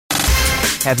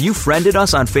Have you friended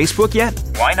us on Facebook yet?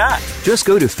 Why not? Just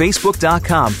go to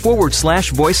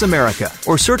facebook.com/Voice America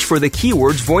or search for the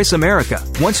keywords Voice America.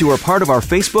 Once you are part of our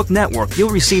Facebook network,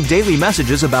 you'll receive daily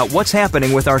messages about what's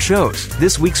happening with our shows,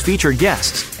 this week's featured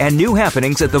guests, and new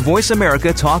happenings at the Voice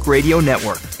America Talk Radio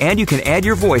Network. And you can add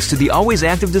your voice to the always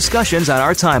active discussions on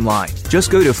our timeline. Just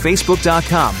go to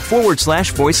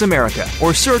facebook.com/Voice America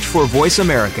or search for Voice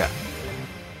America.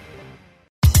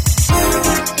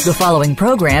 The following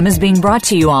program is being brought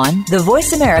to you on the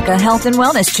Voice America Health and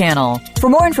Wellness Channel. For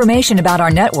more information about our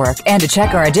network and to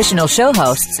check our additional show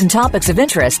hosts and topics of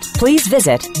interest, please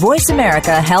visit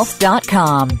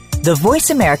voiceamericahealth.com. The Voice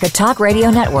America Talk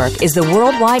Radio Network is the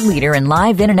worldwide leader in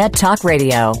live Internet talk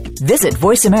radio. Visit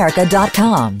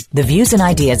voiceamerica.com. The views and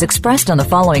ideas expressed on the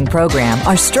following program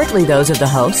are strictly those of the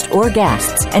host or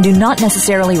guests and do not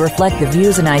necessarily reflect the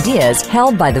views and ideas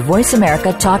held by the Voice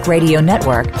America Talk Radio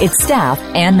Network, its staff,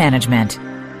 and management.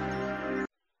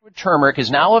 Turmeric is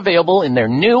now available in their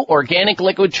new organic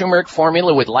liquid turmeric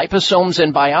formula with liposomes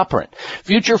and BioPerine.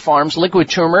 Future Farms liquid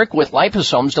turmeric with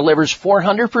liposomes delivers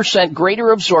 400%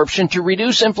 greater absorption to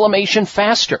reduce inflammation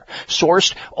faster.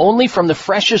 Sourced only from the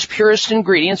freshest, purest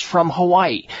ingredients from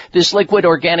Hawaii. This liquid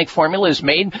organic formula is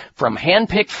made from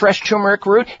hand-picked fresh turmeric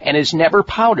root and is never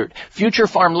powdered. Future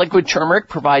Farm liquid turmeric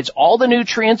provides all the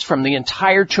nutrients from the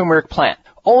entire turmeric plant.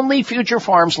 Only Future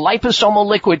Farms liposomal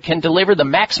liquid can deliver the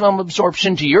maximum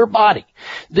absorption to your body.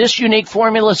 This unique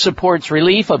formula supports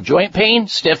relief of joint pain,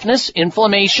 stiffness,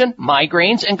 inflammation,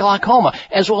 migraines, and glaucoma,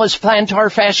 as well as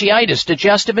plantar fasciitis,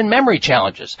 digestive and memory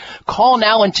challenges. Call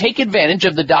now and take advantage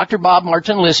of the Dr. Bob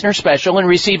Martin listener special and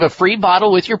receive a free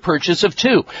bottle with your purchase of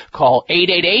 2. Call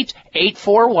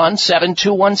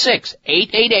 888-841-7216.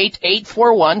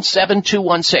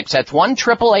 888-841-7216. That's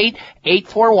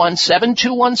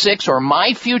 1-888-841-7216 or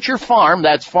MyFutureFarm,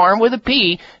 that's farm with a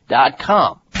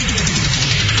P.com.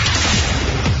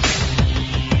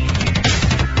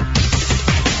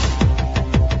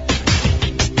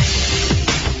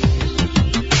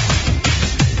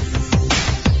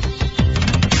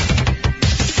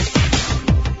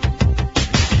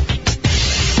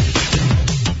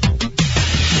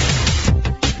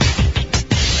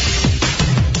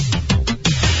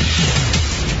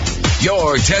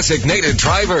 Your designated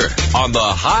driver on the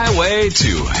highway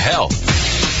to health.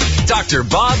 Dr.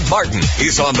 Bob Martin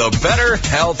is on the Better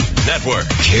Health Network.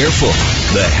 Careful.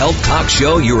 The health talk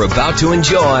show you're about to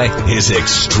enjoy is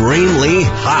extremely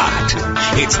hot.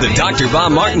 It's the Dr.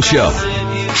 Bob Martin Show.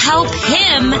 Help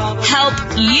him help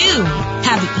you.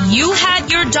 Have you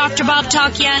had your Dr. Bob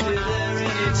talk yet? Dr.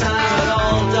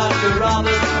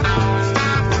 Robert.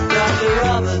 Dr.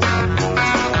 Robert.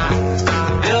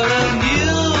 You're a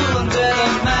new and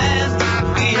better man.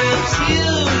 He helps you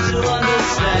to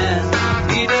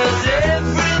understand. He does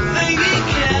everything he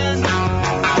can.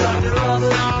 Dr.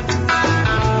 Robert.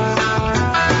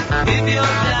 If you're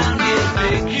down, he'll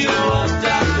pick you up.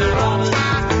 Dr. Robert.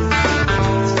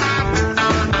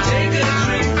 Take a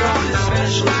drink from his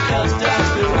special cup.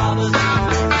 Dr. Robert.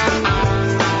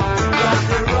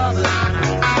 Dr. Robert.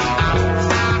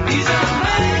 He's a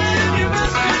man you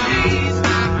must believe.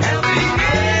 Helping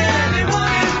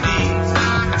anyone in need.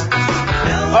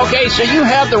 Okay, so you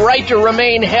have the right to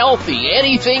remain healthy.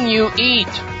 Anything you eat,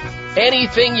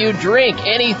 anything you drink,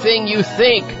 anything you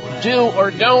think, do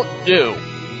or don't do,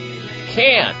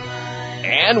 can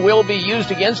and will be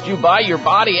used against you by your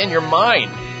body and your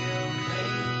mind.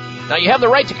 Now, you have the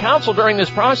right to counsel during this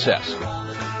process.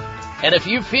 And if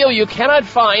you feel you cannot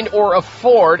find or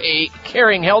afford a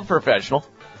caring health professional,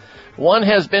 one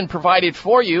has been provided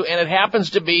for you, and it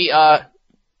happens to be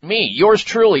me, yours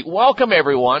truly. Welcome,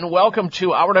 everyone. Welcome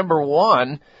to hour number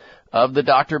 1 of the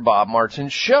Dr. Bob Martin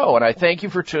Show, and I thank you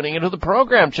for tuning into the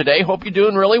program today. Hope you're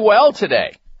doing really well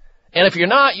today. And if you're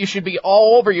not, you should be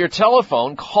all over your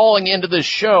telephone calling into this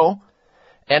show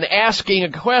and asking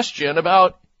a question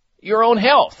about your own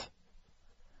health.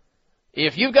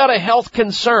 If you've got a health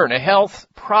concern, a health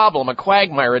problem, a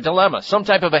quagmire, a dilemma, some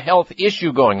type of a health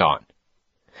issue going on,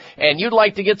 and you'd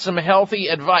like to get some healthy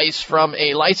advice from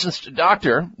a licensed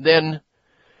doctor, then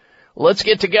let's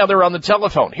get together on the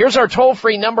telephone. Here's our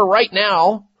toll-free number right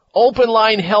now. Open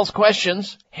line health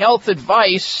questions, health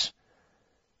advice.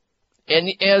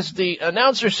 And as the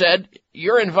announcer said,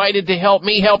 you're invited to help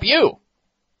me help you.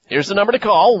 Here's the number to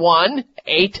call,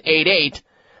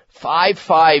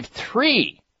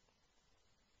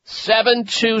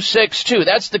 1-888-553-7262.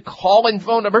 That's the call-in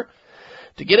phone number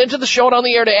to get into the show and on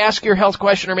the air to ask your health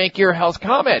question or make your health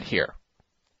comment here.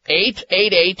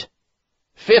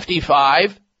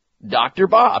 888-55-Dr.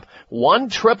 Bob.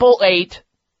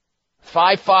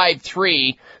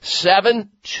 1-888-553-7262.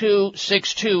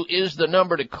 7262 is the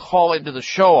number to call into the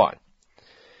show on.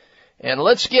 And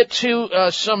let's get to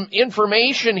some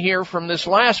information here from this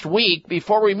last week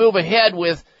before we move ahead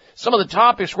with some of the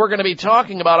topics we're going to be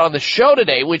talking about on the show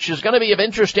today, which is going to be of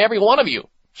interest to every one of you.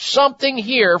 Something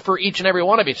here for each and every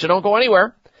one of you. So don't go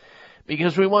anywhere,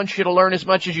 because we want you to learn as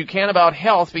much as you can about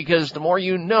health, because the more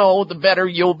you know, the better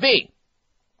you'll be.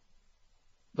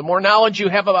 The more knowledge you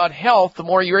have about health, the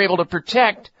more you're able to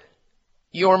protect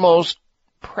your most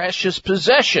precious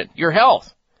possession, your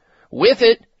health. With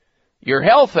it, your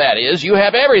health, that is, you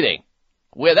have everything.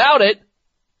 Without it,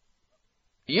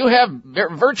 you have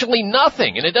virtually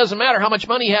nothing, and it doesn't matter how much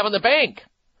money you have in the bank.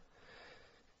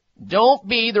 Don't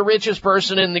be the richest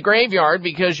person in the graveyard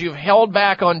because you've held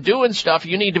back on doing stuff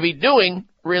you need to be doing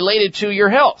related to your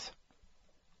health.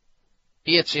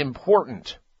 It's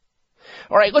important.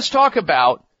 All right, let's talk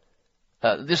about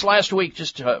this last week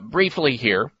just briefly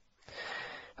here.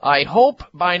 I hope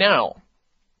by now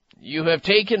you have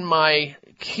taken my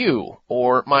cue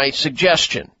or my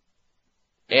suggestion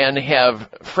and have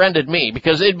friended me,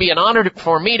 because it'd be an honor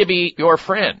for me to be your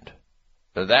friend.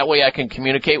 That way I can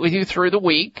communicate with you through the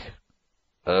week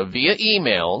via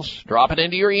emails, drop it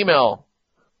into your email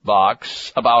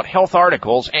box about health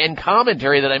articles and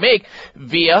commentary that I make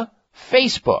via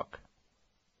Facebook.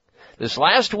 This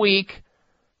last week,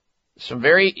 some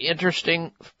very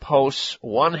interesting posts,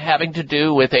 one having to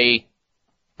do with a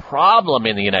problem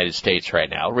in the United States right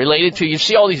now related to, you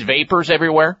see all these vapors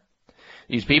everywhere?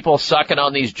 These people sucking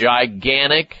on these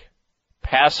gigantic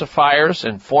pacifiers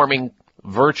and forming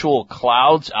virtual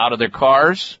clouds out of their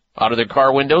cars, out of their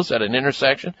car windows at an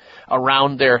intersection,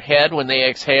 around their head when they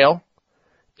exhale.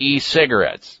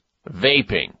 E-cigarettes,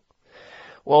 vaping.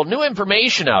 Well, new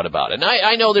information out about it. And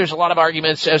I know there's a lot of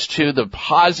arguments as to the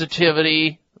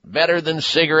positivity, better than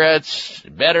cigarettes,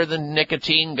 better than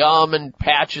nicotine gum and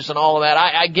patches and all of that.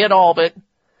 I get all of it.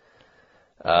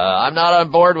 I'm not on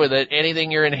board with it.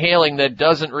 Anything you're inhaling that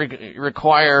doesn't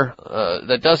require,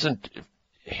 that doesn't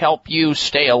help you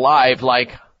stay alive,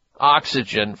 like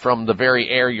oxygen from the very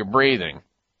air you're breathing.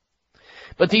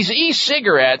 But these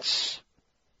e-cigarettes,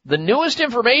 the newest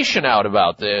information out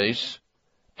about these,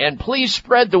 and please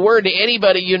spread the word to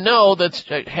anybody you know that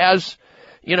has,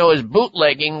 is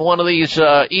bootlegging one of these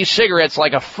e-cigarettes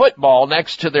like a football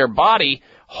next to their body,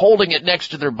 holding it next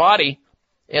to their body,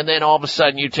 and then all of a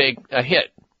sudden you take a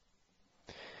hit.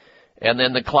 And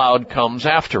then the cloud comes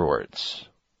afterwards.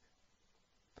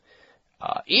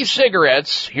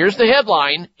 E-cigarettes, here's the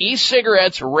headline,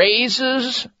 e-cigarettes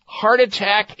raises heart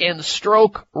attack and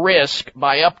stroke risk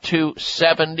by up to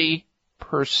 70%.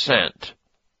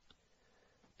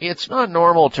 It's not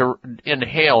normal to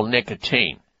inhale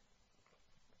nicotine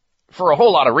for a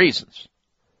whole lot of reasons.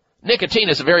 Nicotine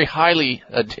is a very highly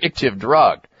addictive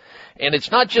drug. And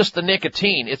it's not just the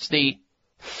nicotine, it's the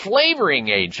flavoring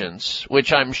agents,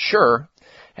 which I'm sure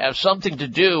have something to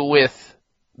do with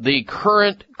the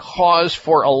current cause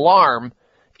for alarm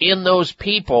in those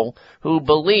people who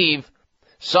believe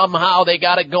somehow they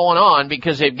got it going on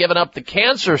because they've given up the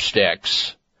cancer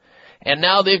sticks, and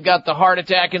now they've got the heart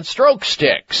attack and stroke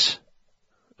sticks.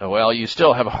 Well, you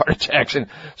still have heart attacks and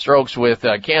strokes with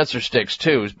cancer sticks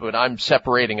too, but I'm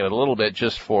separating it a little bit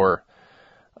just for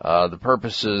the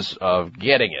purposes of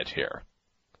getting it here.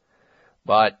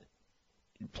 But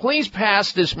please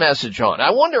pass this message on.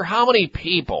 I wonder how many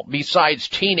people, besides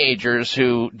teenagers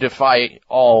who defy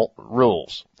all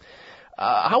rules,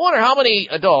 I wonder how many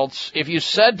adults, if you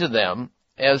said to them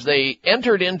as they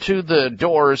entered into the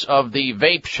doors of the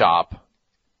vape shop,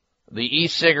 the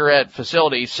e-cigarette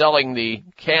facility selling the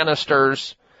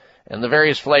canisters and the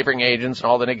various flavoring agents and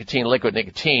all the nicotine, liquid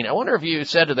nicotine, I wonder if you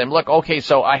said to them, look, okay,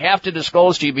 so I have to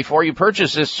disclose to you before you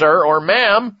purchase this, sir or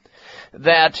ma'am,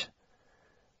 that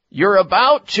you're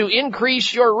about to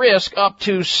increase your risk up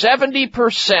to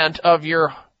 70% of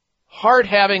your heart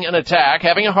having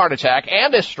a heart attack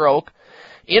and a stroke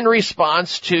in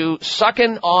response to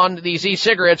sucking on these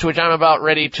e-cigarettes, which I'm about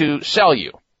ready to sell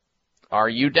you. Are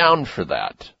you down for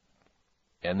that?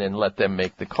 And then let them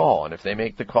make the call. And if they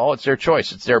make the call, it's their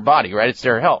choice. It's their body, right? It's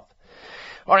their health.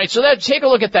 All right, so take a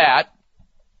look at that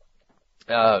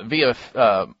via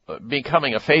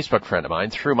becoming a Facebook friend of mine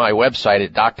through my website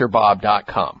at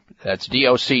drbob.com. That's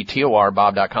DOCTOR,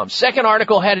 Bob.com. Second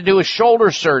article had to do with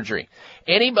shoulder surgery.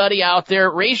 Anybody out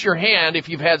there, raise your hand if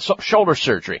you've had shoulder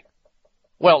surgery.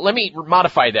 Well, let me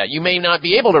modify that. You may not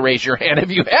be able to raise your hand if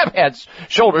you have had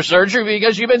shoulder surgery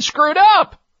because you've been screwed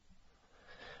up.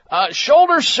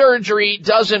 Shoulder surgery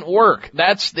doesn't work.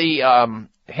 That's the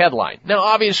headline. Now,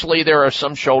 obviously, there are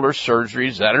some shoulder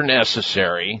surgeries that are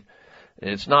necessary.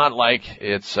 It's not like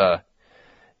it's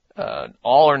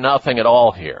all or nothing at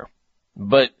all here,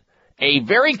 but a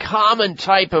very common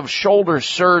type of shoulder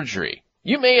surgery.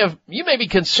 You may be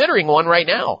considering one right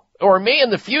now, or may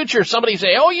in the future somebody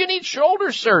say, oh, you need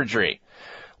shoulder surgery.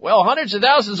 Well, hundreds of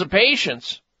thousands of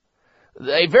patients,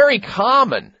 a very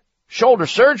common shoulder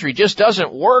surgery just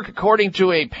doesn't work according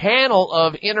to a panel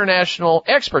of international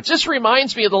experts. This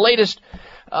reminds me of the latest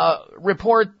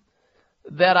report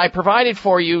that I provided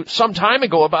for you some time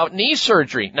ago about knee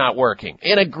surgery not working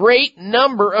in a great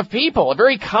number of people. A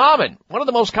very common, one of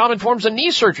the most common forms of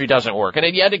knee surgery doesn't work,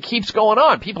 and yet it keeps going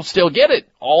on. People still get it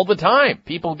all the time.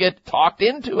 People get talked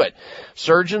into it.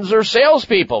 Surgeons are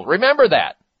salespeople. Remember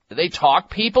that. They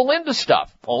talk people into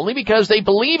stuff only because they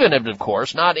believe in it, of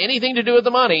course, not anything to do with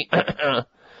the money.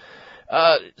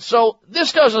 So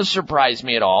this doesn't surprise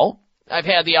me at all. I've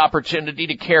had the opportunity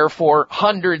to care for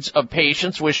hundreds of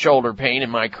patients with shoulder pain in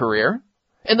my career,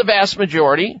 and the vast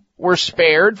majority were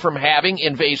spared from having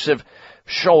invasive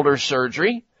shoulder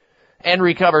surgery and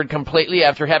recovered completely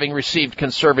after having received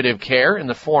conservative care in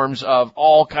the forms of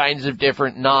all kinds of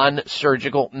different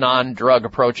non-surgical, non-drug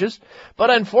approaches. But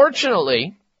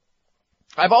unfortunately,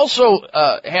 I've also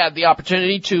had the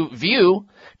opportunity to view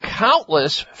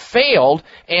countless failed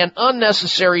and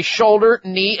unnecessary shoulder,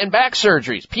 knee, and back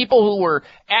surgeries. People who were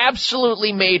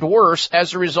absolutely made worse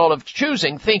as a result of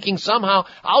thinking somehow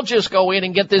I'll just go in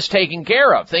and get this taken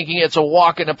care of, thinking it's a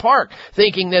walk in the park,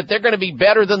 thinking that they're going to be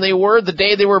better than they were the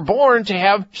day they were born to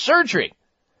have surgery.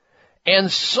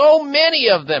 And so many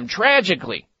of them,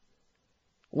 tragically,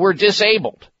 were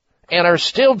disabled and are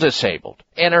still disabled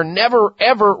and are never,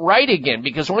 ever right again,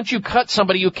 because once you cut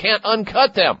somebody, you can't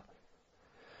uncut them.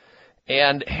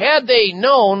 And had they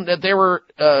known that there were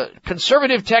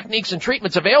conservative techniques and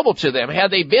treatments available to them,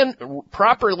 had they been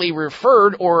properly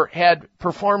referred or had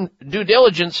performed due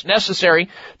diligence necessary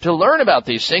to learn about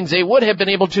these things, they would have been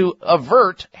able to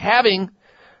avert having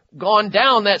gone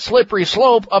down that slippery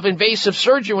slope of invasive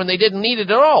surgery when they didn't need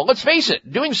it at all. Let's face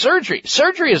it, doing surgery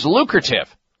is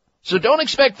lucrative. So don't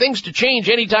expect things to change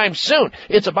anytime soon.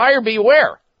 It's a buyer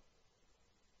beware.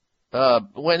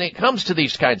 When it comes to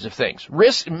these kinds of things.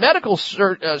 Medical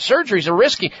surgeries are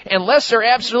risky unless they're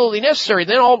absolutely necessary.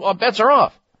 Then all bets are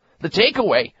off. The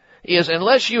takeaway is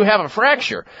unless you have a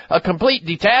fracture, a complete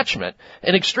detachment,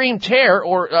 an extreme tear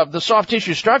or of the soft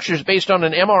tissue structures based on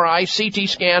an MRI, CT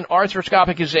scan,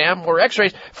 arthroscopic exam, or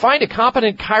x-rays, find a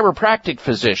competent chiropractic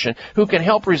physician who can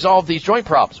help resolve these joint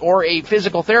problems, or a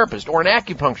physical therapist, or an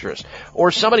acupuncturist,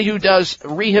 or somebody who does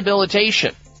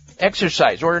rehabilitation,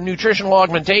 exercise, or nutritional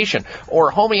augmentation,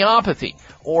 or homeopathy,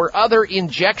 or other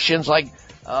injections like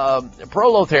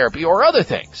prolotherapy or other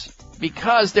things,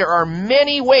 because there are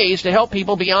many ways to help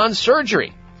people beyond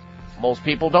surgery. Most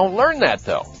people don't learn that,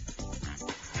 though,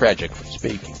 tragically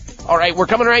speaking. All right, we're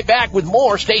coming right back with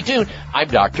more. Stay tuned. I'm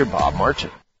Dr. Bob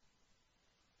Martin.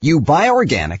 You buy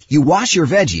organic, you wash your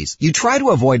veggies, you try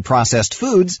to avoid processed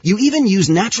foods, you even use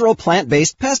natural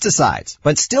plant-based pesticides,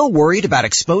 but still worried about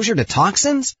exposure to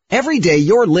toxins? Every day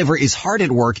your liver is hard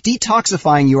at work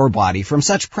detoxifying your body from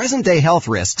such present-day health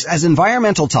risks as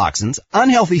environmental toxins,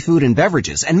 unhealthy food and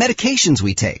beverages, and medications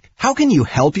we take. How can you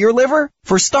help your liver?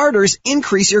 For starters,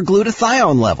 increase your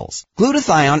glutathione levels.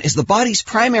 Glutathione is the body's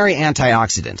primary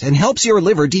antioxidant and helps your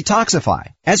liver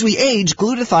detoxify. As we age,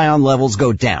 glutathione levels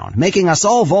go down, making us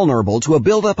all vulnerable to a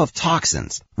buildup of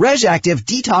toxins. RegActive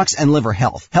Detox and Liver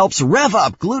Health helps rev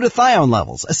up glutathione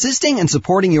levels, assisting and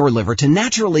supporting your liver to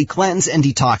naturally cleanse and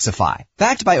detoxify.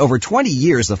 Backed by over 20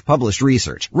 years of published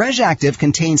research, RegActive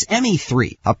contains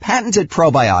ME3, a patented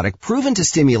probiotic proven to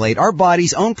stimulate our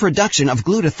body's own production of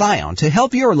glutathione to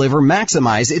help your liver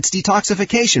maximize its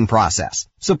detoxification process.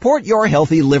 Support your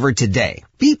healthy liver today.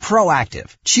 Be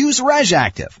proactive. Choose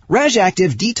RegActive.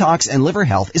 RegActive Detox and Liver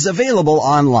Health is available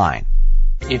online.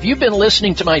 If you've been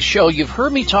listening to my show, you've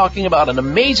heard me talking about an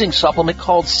amazing supplement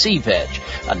called C-Veg,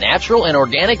 a natural and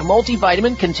organic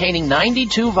multivitamin containing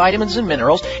 92 vitamins and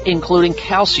minerals, including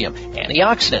calcium,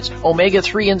 antioxidants,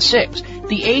 omega-3 and 6.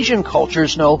 The Asian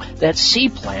cultures know that sea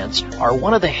plants are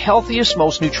one of the healthiest,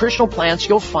 most nutritional plants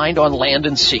you'll find on land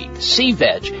and sea.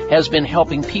 C-Veg has been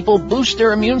helping people boost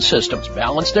their immune systems,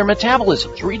 balance their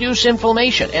metabolisms, reduce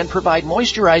inflammation, and provide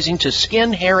moisturizing to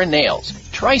skin, hair, and nails.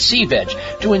 Try C-Veg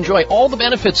to enjoy all the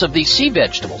benefits of these sea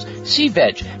vegetables.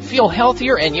 C-Veg, feel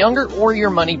healthier and younger or your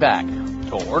money back.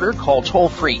 To order, call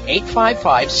toll-free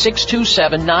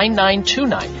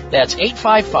 855-627-9929. That's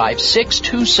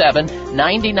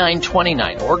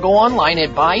 855-627-9929. Or go online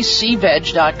at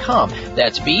buycveg.com.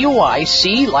 That's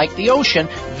B-U-I-C like the ocean,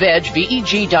 veg,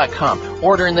 VEG.com.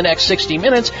 Order in the next 60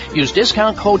 minutes. Use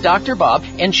discount code Dr. Bob,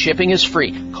 and shipping is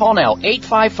free. Call now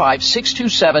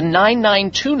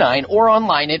 855-627-9929 or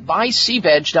online at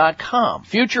buycveg.com.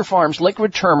 Future Farms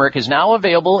liquid turmeric is now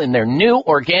available in their new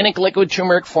organic liquid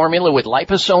turmeric formula with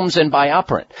liposomes and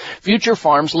bioperant. Future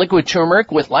Farms liquid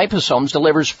turmeric with liposomes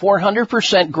delivers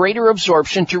 400% greater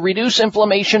absorption to reduce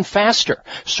inflammation faster.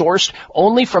 Sourced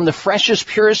only from the freshest,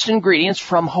 purest ingredients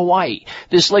from Hawaii.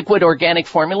 This liquid organic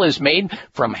formula is made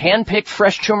from hand-picked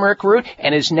fresh turmeric root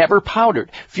and is never powdered.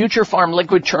 Future Farm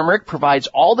liquid turmeric provides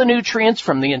all the nutrients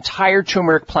from the entire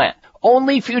turmeric plant.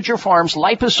 Only Future Farms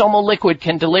liposomal liquid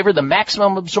can deliver the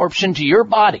maximum absorption to your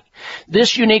body.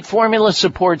 This unique formula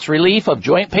supports relief of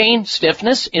joint pain,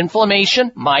 stiffness, inflammation,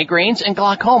 migraines, and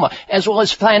glaucoma, as well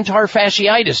as plantar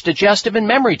fasciitis, digestive and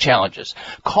memory challenges.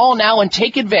 Call now and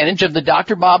take advantage of the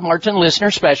Dr. Bob Martin listener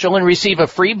special and receive a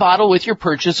free bottle with your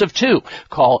purchase of 2.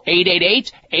 Call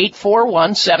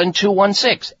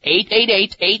 888-841-7216.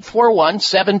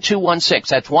 888-841-7216.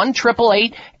 That's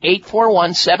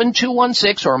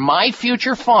 1-888-841-7216 or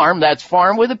MyFutureFarm, that's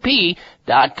farm with a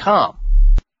P.com.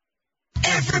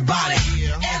 Everybody,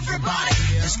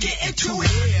 let's get into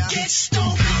it. Get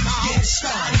stoned, get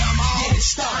started, get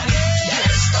started,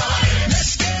 get started.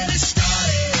 Let's get it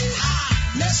started.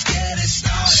 Let's get it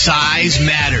started. Size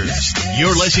matters.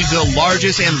 You're listening to the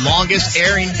largest and longest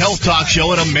airing health talk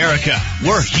show in America.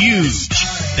 We're huge.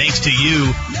 Thanks to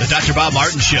you, the Dr. Bob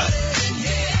Martin Show.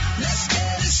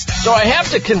 So I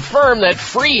have to confirm that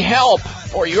free help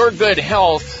for your good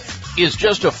health is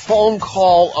just a phone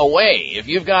call away. If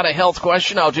you've got a health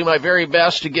question, I'll do my very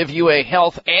best to give you a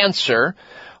health answer.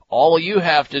 All you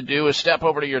have to do is step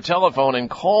over to your telephone and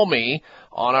call me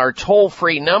on our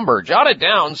toll-free number. Jot it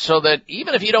down so that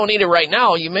even if you don't need it right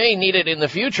now, you may need it in the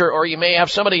future, or you may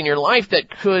have somebody in your life that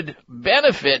could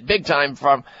benefit big time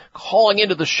from calling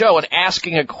into the show and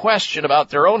asking a question about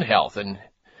their own health. And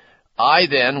I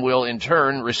then will in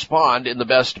turn respond in the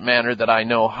best manner that I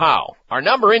know how. Our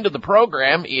number into the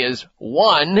program is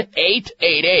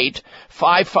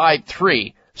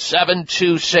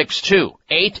 1-888-553-7262.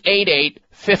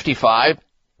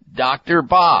 888-55-Dr.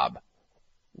 Bob.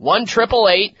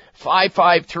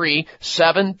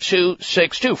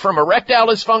 1-888-553-7262. From erectile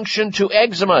dysfunction to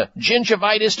eczema,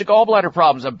 gingivitis to gallbladder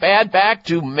problems, a bad back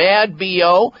to mad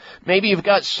BO. Maybe you've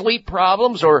got sleep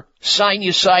problems or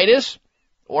sinusitis,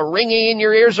 or ringing in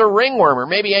your ears, or ringworm, or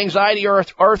maybe anxiety or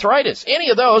arthritis.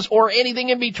 Any of those or anything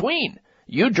in between.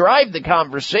 You drive the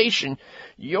conversation.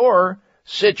 Your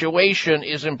situation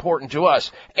is important to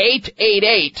us.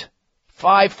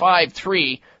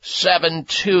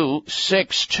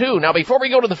 888-553-7262. Now, before we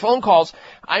go to the phone calls,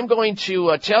 I'm going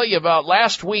to tell you about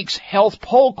last week's health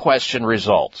poll question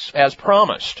results, as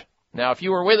promised. Now, if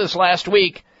you were with us last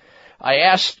week, I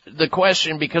asked the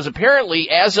question because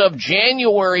apparently as of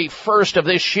January 1st of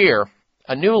this year,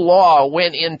 a new law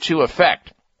went into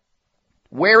effect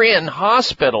wherein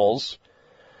hospitals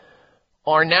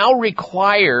are now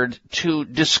required to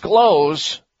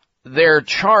disclose their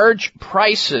charge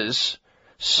prices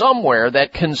somewhere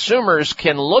that consumers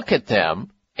can look at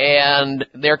them and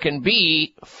there can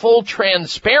be full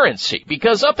transparency.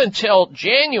 Because up until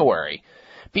January,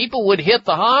 people would hit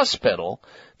the hospital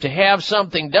to have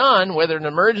something done, whether an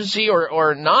emergency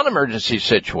or non-emergency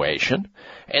situation,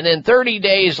 and then 30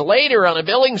 days later on a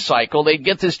billing cycle, they'd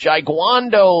get this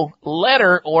giguando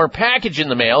letter or package in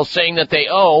the mail saying that they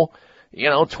owe,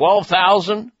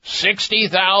 $12,000,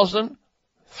 $60,000,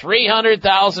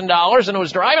 $300,000, and it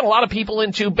was driving a lot of people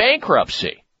into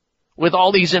bankruptcy with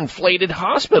all these inflated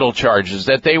hospital charges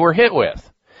that they were hit with.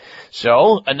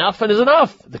 So enough is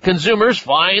enough. The consumers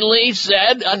finally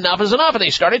said enough is enough, and they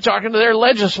started talking to their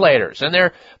legislators and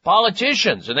their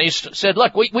politicians, and they said,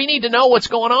 look, we need to know what's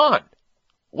going on.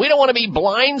 We don't want to be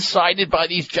blindsided by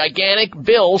these gigantic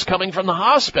bills coming from the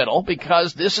hospital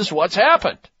because this is what's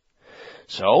happened.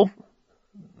 So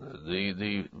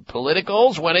the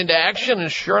politicals went into action, and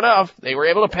sure enough, they were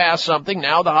able to pass something.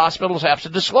 Now the hospitals have to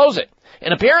disclose it.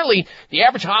 And apparently, the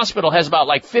average hospital has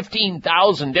about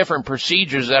 15,000 different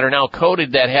procedures that are now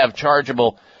coded that have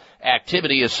chargeable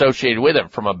activity associated with them,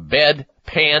 from a bed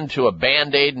pan to a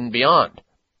Band-Aid and beyond,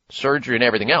 surgery and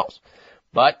everything else.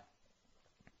 But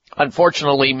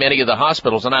unfortunately, many of the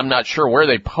hospitals, and I'm not sure where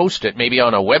they post it, maybe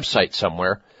on a website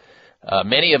somewhere,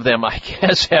 many of them, I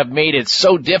guess, have made it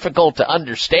so difficult to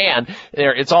understand.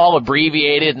 It's all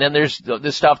abbreviated, and then there's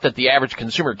this stuff that the average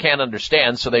consumer can't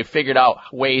understand, so they figured out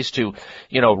ways to,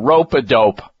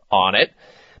 rope-a-dope on it.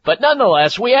 But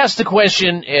nonetheless, we asked the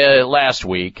question last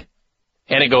week,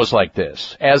 And it goes like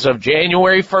this. As of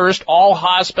January 1st, all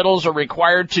hospitals are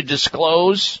required to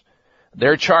disclose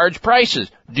their charge prices.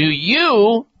 Do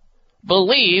you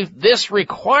believe this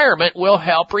requirement will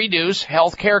help reduce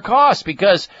healthcare costs?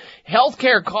 Because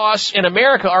healthcare costs in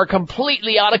America are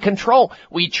completely out of control.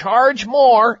 We charge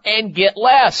more and get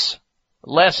less.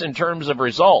 Less in terms of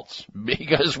results,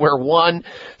 because we're one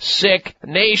sick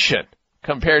nation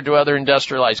compared to other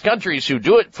industrialized countries who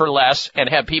do it for less and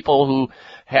have people who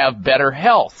have better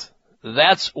health.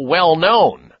 That's well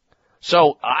known.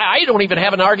 So I don't even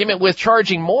have an argument with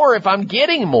charging more if I'm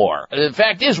getting more. The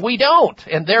fact is we don't,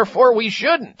 and therefore we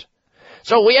shouldn't.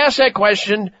 So we ask that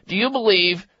question, do you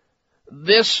believe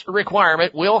this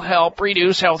requirement will help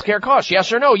reduce healthcare costs?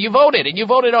 Yes or no? You voted, and you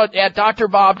voted at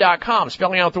drbob.com,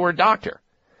 spelling out the word doctor.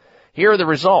 Here are the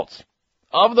results.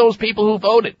 Of those people who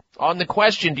voted on the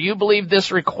question, do you believe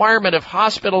this requirement of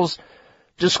hospitals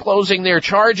disclosing their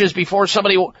charges before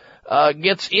somebody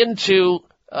gets into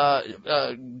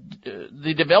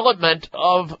the development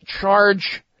of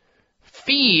charge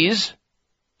fees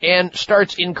and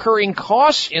starts incurring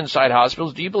costs inside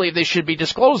hospitals, do you believe they should be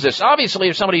disclosed this? Obviously,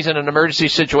 if somebody's in an emergency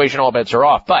situation, all bets are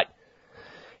off. But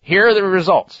here are the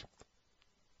results.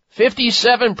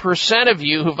 57% of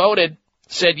you who voted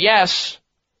said yes,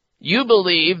 you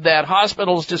believe that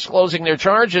hospitals disclosing their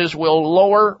charges will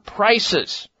lower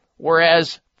prices,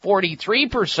 whereas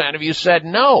 43% of you said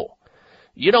no.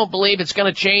 You don't believe it's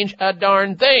going to change a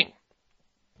darn thing.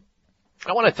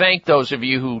 I want to thank those of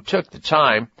you who took the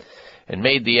time and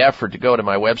made the effort to go to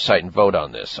my website and vote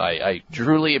on this. I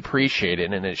truly appreciate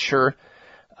it, and it sure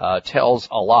tells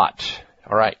a lot.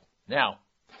 All right. Now,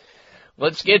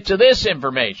 let's get to this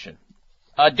information.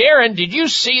 Darren, did you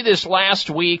see this last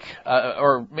week,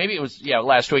 or maybe it was,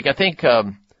 last week? I think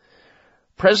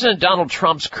President Donald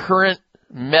Trump's current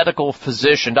medical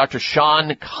physician, Dr.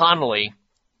 Sean Connolly,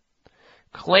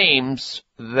 claims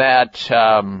that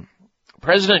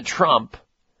President Trump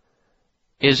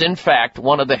is, in fact,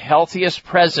 one of the healthiest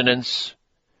presidents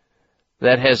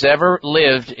that has ever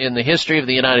lived in the history of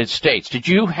the United States. Did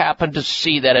you happen to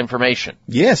see that information?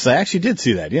 Yes, I actually did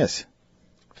see that, yes.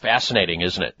 Fascinating,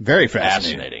 isn't it? Very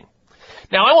fascinating.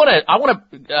 Now, I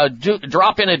want to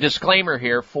drop in a disclaimer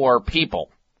here for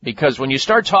people, because when you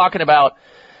start talking about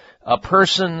a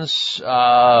person's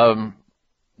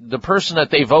the person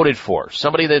that they voted for,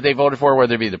 somebody that they voted for,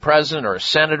 whether it be the president or a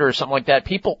senator or something like that,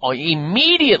 people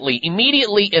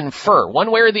immediately infer, one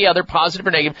way or the other, positive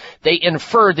or negative, they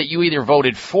infer that you either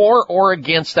voted for or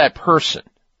against that person.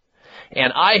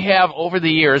 And I have, over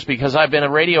the years, because I've been a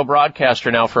radio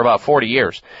broadcaster now for about 40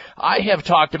 years, I have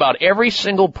talked about every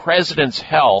single president's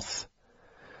health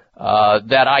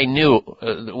that I knew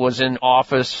was in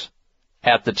office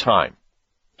at the time.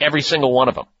 Every single one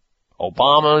of them.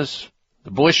 Obama's, the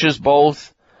Bushes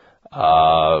both,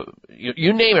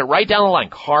 you name it, right down the line.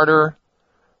 Carter,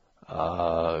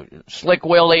 Slick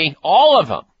Willie, all of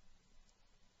them.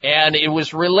 And it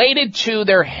was related to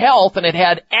their health, and it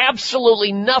had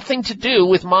absolutely nothing to do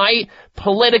with my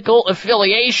political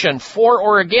affiliation, for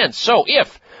or against. So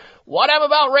if what I'm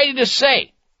about ready to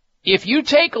say, if you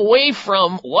take away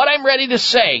from what I'm ready to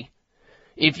say,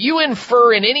 if you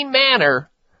infer in any manner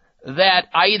that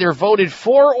I either voted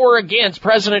for or against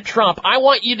President Trump, I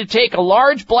want you to take a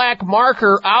large black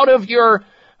marker out of your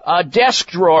desk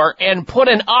drawer and put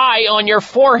an I on your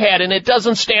forehead, and it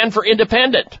doesn't stand for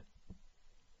independent.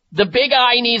 The big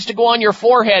I needs to go on your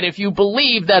forehead if you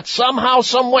believe that somehow,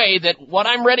 some way, that what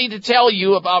I'm ready to tell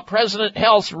you about President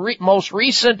Health's most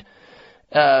recent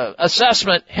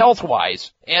assessment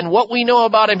health-wise and what we know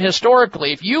about him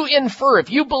historically, if you infer, if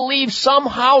you believe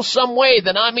somehow, some way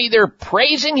that I'm either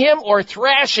praising him or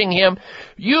thrashing him,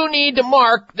 you need to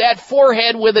mark that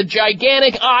forehead with a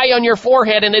gigantic I on your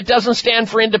forehead, and it doesn't stand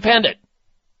for independent.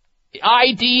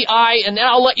 I-D-I, and then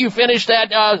I'll let you finish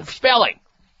that spelling.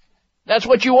 That's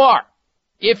what you are,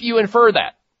 if you infer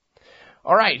that.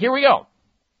 All right, here we go.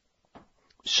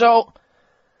 So,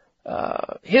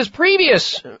 his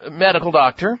previous medical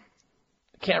doctor,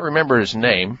 I can't remember his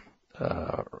name,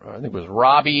 I think it was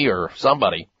Robbie or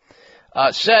somebody,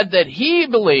 said that he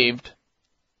believed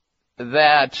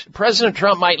that President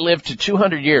Trump might live to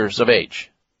 200 years of age.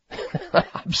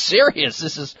 I'm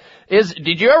serious.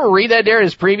 Did you ever read that there?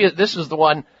 This is the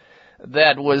one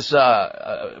that was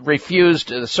refused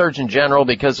the Surgeon General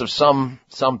because of something,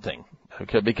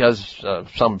 because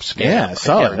of some scam. Yeah, I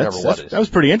saw it. That was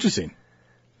pretty interesting.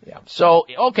 Yeah. So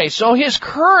his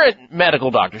current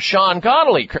medical doctor, Sean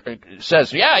Connolly,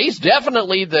 says, yeah, he's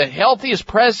definitely the healthiest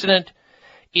president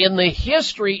in the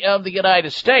history of the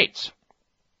United States.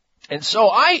 And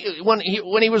so when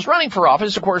he was running for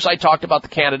office, of course, I talked about the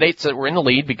candidates that were in the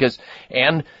lead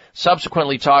and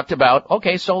subsequently talked about,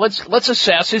 okay, so let's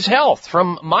assess his health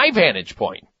from my vantage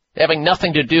point, having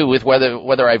nothing to do with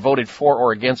whether I voted for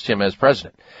or against him as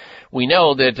president. We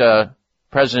know that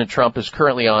President Trump is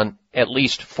currently on at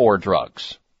least 4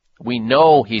 drugs. We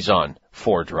know he's on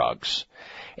 4 drugs.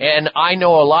 And I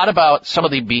know a lot about some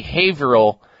of the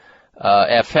behavioral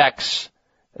effects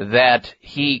that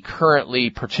he currently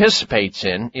participates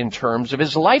in terms of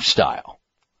his lifestyle.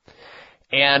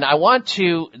 And I want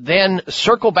to then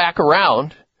circle back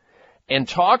around and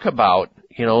talk about,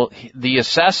 the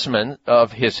assessment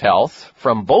of his health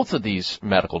from both of these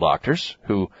medical doctors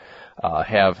who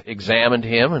have examined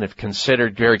him and have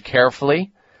considered very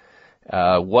carefully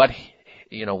what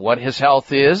his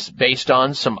health is based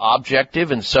on some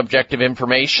objective and subjective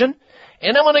information.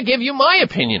 And I'm going to give you my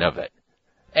opinion of it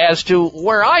as to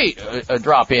where I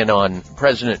drop in on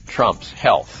President Trump's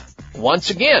health. Once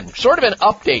again, sort of an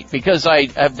update, because I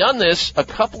have done this a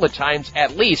couple of times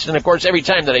at least, and of course every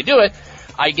time that I do it,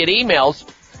 I get emails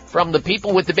from the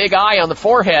people with the big eye on the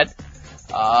forehead,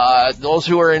 those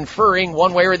who are inferring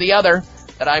one way or the other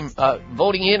that I'm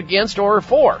voting in against or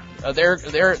for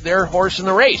their horse in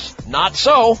the race. Not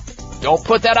so. Don't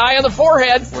put that eye on the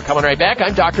forehead. We're coming right back.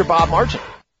 I'm Dr. Bob Martin.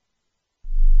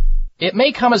 It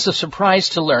may come as a surprise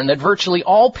to learn that virtually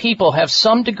all people have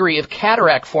some degree of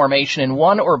cataract formation in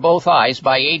one or both eyes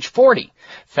by age 40.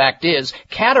 Fact is,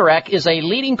 cataract is a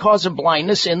leading cause of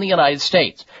blindness in the United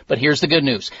States. But here's the good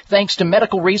news. Thanks to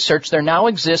medical research, there now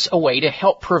exists a way to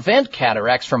help prevent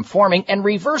cataracts from forming and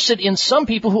reverse it in some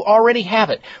people who already have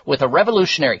it with a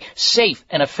revolutionary, safe,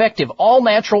 and effective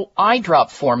all-natural eye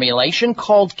drop formulation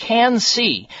called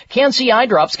Can-C. Can-C eye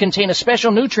drops contain a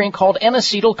special nutrient called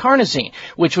N-acetylcarnosine,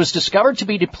 which was discovered to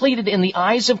be depleted in the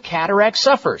eyes of cataract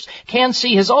sufferers.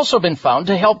 Can-C has also been found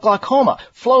to help glaucoma,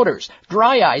 floaters,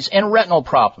 dry eyes, and retinal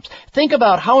problems. Think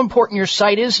about how important your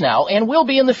sight is now and will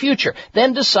be in the future.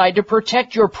 Then decide to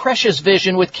protect your precious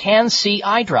vision with Can-C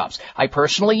eye drops. I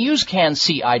personally use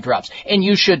Can-C eye drops, and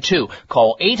you should too.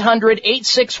 Call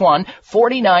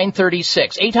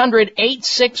 800-861-4936.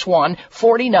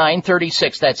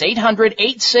 800-861-4936. That's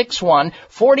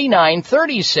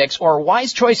 800-861-4936 or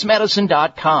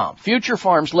wisechoicemedicine.com. Future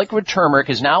Farms liquid turmeric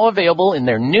is now available in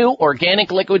their new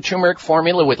organic liquid turmeric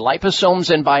formula with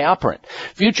liposomes and BioPerine.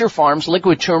 Future Farms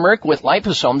liquid turmeric with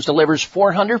liposomes delivers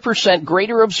 400%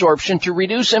 greater absorption to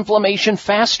reduce inflammation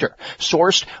faster.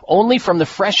 Sourced only from the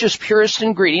freshest, purest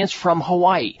ingredients from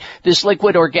Hawaii. This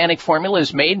liquid organic formula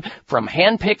is made from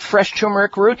hand-picked fresh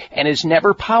turmeric root and is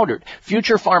never powdered.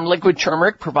 Future Farm liquid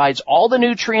turmeric provides all the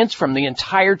nutrients from the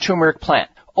entire turmeric plant.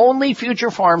 Only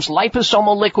Future Farms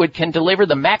liposomal liquid can deliver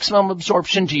the maximum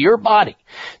absorption to your body.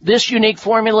 This unique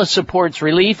formula supports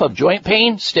relief of joint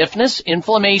pain, stiffness,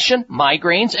 inflammation,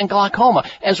 migraines, and glaucoma,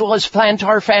 as well as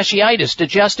plantar fasciitis,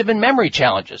 digestive and memory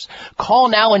challenges. Call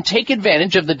now and take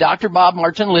advantage of the Dr. Bob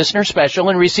Martin listener special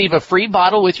and receive a free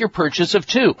bottle with your purchase of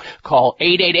 2. Call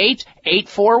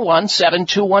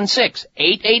 888-841-7216.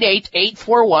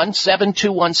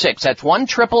 888-841-7216. That's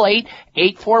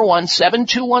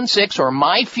 1-888-841-7216 or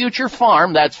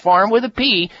MyFutureFarm, that's farm with a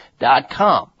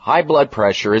P.com. High blood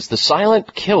pressure is the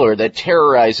silent killer that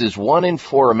terrorizes 1 in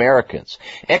 4 Americans.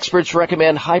 Experts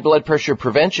recommend high blood pressure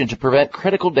prevention to prevent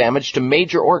critical damage to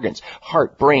major organs,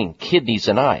 heart, brain, kidneys,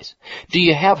 and eyes. Do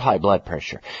you have high blood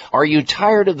pressure? Are you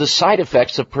tired of the side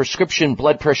effects of prescription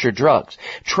blood pressure drugs?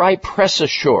 Try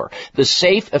PressAssure, the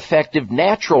safe, effective,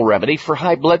 natural remedy for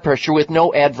high blood pressure with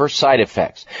no adverse side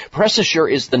effects.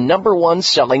 PressAssure is the #1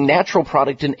 selling natural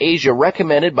product in Asia,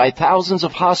 recommended by thousands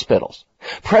of hospitals.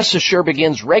 PressAssure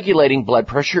begins regulating blood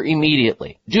pressure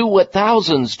immediately. Do what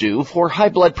thousands do for high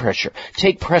blood pressure.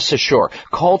 Take PressAssure.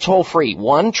 Call toll-free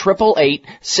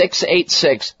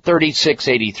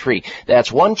 1-888-686-3683. That's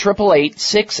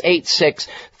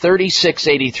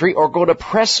 1-888-686-3683 or go to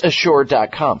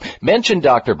PressAssure.com. Mention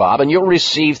Dr. Bob and you'll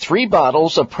receive 3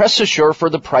 bottles of PressAssure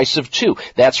for the price of 2.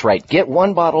 That's right. Get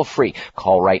 1 bottle free.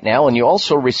 Call right now and you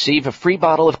also receive a free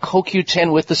bottle of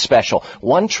CoQ10 with the special.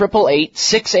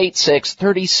 1-888-686-3683.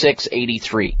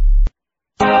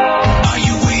 Are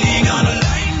you waiting on a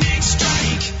lightning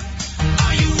strike?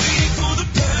 Are you waiting for the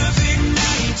perfect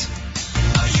night?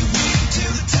 Are you waiting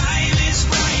till the time is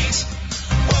right?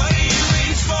 What are you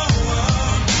waiting for?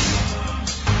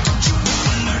 Don't you want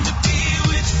to learn to deal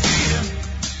with fear?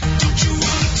 Don't you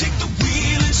want to take the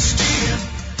wheel and steer?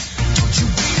 Don't you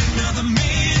wait another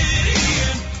minute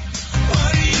here?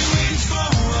 What are you waiting for?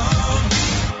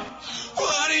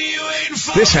 What are you waiting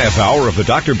for? This half hour of the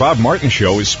Dr. Bob Martin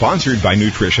Show is sponsored by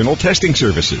Nutritional Testing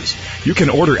Services. You can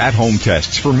order at-home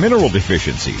tests for mineral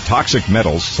deficiency, toxic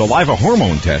metals, saliva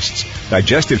hormone tests,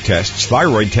 digestive tests,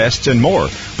 thyroid tests, and more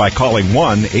by calling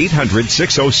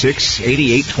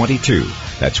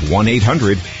 1-800-606-8822. That's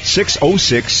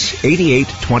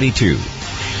 1-800-606-8822.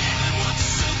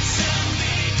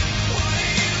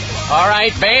 All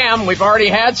right, bam. We've already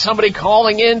had somebody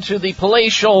calling into the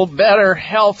Palatial Better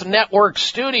Health Network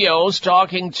studios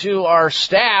talking to our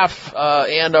staff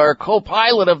and our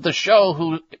co-pilot of the show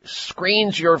who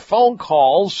screens your phone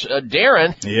calls,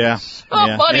 Darren. Yeah.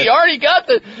 Buddy, you already got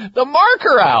the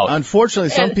marker out. Unfortunately,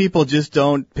 some people just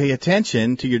don't pay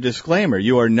attention to your disclaimer.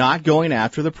 You are not going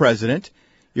after the president.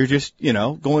 You're just,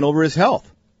 going over his health.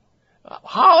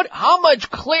 How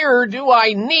much clearer do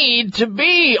I need to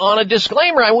be on a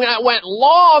disclaimer? I went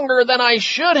longer than I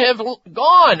should have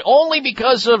gone, only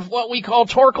because of what we call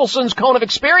Torkelson's cone of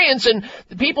experience, and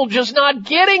the people just not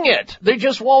getting it. They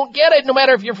just won't get it, no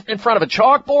matter if you're in front of a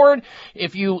chalkboard,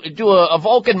 if you do a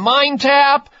Vulcan mind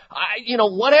tap,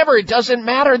 whatever, it doesn't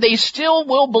matter. They still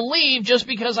will believe just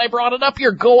because I brought it up,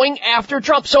 you're going after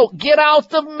Trump. So get out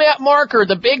the marker,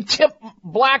 the big tip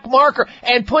black marker,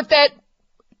 and put that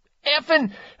effing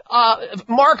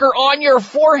marker on your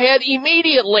forehead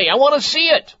immediately. I want to see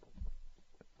it.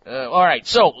 All right,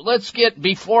 so let's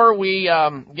before we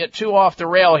get too off the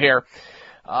rail here,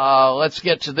 let's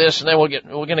get to this, and then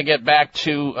we're going to get back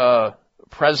to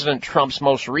President Trump's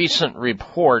most recent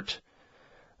report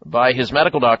by his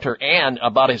medical doctor and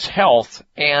about his health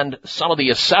and some of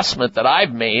the assessment that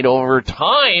I've made over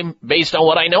time based on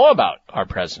what I know about our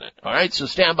president. All right, so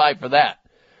stand by for that.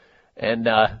 And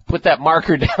put that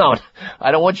marker down.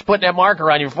 I don't want you putting that marker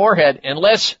on your forehead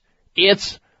unless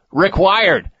it's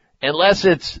required, unless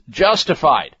it's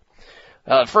justified.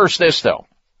 First, this, though.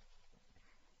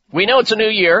 We know it's a new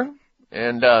year,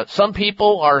 and some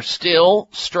people are still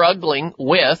struggling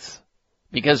with,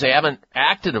 because they haven't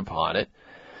acted upon it,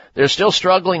 they're still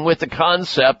struggling with the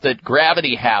concept that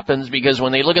gravity happens because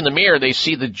when they look in the mirror, they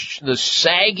see the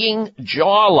sagging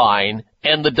jawline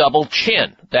and the double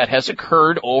chin. That has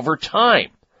occurred over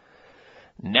time.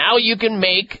 Now you can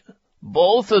make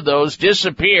both of those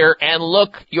disappear and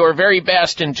look your very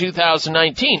best in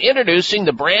 2019. Introducing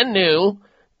the brand new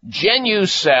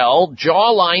Genucell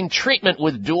jawline treatment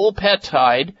with dual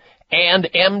peptide and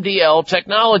MDL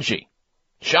technology.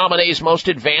 Chamonix's most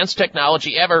advanced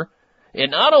technology ever. It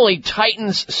not only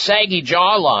tightens saggy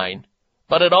jawline,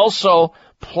 but it also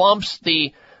plumps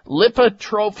the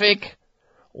lipotrophic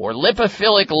or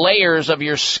lipophilic layers of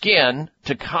your skin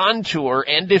to contour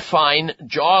and define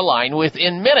jawline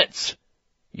within minutes.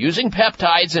 Using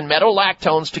peptides and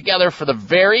metolactones together for the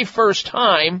very first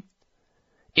time,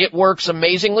 it works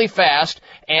amazingly fast,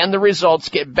 and the results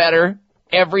get better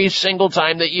every single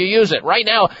time that you use it. Right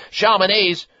now,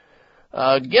 Chamonix's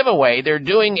giveaway, they're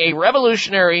doing a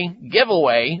revolutionary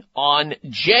giveaway on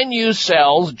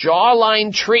Genucell's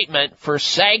jawline treatment for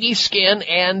saggy skin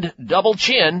and double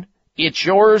chin. It's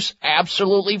yours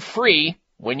absolutely free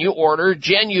when you order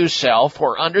Genucell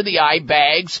for under the eye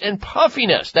bags and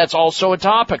puffiness. That's also a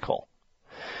topical.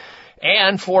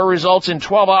 And for results in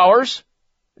 12 hours,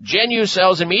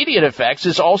 Genucell's immediate effects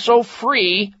is also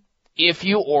free if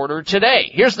you order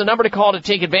today. Here's the number to call to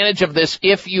take advantage of this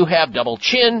if you have double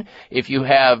chin, if you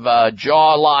have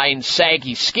jawline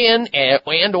saggy skin,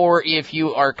 and or if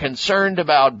you are concerned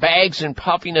about bags and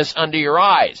puffiness under your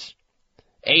eyes.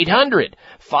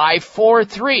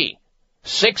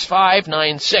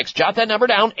 800-543-6596. Jot that number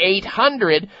down,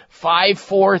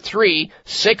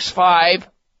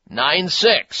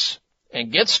 800-543-6596.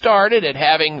 And get started at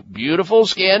having beautiful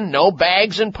skin, no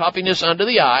bags and puffiness under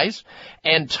the eyes,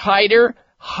 and tighter,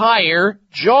 higher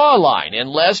jawline and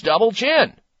less double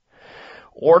chin.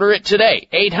 Order it today.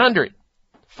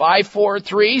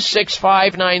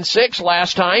 800-543-6596.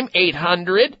 Last time,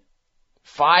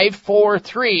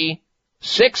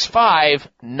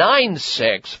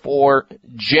 800-543-6596 for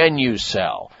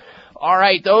Genucell. All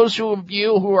right, those of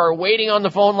you who are waiting on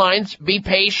the phone lines, be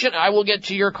patient. I will get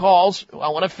to your calls. I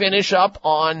want to finish up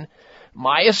on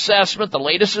my assessment, the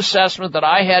latest assessment that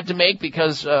I had to make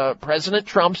because President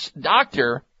Trump's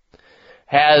doctor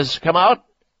has come out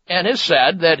and has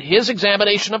said that his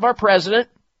examination of our president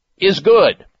is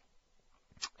good,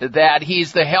 that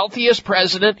he's the healthiest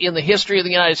president in the history of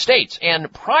the United States.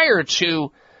 And prior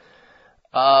to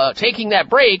taking that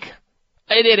break,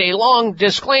 I did a long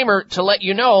disclaimer to let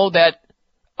you know that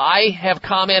I have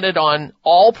commented on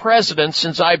all presidents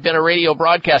since I've been a radio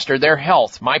broadcaster, their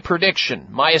health, my prediction,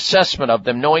 my assessment of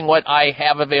them, knowing what I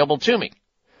have available to me.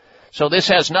 So this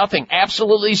has nothing,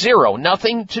 absolutely zero,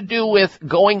 nothing to do with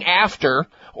going after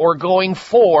or going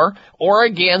for or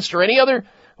against or any other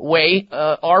way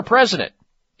our president.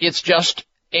 It's just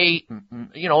a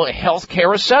health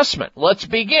care assessment. Let's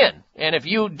begin. And if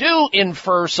you do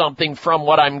infer something from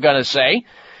what I'm going to say,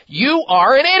 you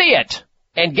are an idiot.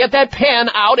 And get that pen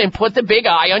out and put the big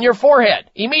I on your forehead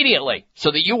immediately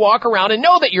so that you walk around and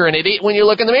know that you're an idiot when you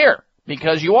look in the mirror.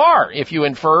 Because you are, if you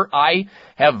infer I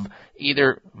have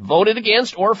either voted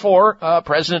against or for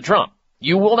President Trump.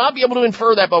 You will not be able to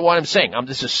infer that by what I'm saying.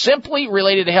 This is simply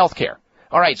related to health care.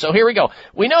 All right, so here we go.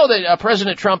 We know that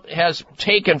President Trump has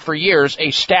taken for years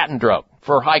a statin drug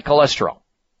for high cholesterol,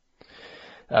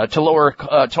 to lower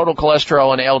total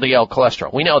cholesterol and LDL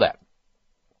cholesterol. We know that.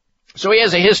 So he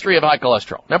has a history of high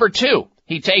cholesterol. Number two,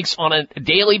 he takes on a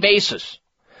daily basis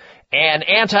an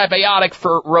antibiotic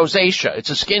for rosacea. It's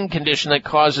a skin condition that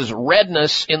causes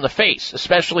redness in the face,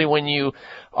 especially when you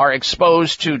are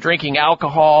exposed to drinking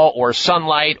alcohol or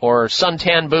sunlight or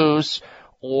suntan booze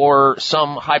or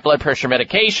some high blood pressure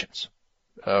medications.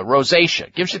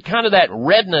 Rosacea gives it kind of that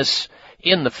redness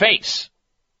in the face.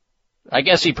 I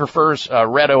guess he prefers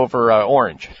red over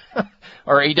orange.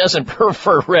 Or he doesn't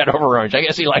prefer red over orange. I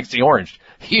guess he likes the orange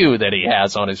hue that he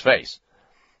has on his face.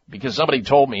 Because somebody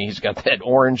told me he's got that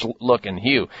orange-looking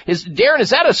hue. Darren,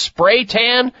 is that a spray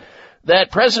tan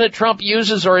that President Trump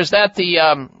uses, or is that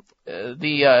the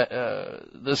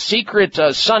secret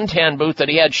suntan booth that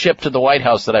he had shipped to the White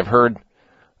House that I've heard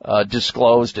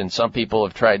disclosed, and some people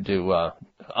have tried to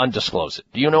undisclose it?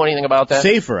 Do you know anything about that?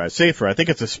 Safer. I think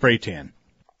it's a spray tan.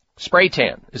 Spray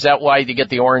tan. Is that why you get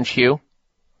the orange hue?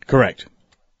 Correct.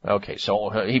 Okay,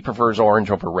 so he prefers orange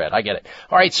over red. I get it.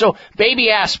 All right, so baby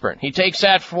aspirin. He takes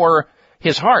that for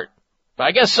his heart.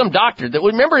 I guess some doctor that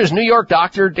remember his New York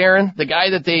doctor, Darren, the guy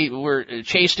that they were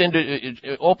chased into,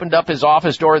 opened up his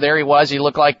office door. There he was. He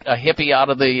looked like a hippie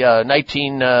out of the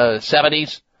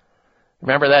 1970s.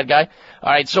 Remember that guy?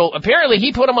 All right, so apparently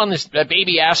he put him on this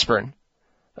baby aspirin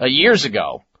years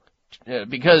ago.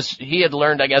 Because he had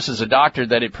learned, I guess, as a doctor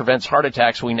that it prevents heart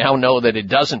attacks. We now know that it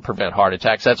doesn't prevent heart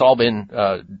attacks. That's all been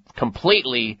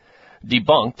completely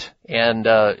debunked. And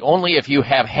only if you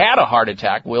have had a heart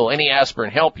attack will any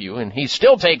aspirin help you. And he's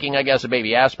still taking, I guess, a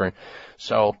baby aspirin.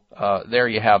 So there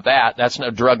you have that. That's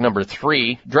drug number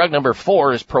 3. Drug number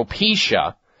 4 is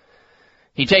Propecia.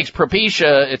 He takes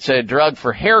Propecia. It's a drug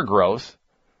for hair growth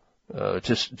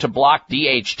to block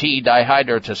DHT,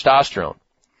 dihydrotestosterone.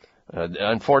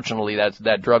 Unfortunately,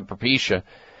 that drug Propecia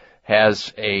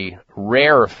has a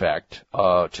rare effect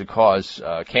to cause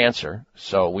cancer,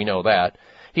 so we know that.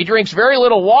 He drinks very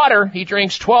little water. He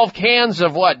drinks 12 cans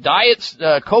of what? Diet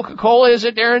Coca-Cola, is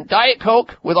it, Darren? Diet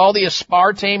Coke with all the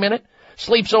aspartame in it.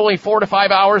 Sleeps only 4 to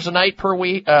 5 hours a night per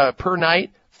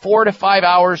night. 4 to 5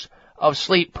 hours of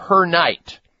sleep per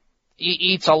night. He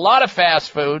eats a lot of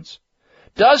fast foods.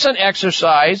 Doesn't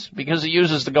exercise because he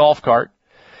uses the golf cart.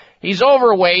 He's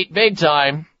overweight, big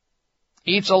time,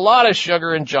 eats a lot of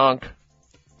sugar and junk,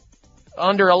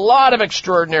 under a lot of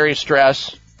extraordinary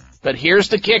stress, but here's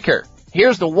the kicker.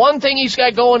 Here's the one thing he's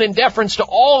got going in deference to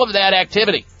all of that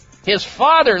activity. His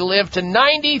father lived to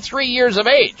 93 years of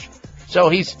age, so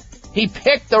he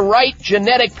picked the right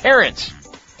genetic parents.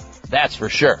 That's for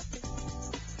sure.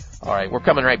 All right, we're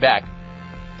coming right back.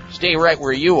 Stay right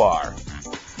where you are.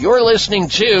 You're listening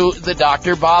to the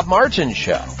Dr. Bob Martin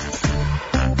Show.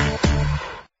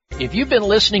 If you've been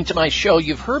listening to my show,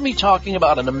 you've heard me talking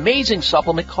about an amazing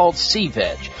supplement called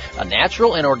C-Veg, a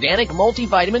natural and organic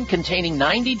multivitamin containing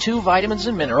 92 vitamins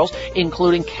and minerals,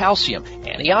 including calcium,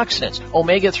 antioxidants,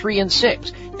 omega-3 and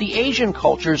 6. The Asian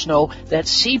cultures know that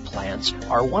sea plants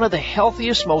are one of the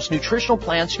healthiest, most nutritional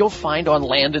plants you'll find on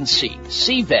land and sea.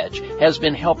 C-Veg has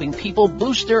been helping people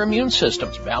boost their immune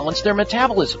systems, balance their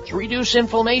metabolisms, reduce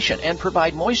inflammation, and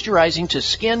provide moisturizing to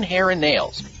skin, hair, and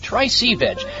nails. Try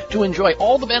C-Veg to enjoy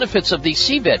all the benefits of these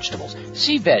sea vegetables.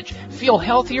 C-Veg, feel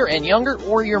healthier and younger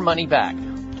or your money back.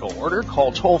 To order,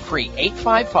 call toll-free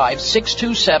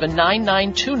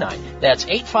 855-627-9929. That's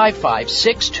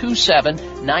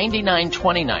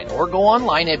 855-627-9929. Or go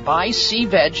online at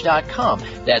buycveg.com.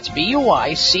 That's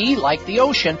B-U-I-C like the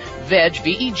ocean, veg,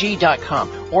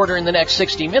 V-E-G.com. Order in the next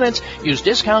 60 minutes. Use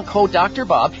discount code Dr.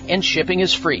 Bob and shipping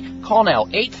is free. Call now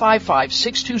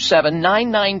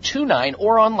 855-627-9929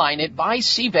 or online at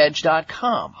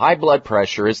buycveg.com. High blood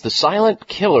pressure is the silent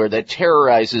killer that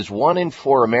terrorizes 1 in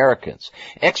 4 Americans.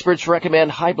 Experts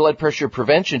recommend high blood pressure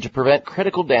prevention to prevent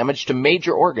critical damage to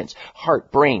major organs,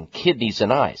 heart, brain, kidneys,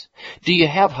 and eyes. Do you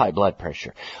have high blood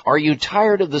pressure? Are you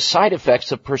tired of the side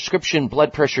effects of prescription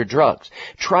blood pressure drugs?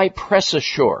 Try Press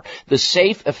Assure, the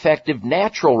safe, effective,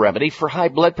 natural remedy for high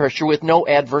blood pressure with no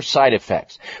adverse side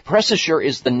effects. Press Assure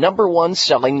is the #1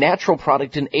 selling natural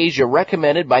product in Asia,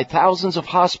 recommended by thousands of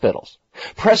hospitals.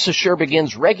 Press Assure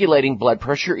begins regulating blood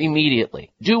pressure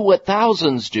immediately. Do what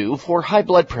thousands do for high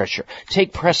blood pressure.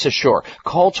 Take Press Assure.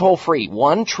 Call toll-free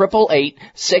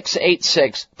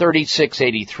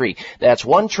 1-888-686-3683. That's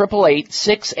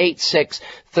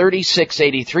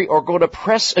 1-888-686-3683, or go to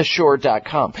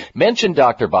PressAssure.com. Mention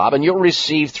Dr. Bob and you'll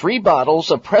receive 3 bottles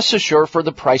of Press Assure for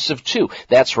the price of 2.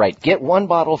 That's right. Get 1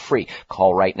 bottle free.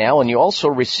 Call right now and you also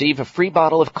receive a free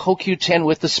bottle of CoQ10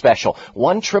 with the special.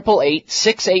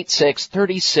 1-888-686-3683.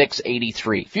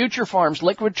 Future Farms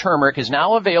liquid turmeric is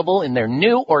now available in their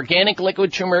new organic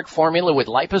liquid turmeric formula with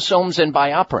liposomes and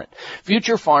bioperant.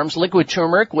 Future Farms liquid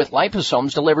turmeric with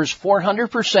liposomes delivers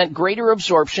 400% greater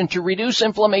absorption to reduce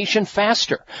inflammation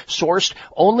faster. Sourced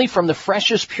only from the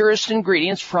freshest, purest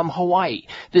ingredients from Hawaii.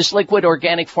 This liquid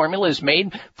organic formula is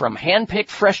made from hand-picked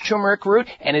fresh turmeric root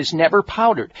and is never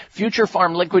powdered. Future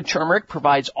Farm liquid turmeric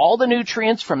provides all the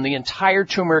nutrients from the entire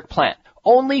turmeric plant.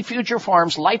 Only Future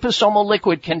Farms liposomal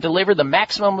liquid can deliver the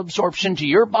maximum absorption to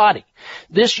your body.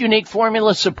 This unique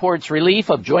formula supports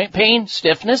relief of joint pain,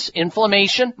 stiffness,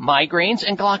 inflammation, migraines,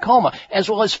 and glaucoma, as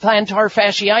well as plantar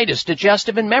fasciitis,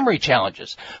 digestive and memory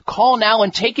challenges. Call now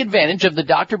and take advantage of the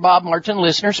Dr. Bob Martin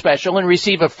listener special and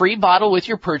receive a free bottle with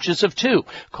your purchase of 2.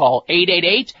 Call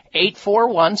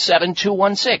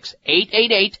 888-841-7216.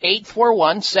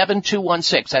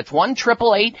 888-841-7216. That's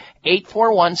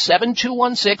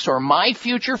 1-888-841-7216 or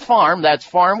MyFutureFarm, that's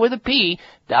farm with a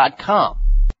P.com.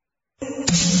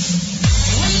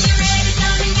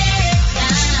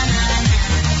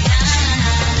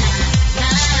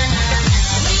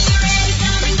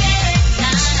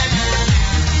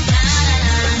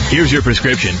 Here's your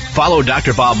prescription. Follow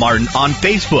Dr. Bob Martin on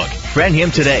Facebook. Friend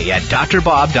him today at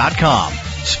drbob.com.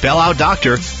 Spell out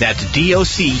doctor, that's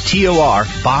D-O-C-T-O-R,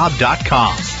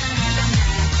 bob.com.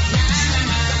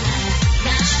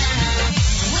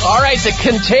 All right, the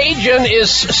contagion is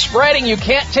spreading. You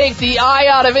can't take the eye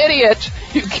out of idiot.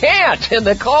 You can't, and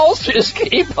the calls just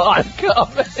keep on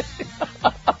coming.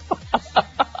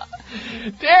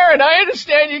 Darren, I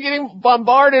understand you're getting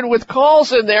bombarded with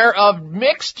calls in there of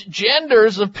mixed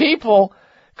genders of people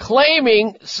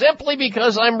claiming simply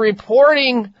because I'm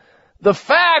reporting the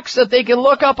facts that they can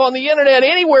look up on the internet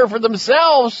anywhere for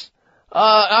themselves.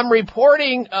 I'm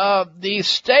reporting the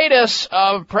status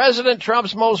of President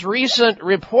Trump's most recent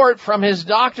report from his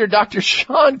doctor, Dr.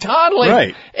 Sean Conley.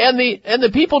 Right. And the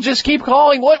people just keep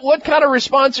calling. What kind of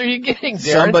response are you getting,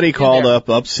 Darren? Somebody called up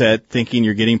upset thinking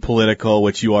you're getting political,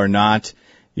 which you are not.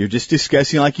 You're just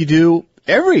discussing like you do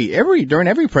during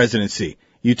every presidency.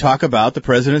 You talk about the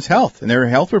president's health and their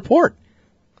health report.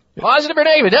 Positive or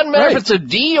negative. It doesn't matter if it's a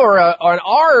D or an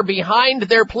R behind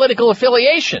their political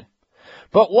affiliation.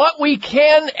 But what we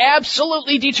can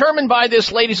absolutely determine by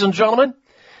this, ladies and gentlemen,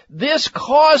 this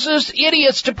causes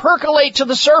idiots to percolate to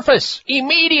the surface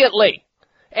immediately.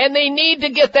 And they need to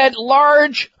get that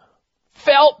large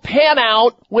felt pen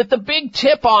out with the big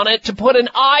tip on it to put an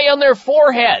eye on their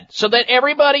forehead so that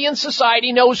everybody in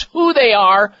society knows who they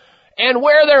are and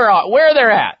where they're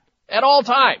at all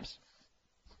times.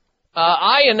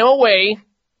 I in no way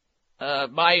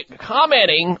by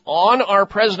commenting on our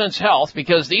president's health,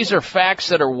 because these are facts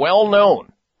that are well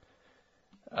known,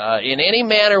 in any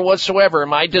manner whatsoever,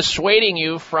 am I dissuading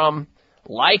you from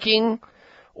liking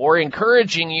or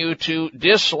encouraging you to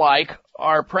dislike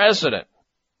our president.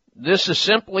 This is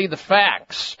simply the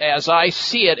facts as I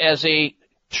see it as a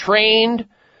trained,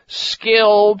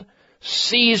 skilled,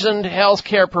 seasoned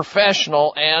healthcare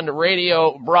professional and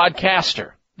radio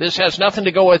broadcaster. This has nothing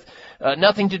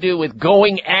to do with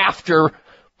going after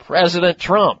President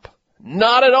Trump.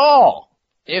 Not at all.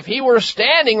 If he were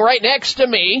standing right next to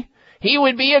me, he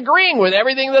would be agreeing with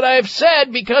everything that I've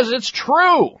said because it's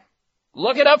true.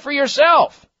 Look it up for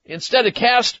yourself instead of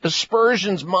cast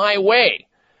aspersions my way.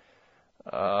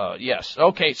 Yes.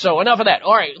 Okay, so enough of that.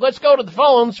 All right, let's go to the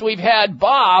phones. We've had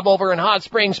Bob over in Hot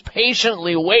Springs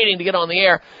patiently waiting to get on the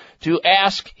air to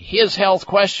ask his health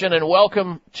question, and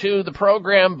welcome to the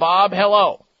program, Bob.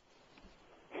 Hello.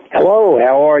 Hello,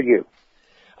 how are you?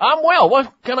 I'm well.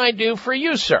 What can I do for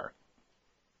you, sir?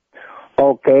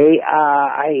 Okay,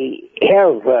 I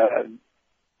have a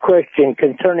question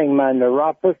concerning my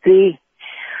neuropathy.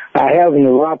 I have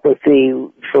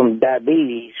neuropathy from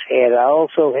diabetes, and I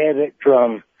also have it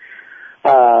from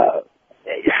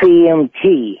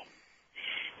CMT.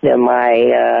 Now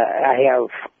I have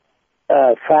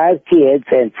 5 kids,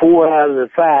 and 4 out of the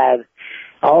 5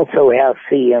 also have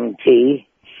CMT,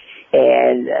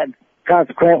 and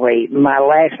consequently, my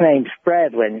last name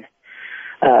Spradlin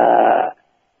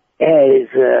has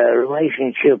a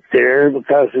relationship there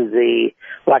because of the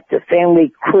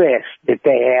family crest that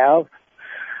they have.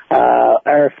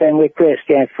 Our family crest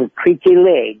stands for Creaky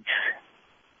Legs.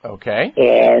 Okay.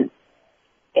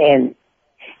 And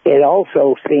it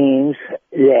also seems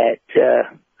that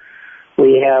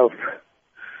we have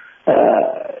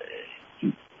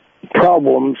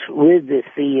problems with the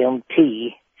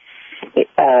CMT.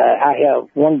 I have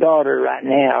one daughter right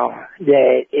now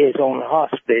that is on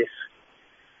hospice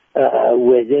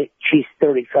with it. She's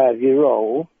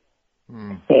 35-year-old.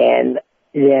 And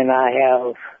then I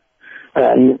have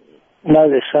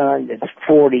another son that's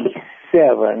 46,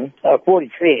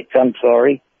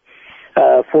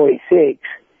 46,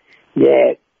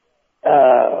 that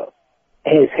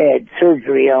has had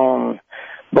surgery on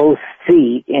both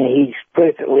feet, and he's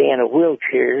presently in a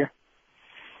wheelchair,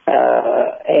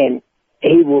 and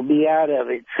he will be out of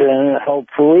it soon,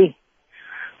 hopefully.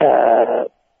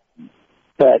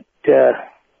 But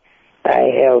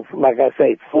I have, like I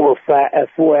say, 4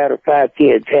 out of 5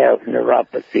 kids have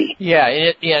neuropathy.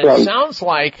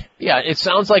 It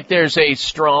sounds like there's a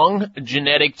strong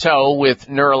genetic toe with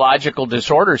neurological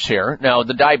disorders here. Now,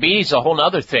 the diabetes is a whole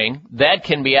other thing. That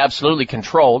can be absolutely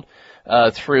controlled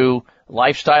through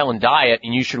lifestyle and diet,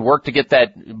 and you should work to get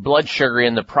that blood sugar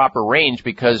in the proper range,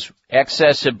 because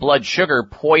excessive blood sugar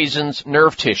poisons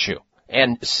nerve tissue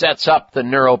and sets up the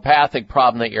neuropathic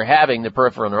problem that you're having, the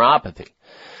peripheral neuropathy.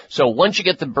 So once you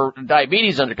get the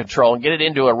diabetes under control and get it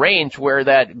into a range where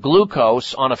that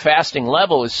glucose on a fasting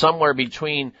level is somewhere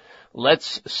between,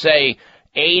 let's say,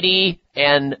 80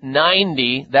 and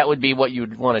 90, that would be what you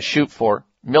would want to shoot for,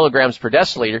 milligrams per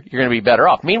deciliter, you're going to be better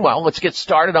off. Meanwhile, let's get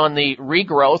started on the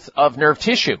regrowth of nerve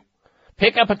tissue.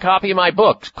 Pick up a copy of my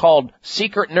book called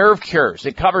Secret Nerve Cures.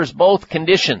 It covers both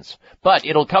conditions, but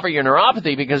it'll cover your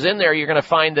neuropathy, because in there you're going to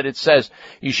find that it says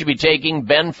you should be taking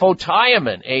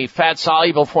benfotiamine, a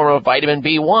fat-soluble form of vitamin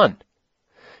B1.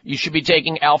 You should be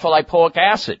taking alpha-lipoic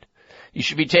acid. You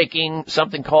should be taking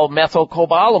something called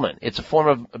methylcobalamin. It's a form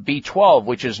of B12,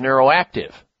 which is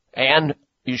neuroactive. And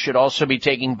you should also be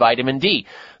taking vitamin D.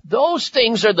 Those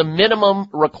things are the minimum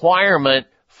requirement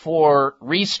for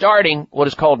restarting what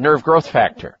is called nerve growth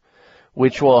factor,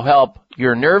 which will help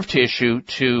your nerve tissue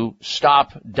to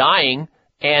stop dying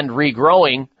and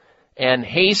regrowing and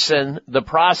hasten the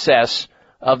process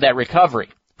of that recovery,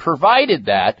 provided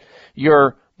that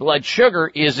your blood sugar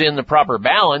is in the proper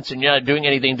balance and you're not doing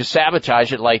anything to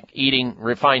sabotage it, like eating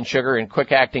refined sugar and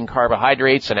quick-acting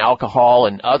carbohydrates and alcohol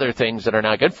and other things that are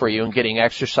not good for you, and getting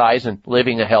exercise and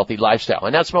living a healthy lifestyle,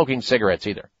 and not smoking cigarettes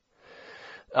either.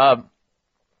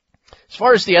 As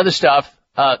far as the other stuff,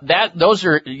 those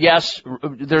are, yes,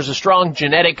 there's a strong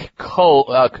genetic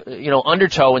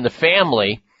undertow in the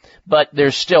family, but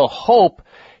there's still hope.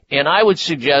 And I would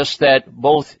suggest that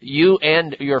both you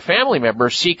and your family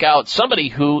members seek out somebody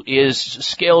who is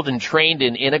skilled and trained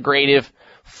in integrative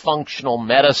functional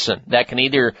medicine that can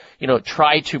either,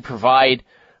 try to provide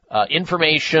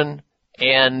information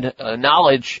and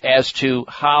knowledge as to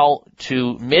how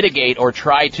to mitigate or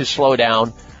try to slow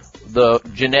down the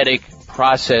genetic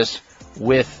process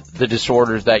with the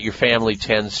disorders that your family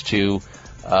tends to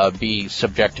be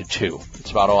subjected to.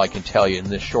 It's about all I can tell you in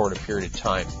this short period of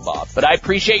time, Bob. But I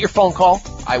appreciate your phone call.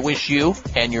 I wish you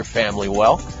and your family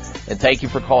well. And thank you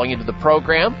for calling into the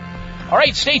program. All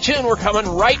right, stay tuned. We're coming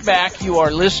right back. You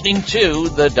are listening to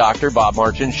the Dr. Bob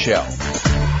Martin Show.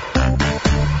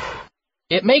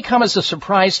 It may come as a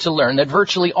surprise to learn that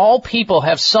virtually all people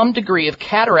have some degree of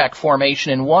cataract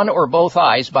formation in one or both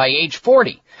eyes by age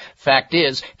 40. Fact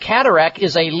is, cataract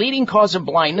is a leading cause of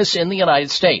blindness in the United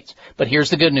States. But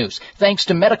here's the good news. Thanks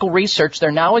to medical research,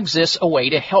 there now exists a way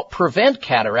to help prevent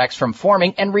cataracts from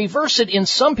forming and reverse it in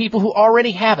some people who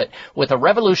already have it with a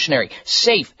revolutionary,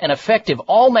 safe, and effective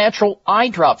all-natural eye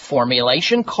drop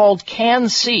formulation called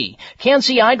Can-C.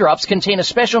 Can-C eye drops contain a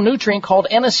special nutrient called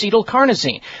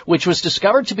N-acetylcarnosine, which was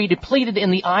discovered to be depleted in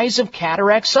the eyes of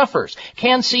cataract sufferers.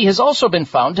 Can-C has also been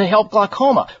found to help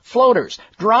glaucoma, floaters,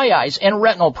 dry eyes, and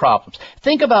retinal problems.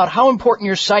 Think about how important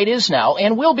your sight is now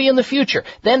and will be in the future.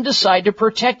 Then decide to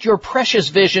protect your precious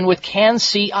vision with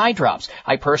Can-C eye drops.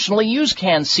 I personally use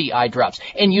Can-C eye drops,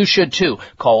 and you should too.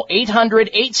 Call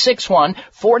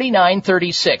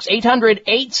 800-861-4936.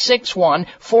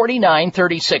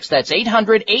 800-861-4936. That's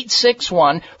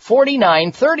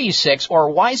 800-861-4936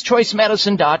 or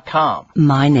wisechoicemedicine.com.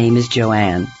 My name is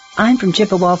Joanne. I'm from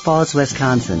Chippewa Falls,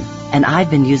 Wisconsin, and I've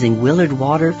been using Willard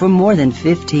water for more than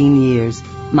 15 years.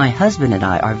 My husband and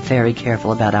I are very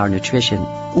careful about our nutrition.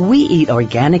 We eat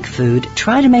organic food,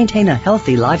 try to maintain a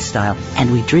healthy lifestyle,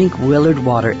 and we drink Willard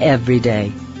water every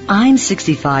day. I'm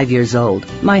 65 years old.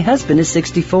 My husband is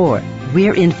 64.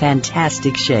 We're in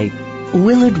fantastic shape.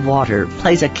 Willard water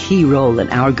plays a key role in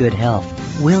our good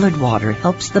health. Willard water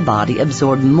helps the body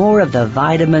absorb more of the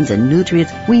vitamins and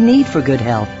nutrients we need for good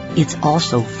health. It's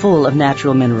also full of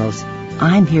natural minerals.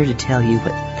 I'm here to tell you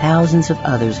what thousands of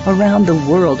others around the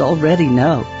world already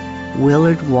know.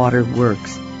 Willard water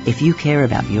works. If you care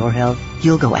about your health,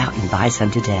 you'll go out and buy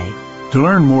some today. To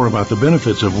learn more about the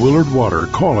benefits of Willard Water,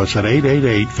 call us at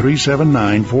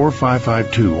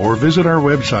 888-379-4552 or visit our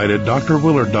website at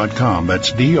drwillard.com.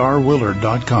 That's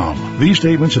drwillard.com. These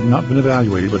statements have not been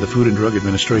evaluated by the Food and Drug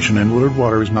Administration, and Willard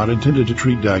Water is not intended to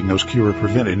treat, diagnose, cure, or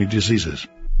prevent any diseases.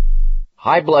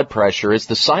 High blood pressure is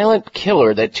the silent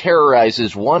killer that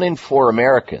terrorizes 1 in 4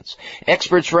 Americans.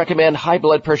 Experts recommend high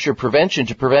blood pressure prevention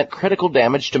to prevent critical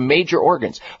damage to major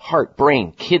organs, heart,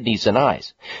 brain, kidneys, and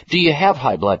eyes. Do you have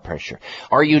high blood pressure?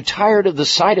 Are you tired of the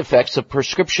side effects of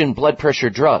prescription blood pressure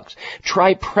drugs?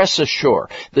 Try Press Assure,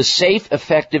 the safe,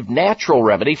 effective, natural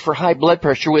remedy for high blood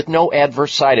pressure with no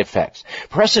adverse side effects.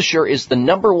 Press Assure is the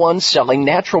 #1 selling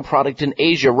natural product in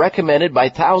Asia, recommended by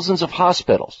thousands of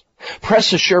hospitals.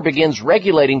 Press Assure begins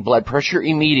regulating blood pressure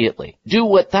immediately. Do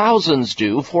what thousands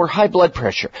do for high blood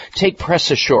pressure. Take Press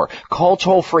Assure. Call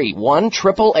toll-free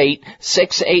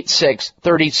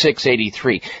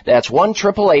 1-888-686-3683. That's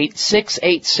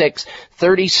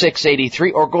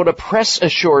 1-888-686-3683, or go to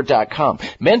PressAssure.com.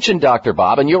 Mention Dr.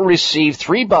 Bob and you'll receive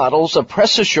 3 bottles of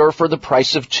Press Assure for the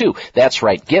price of 2. That's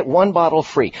right. Get 1 bottle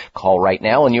free. Call right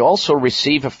now and you also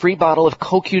receive a free bottle of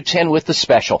CoQ10 with the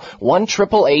special.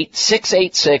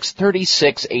 1-888-686-3683.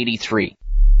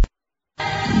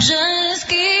 Just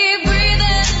keep breathing.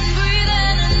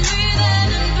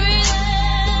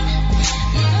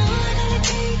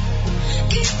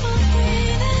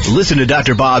 Listen to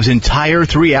Dr. Bob's entire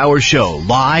 3-hour show,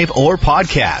 live or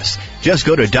podcast. Just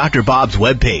go to Dr. Bob's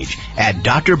webpage at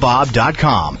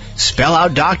drbob.com. Spell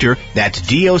out doctor, that's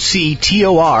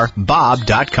D-O-C-T-O-R,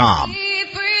 bob.com.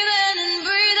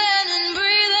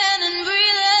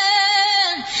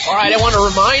 All right, I want to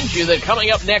remind you that coming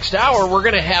up next hour, we're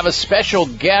going to have a special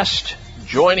guest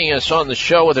joining us on the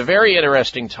show with a very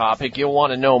interesting topic you'll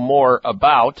want to know more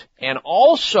about. And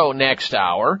also next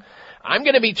hour, I'm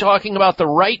going to be talking about the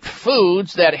right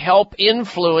foods that help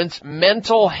influence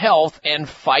mental health and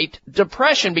fight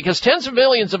depression, because tens of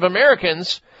millions of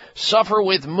Americans suffer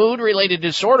with mood-related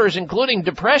disorders, including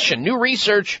depression. New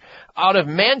research out of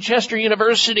Manchester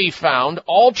University found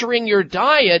altering your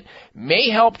diet may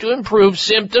help to improve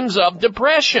symptoms of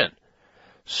depression.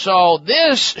 So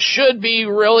this should be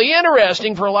really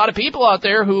interesting for a lot of people out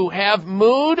there who have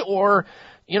mood or,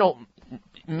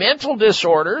 mental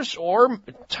disorders or,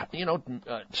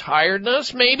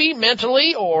 tiredness maybe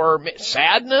mentally, or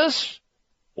sadness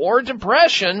or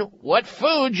depression. What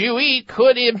food you eat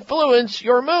could influence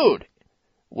your mood.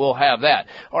 We'll have that.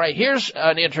 All right, here's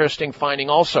an interesting finding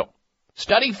also.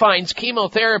 Study finds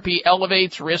chemotherapy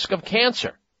elevates risk of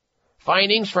cancer.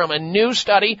 Findings from a new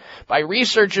study by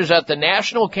researchers at the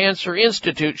National Cancer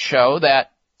Institute show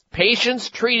that patients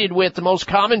treated with the most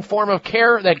common form of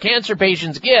care that cancer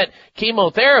patients get,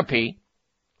 chemotherapy,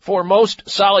 for most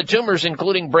solid tumors,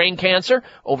 including brain cancer,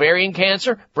 ovarian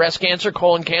cancer, breast cancer,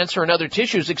 colon cancer, and other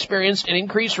tissues, experienced an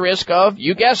increased risk of,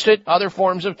 you guessed it, other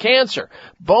forms of cancer,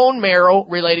 bone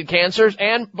marrow-related cancers,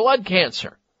 and blood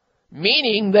cancer,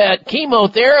 meaning that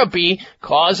chemotherapy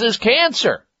causes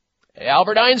cancer.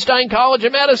 Albert Einstein College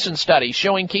of Medicine study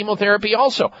showing chemotherapy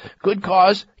also could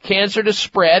cause cancer to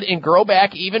spread and grow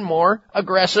back even more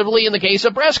aggressively in the case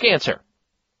of breast cancer.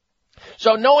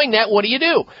 So knowing that, what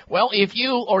do? Well, if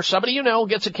you or somebody you know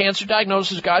gets a cancer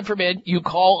diagnosis, God forbid, you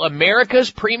call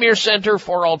America's premier center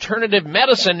for alternative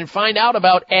medicine and find out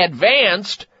about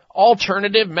advanced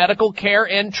alternative medical care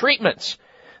and treatments.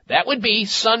 That would be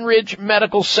Sunridge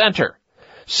Medical Center.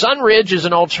 Sunridge is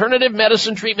an alternative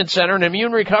medicine treatment center and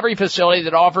immune recovery facility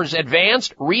that offers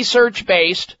advanced,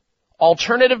 research-based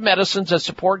alternative medicines that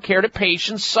support care to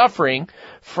patients suffering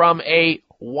from a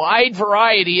wide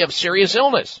variety of serious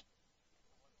illness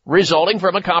resulting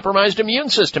from a compromised immune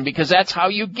system, because that's how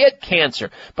you get cancer.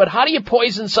 But how do you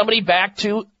poison somebody back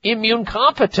to immune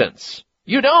competence?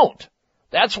 You don't.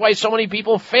 That's why so many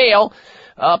people fail,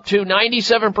 up to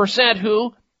 97%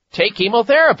 who take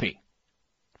chemotherapy.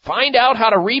 Find out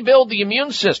how to rebuild the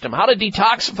immune system, how to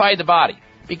detoxify the body,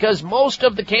 because most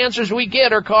of the cancers we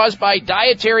get are caused by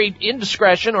dietary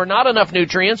indiscretion or not enough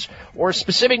nutrients or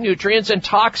specific nutrients and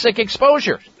toxic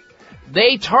exposures.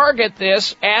 They target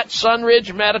this at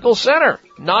Sunridge Medical Center.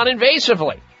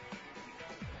 non-invasively.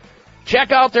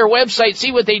 Check out their website,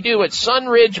 see what they do at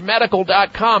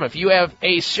sunridgemedical.com. If you have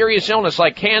a serious illness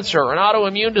like cancer or an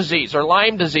autoimmune disease or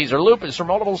Lyme disease or lupus or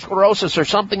multiple sclerosis or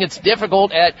something that's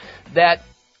difficult at that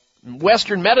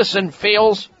Western medicine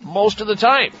fails most of the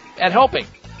time at helping.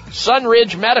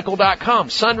 sunridgemedical.com,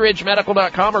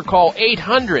 sunridgemedical.com, or call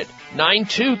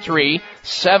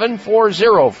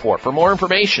 800-923-7404 for more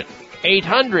information.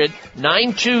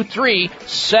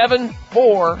 800-923-7404,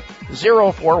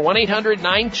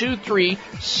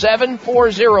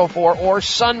 1-800-923-7404, or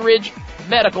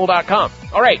sunridgemedical.com.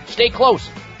 All right, stay close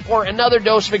for another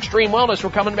dose of extreme wellness. We're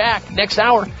coming back next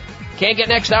hour. Can't get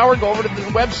next hour? Go over to the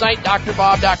website,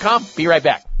 drbob.com. Be right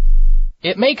back.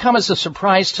 It may come as a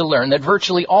surprise to learn that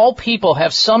virtually all people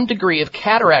have some degree of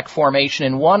cataract formation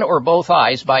in one or both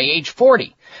eyes by age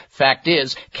 40. Fact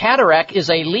is, cataract is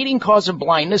a leading cause of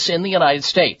blindness in the United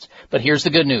States. But here's the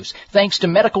good news. Thanks to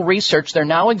medical research, there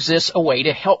now exists a way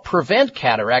to help prevent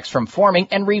cataracts from forming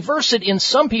and reverse it in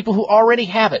some people who already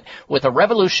have it with a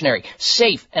revolutionary,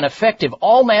 safe, and effective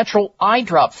all-natural eye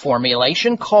drop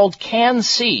formulation called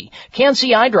Can-C.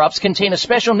 Can-C eye drops contain a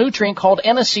special nutrient called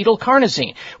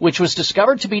N-acetylcarnosine, which was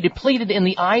discovered to be depleted in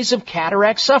the eyes of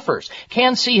cataract sufferers.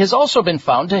 Can-C has also been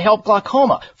found to help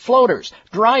glaucoma, floaters,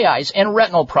 dry eyes, and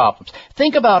retinal problems.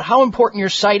 Think about how important your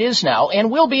sight is now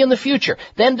and will be in the future.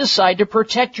 Then decide to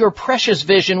protect your precious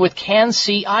vision with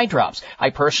Can-C eye drops.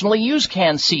 I personally use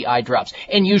Can-C eye drops,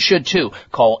 and you should too.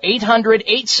 Call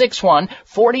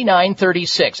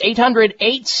 800-861-4936.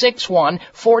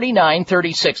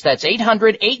 800-861-4936. That's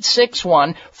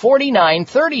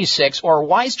 800-861-4936 or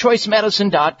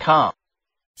wisechoicemedicine.com.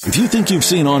 If you think you've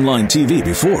seen online TV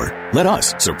before, let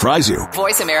us surprise you.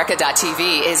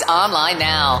 VoiceAmerica.tv is online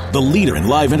now. The leader in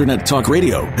live internet talk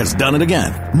radio has done it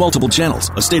again. Multiple channels,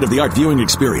 a state-of-the-art viewing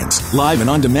experience, live and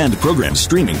on-demand programs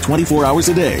streaming 24 hours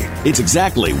a day. It's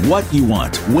exactly what you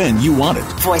want, when you want it.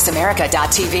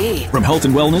 VoiceAmerica.tv. From health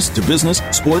and wellness to business,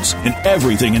 sports, and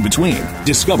everything in between.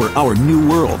 Discover our new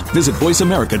world. Visit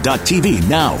VoiceAmerica.tv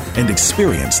now and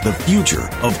experience the future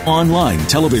of online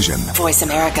television.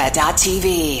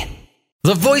 VoiceAmerica.tv.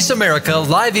 The Voice America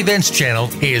Live Events channel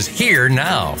is here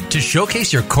now to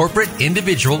showcase your corporate,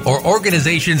 individual, or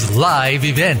organization's live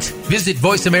event. Visit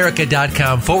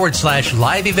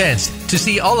voiceamerica.com/live events to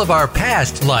see all of our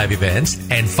past live events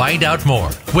and find out more.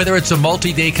 Whether it's a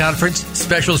multi-day conference,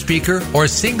 special speaker, or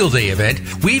single-day event,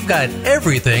 we've got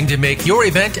everything to make your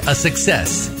event a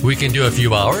success. We can do a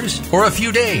few hours or a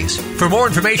few days. For more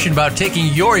information about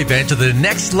taking your event to the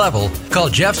next level, call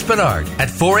Jeff Spinard at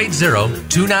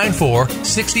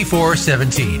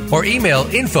 480-294-6417 or email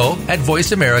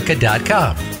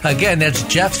info@voiceamerica.com. Again, that's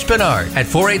Jeff Spinard at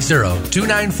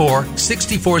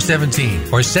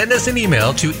 480-294-6417 or send us an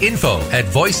email to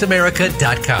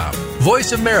info@voiceamerica.com.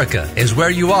 Voice America is where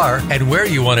you are and where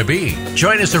you want to be.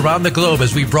 Join us around the globe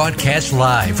as we broadcast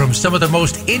live from some of the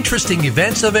most interesting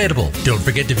events available. Don't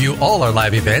forget to view all our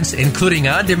live events, including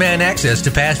on-demand access to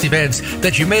past events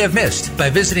that you may have missed by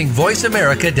visiting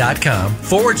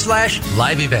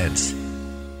voiceamerica.com/live events.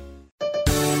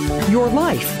 Your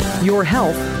life, your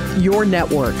health, your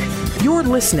network. You're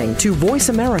listening to Voice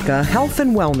America Health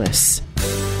and Wellness.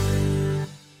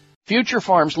 Future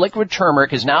Farms liquid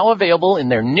turmeric is now available in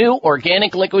their new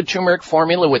organic liquid turmeric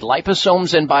formula with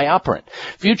liposomes and BioPerine.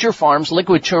 Future Farms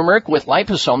liquid turmeric with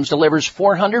liposomes delivers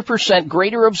 400%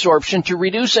 greater absorption to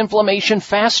reduce inflammation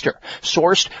faster.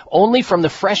 Sourced only from the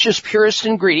freshest, purest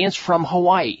ingredients from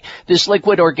Hawaii. This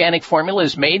liquid organic formula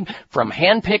is made from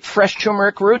hand-picked fresh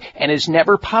turmeric root and is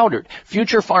never powdered.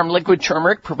 Future Farm liquid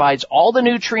turmeric provides all the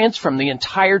nutrients from the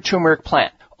entire turmeric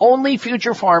plant. Only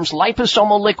Future Farms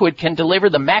liposomal liquid can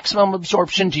deliver the maximum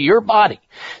absorption to your body.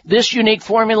 This unique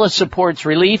formula supports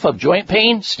relief of joint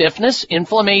pain, stiffness,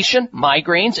 inflammation,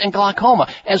 migraines, and glaucoma,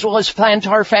 as well as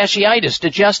plantar fasciitis,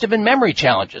 digestive and memory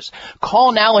challenges.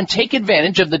 Call now and take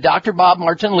advantage of the Dr. Bob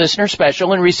Martin listener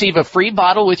special and receive a free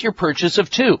bottle with your purchase of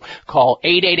 2. Call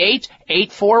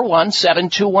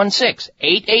 888-841-7216.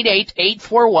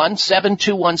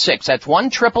 888-841-7216. That's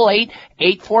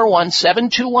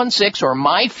 1-888-841-7216 or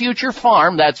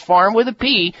MyFutureFarm, that's farm with a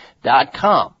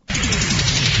P.com.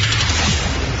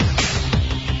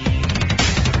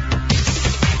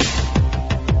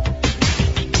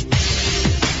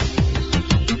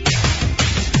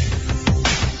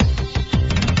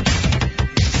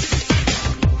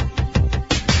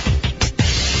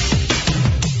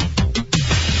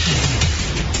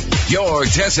 Your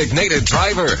designated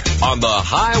driver on the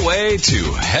highway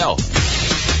to health.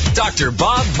 Dr.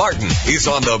 Bob Martin is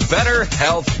on the Better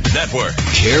Health Network.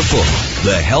 Careful.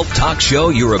 The health talk show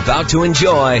you're about to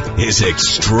enjoy is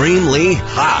extremely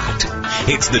hot.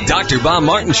 It's the Dr. Bob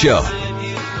Martin Show.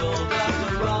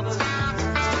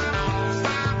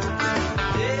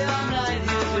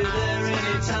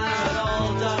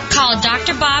 Call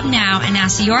Dr. Bob now and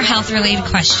ask your health-related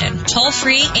question. Toll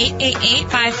free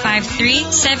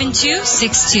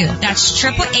 888-553-7262. That's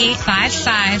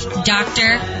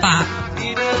 888-55-Dr. Bob.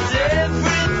 He does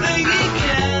everything he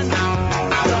can.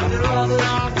 Dr. Robert.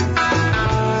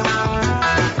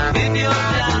 If you're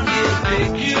down, he'll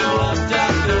pick you up,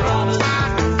 Dr. Robert.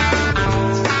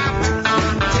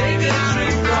 Take a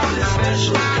drink from his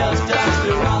special cup,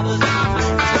 Dr. Robert.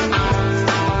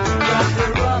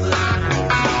 Dr. Robert.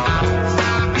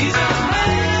 He's a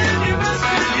man you must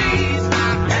believe,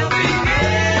 helping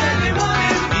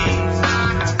anyone in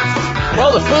need.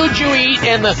 Well, the food you eat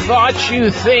and the thoughts you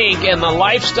think and the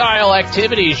lifestyle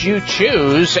activities you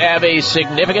choose have a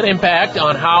significant impact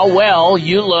on how well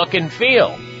you look and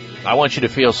feel. I want you to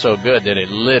feel so good that it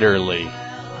literally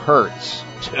hurts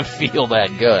to feel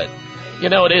that good. You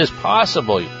know, it is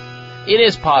possible. It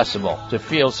is possible to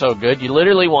feel so good you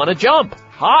literally want to jump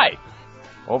high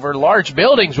over large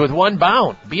buildings with one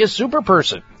bound. Be a super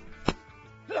person.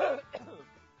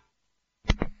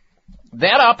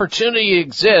 That opportunity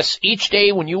exists each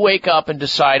day when you wake up and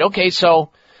decide, okay, so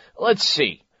let's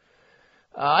see.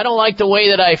 I don't like the way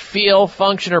that I feel,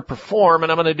 function, or perform,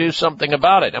 and I'm going to do something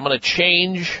about it. I'm going to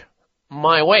change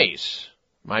my ways.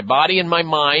 My body and my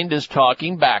mind is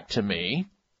talking back to me,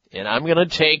 and I'm going to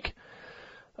take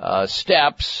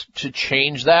steps to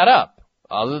change that up.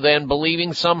 Other than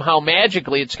believing somehow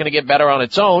magically it's going to get better on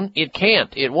its own, it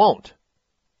can't. It won't.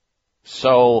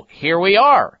 So here we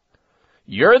are.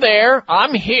 You're there.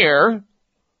 I'm here.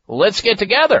 Let's get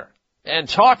together and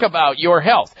talk about your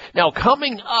health. Now,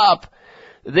 coming up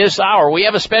this hour, we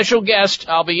have a special guest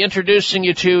I'll be introducing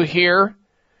you to here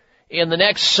in the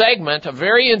next segment, a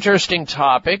very interesting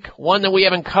topic, one that we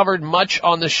haven't covered much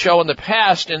on the show in the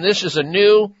past, and this is a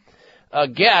new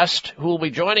guest who will be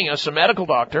joining us, a medical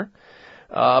doctor,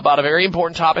 about a very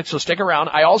important topic, so stick around.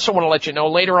 I also want to let you know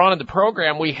later on in the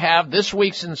program we have this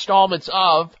week's installments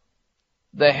of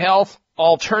the Health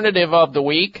Alternative of the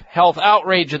Week, Health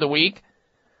Outrage of the Week,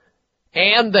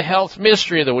 and the Health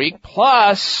Mystery of the Week,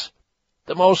 plus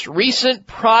the most recent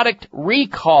product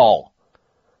recall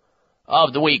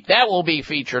of the week. That will be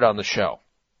featured on the show.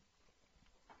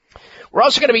 We're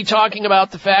also going to be talking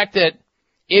about the fact that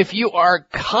if you are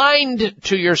kind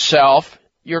to yourself,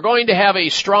 you're going to have a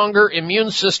stronger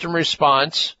immune system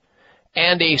response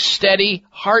and a steady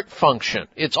heart function.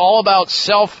 It's all about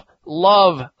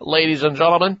self-love, ladies and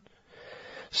gentlemen.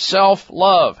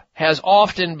 Self-love has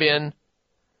often been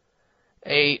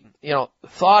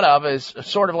thought of as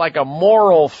sort of like a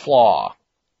moral flaw,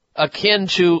 akin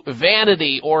to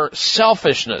vanity or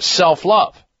selfishness,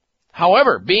 self-love.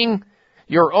 However, being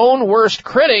your own worst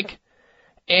critic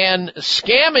and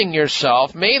scamming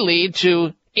yourself may lead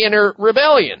to inner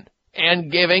rebellion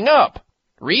and giving up.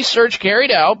 Research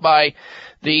carried out by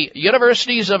the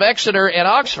universities of Exeter and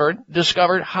Oxford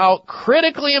discovered how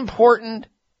critically important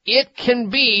it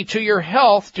can be to your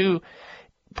health to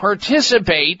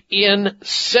participate in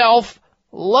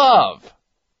self-love.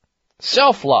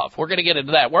 Self-love. We're going to get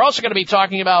into that. We're also going to be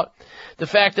talking about the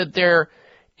fact that there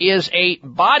is a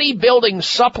bodybuilding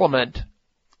supplement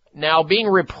now being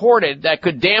reported that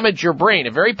could damage your brain,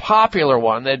 a very popular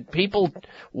one that people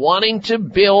wanting to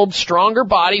build stronger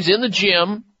bodies in the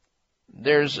gym.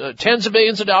 There's tens of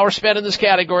billions of dollars spent in this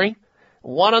category,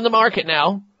 one on the market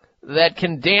now, that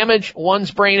can damage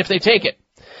one's brain if they take it.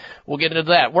 We'll get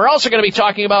into that. We're also going to be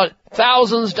talking about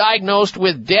thousands diagnosed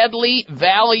with deadly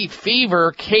valley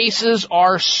fever. Cases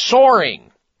are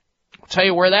soaring. I'll tell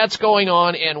you where that's going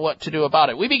on and what to do about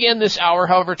it. We begin this hour,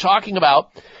 however, talking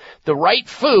about the right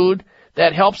food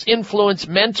that helps influence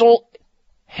mental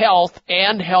health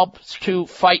and helps to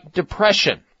fight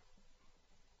depression.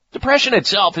 Depression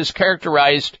itself is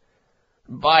characterized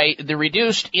by the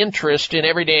reduced interest in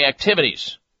everyday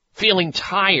activities, feeling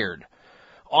tired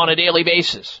on a daily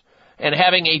basis, and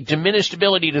having a diminished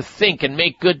ability to think and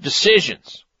make good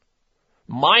decisions.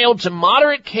 Mild to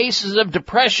moderate cases of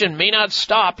depression may not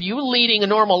stop you leading a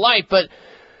normal life, but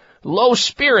low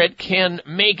spirit can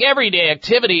make everyday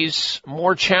activities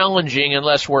more challenging and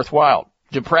less worthwhile.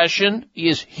 Depression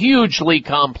is hugely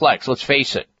complex, let's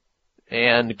face it,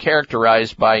 and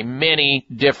characterized by many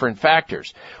different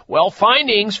factors. Well,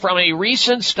 findings from a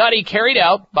recent study carried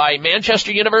out by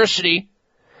Manchester University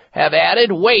have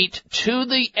added weight to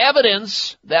the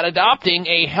evidence that adopting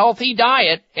a healthy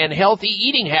diet and healthy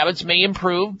eating habits may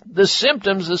improve the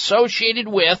symptoms associated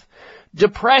with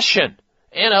depression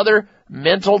and other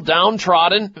mental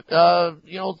downtrodden,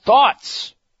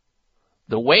 thoughts.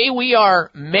 The way we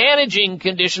are managing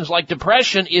conditions like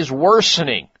depression is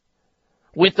worsening,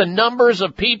 with the numbers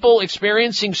of people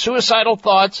experiencing suicidal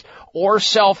thoughts or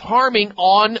self-harming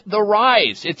on the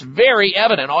rise. It's very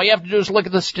evident. All you have to do is look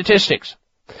at the statistics.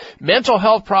 Mental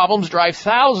health problems drive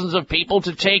thousands of people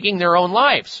to taking their own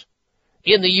lives.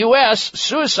 In the U.S.,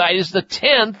 suicide is the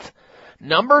 10th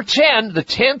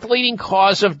leading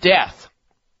cause of death.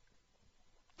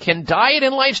 Can diet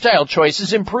and lifestyle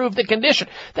choices improve the condition?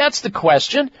 That's the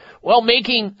question. Well,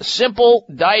 making simple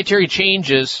dietary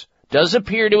changes does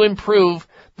appear to improve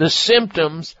the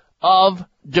symptoms of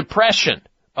depression,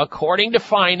 according to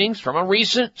findings from a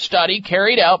recent study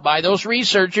carried out by those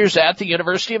researchers at the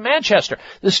University of Manchester.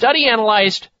 The study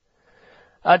analyzed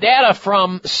data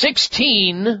from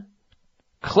 16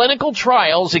 clinical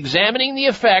trials examining the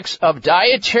effects of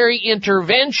dietary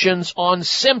interventions on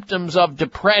symptoms of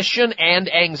depression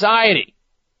and anxiety.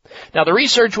 Now, the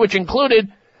research, which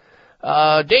included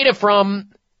data from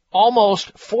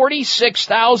almost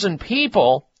 46,000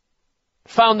 people,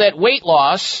 found that weight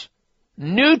loss,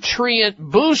 nutrient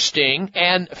boosting,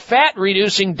 and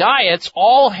fat-reducing diets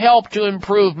all help to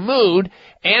improve mood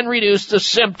and reduce the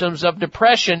symptoms of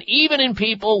depression, even in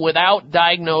people without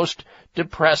diagnosed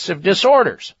depressive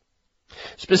disorders.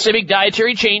 Specific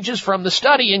dietary changes from the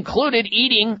study included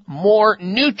eating more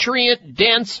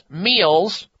nutrient-dense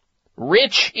meals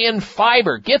rich in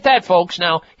fiber. Get that, folks.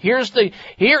 Now, here is the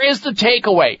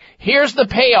takeaway. Here's the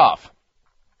payoff.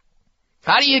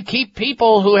 How do you keep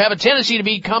people who have a tendency to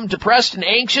become depressed and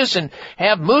anxious and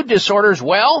have mood disorders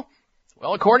well?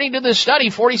 Well, according to this study,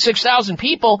 46,000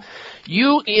 people,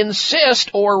 you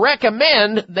insist or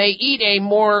recommend they eat a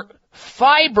more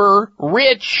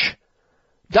fiber-rich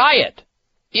diet.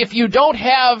 If you don't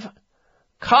have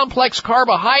complex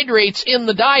carbohydrates in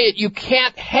the diet, you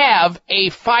can't have a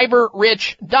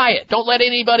fiber-rich diet. Don't let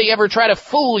anybody ever try to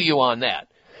fool you on that.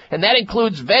 And that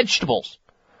includes vegetables,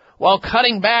 while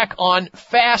cutting back on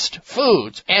fast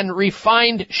foods and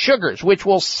refined sugars, which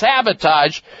will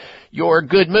sabotage your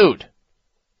good mood,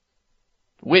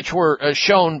 which were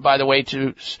shown, by the way,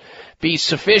 to be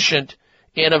sufficient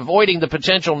in avoiding the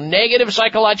potential negative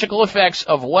psychological effects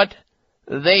of what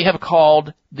they have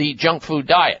called the junk food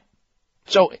diet.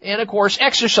 So, and of course,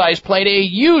 exercise played a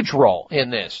huge role in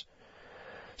this.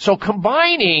 So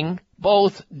combining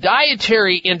both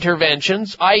dietary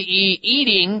interventions, i.e.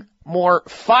 eating more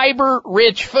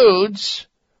fiber-rich foods,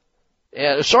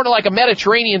 sort of like a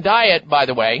Mediterranean diet, by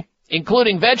the way,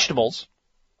 including vegetables,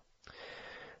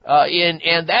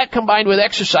 and that combined with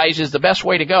exercise is the best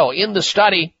way to go. In the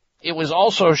study, it was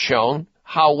also shown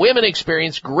how women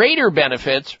experience greater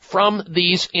benefits from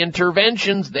these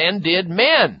interventions than did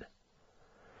men.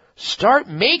 Start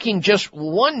making just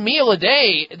one meal a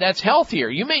day that's healthier.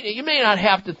 You may not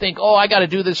have to think, I got to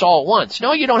do this all at once.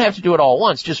 No, you don't have to do it all at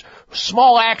once. Just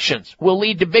small actions will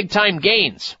lead to big time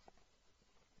gains.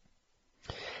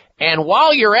 And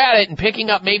while you're at it and picking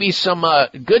up maybe some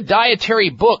good dietary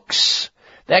books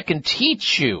that can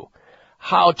teach you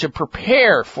how to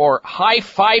prepare for high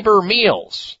fiber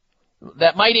meals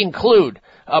that might include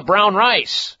brown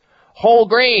rice, whole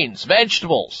grains,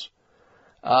 vegetables,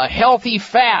 healthy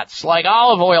fats like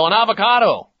olive oil and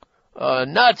avocado,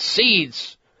 nuts,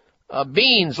 seeds,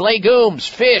 beans, legumes,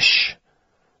 fish,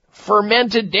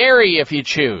 fermented dairy if you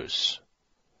choose.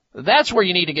 That's where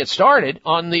you need to get started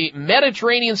on the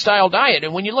Mediterranean-style diet.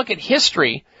 And when you look at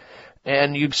history,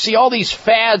 and you see all these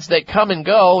fads that come and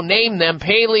go, name them,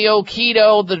 paleo,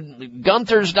 keto, the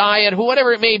Gunther's diet,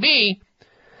 whatever it may be,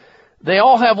 they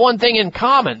all have one thing in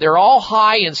common. They're all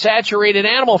high in saturated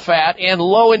animal fat and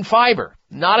low in fiber.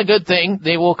 Not a good thing.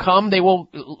 They will come, they will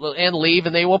and leave,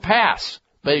 and they will pass.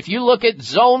 But if you look at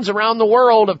zones around the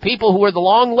world of people who are the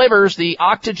long livers, the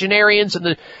octogenarians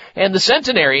and the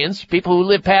centenarians, people who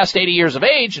live past 80 years of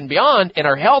age and beyond and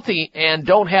are healthy and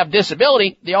don't have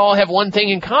disability, they all have one thing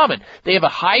in common. They have a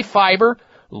high fiber,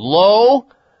 low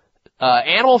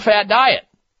animal fat diet.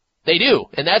 They do.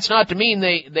 And that's not to mean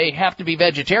they have to be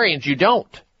vegetarians. You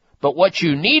don't. But what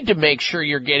you need to make sure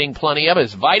you're getting plenty of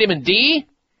is vitamin D.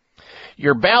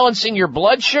 You're balancing your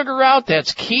blood sugar out.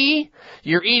 That's key.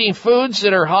 You're eating foods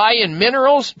that are high in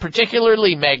minerals,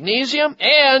 particularly magnesium,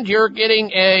 and you're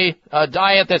getting a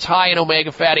diet that's high in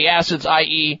omega fatty acids,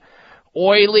 i.e.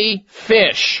 oily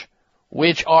fish,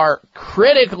 which are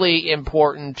critically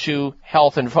important to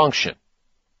health and function.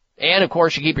 And, of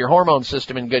course, you keep your hormone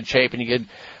system in good shape and you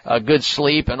get good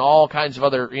sleep and all kinds of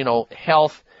other,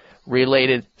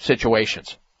 health-related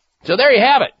situations. So there you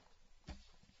have it.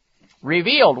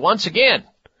 Revealed once again.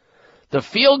 The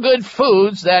feel-good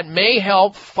foods that may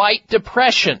help fight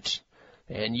depression.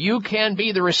 And you can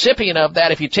be the recipient of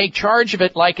that if you take charge of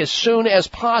it like as soon as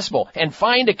possible and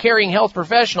find a caring health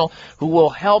professional who will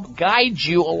help guide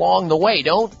you along the way.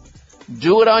 Don't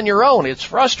do it on your own. It's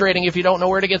frustrating if you don't know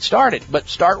where to get started. But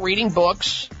start reading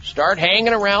books, start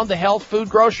hanging around the health food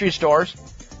grocery stores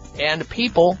and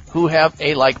people who have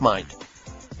a like mind.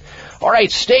 All right,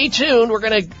 stay tuned. We're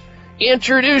going to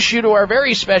introduce you to our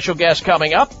very special guest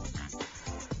coming up.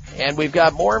 And we've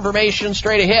got more information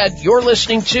straight ahead. You're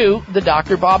listening to The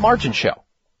Dr. Bob Martin Show.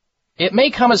 It may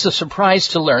come as a surprise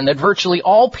to learn that virtually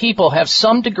all people have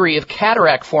some degree of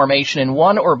cataract formation in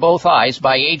one or both eyes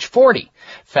by age 40.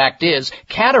 Fact is,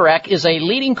 cataract is a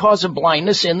leading cause of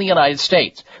blindness in the United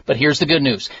States. But here's the good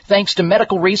news. Thanks to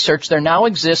medical research, there now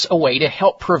exists a way to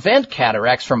help prevent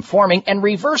cataracts from forming and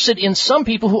reverse it in some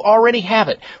people who already have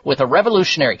it with a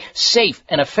revolutionary, safe,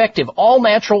 and effective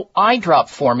all-natural eye drop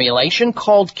formulation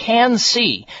called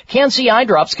Can-C. Can-C eye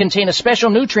drops contain a special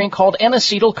nutrient called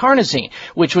N-acetylcarnosine,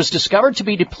 which was discovered to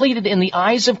be depleted in the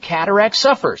eyes of cataract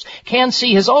sufferers.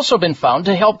 Can-C has also been found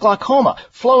to help glaucoma,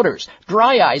 floaters,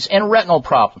 dry eyes, and retinal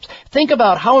problems. Think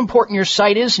about how important your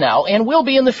sight is now and will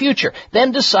be in the future.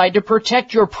 Then decide to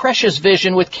protect your precious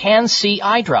vision with Can-C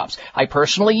eye drops. I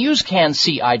personally use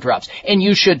Can-C eye drops, and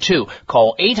you should too.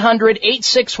 Call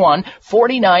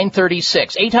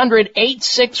 800-861-4936.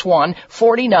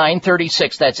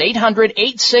 800-861-4936. That's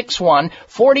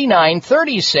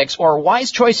 800-861-4936 or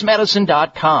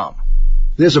wisechoicemedicine.com.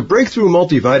 There's a breakthrough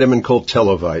multivitamin called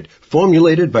Televite,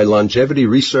 formulated by longevity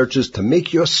researchers to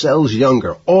make your cells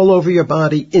younger all over your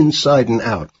body, inside and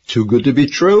out. Too good to be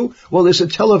true? Well, there's a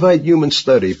Televite human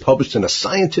study published in a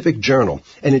scientific journal,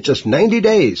 and in just 90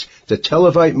 days, the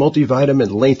Televite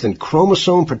multivitamin lengthened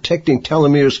chromosome-protecting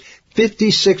telomeres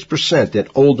 56% in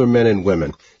older men and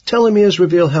women. Telomeres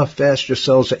reveal how fast your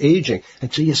cells are aging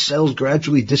until your cells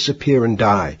gradually disappear and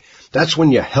die. That's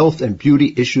when your health and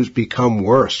beauty issues become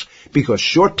worse, because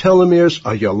short telomeres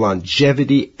are your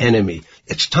longevity enemy.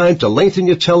 It's time to lengthen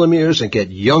your telomeres and get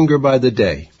younger by the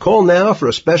day. Call now for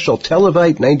a special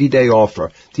Televite 90-day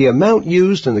offer. The amount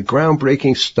used in the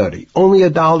groundbreaking study, only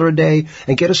 $1 a day,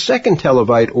 and get a second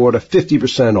Televite order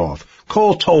 50% off.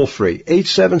 Call toll-free,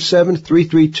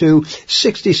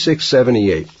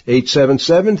 877-332-6678.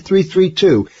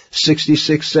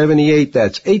 877-332-6678.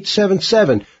 That's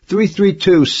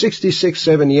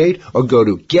 877-332-6678, or go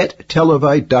to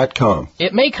gettelevite.com.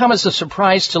 It may come as a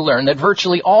surprise to learn that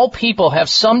virtually all people have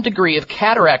some degree of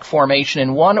cataract formation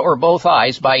in one or both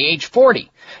eyes by age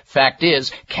 40. Fact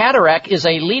is, cataract is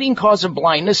a leading cause of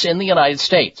blindness in the United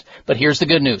States. But here's the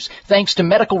good news. Thanks to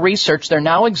medical research, there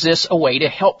now exists a way to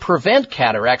help prevent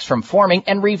cataracts from forming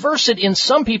and reverse it in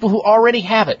some people who already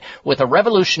have it with a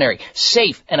revolutionary,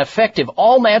 safe, and effective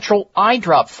all-natural eye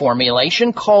drop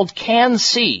formulation called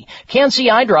Can-C. Can-C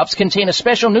eye drops contain a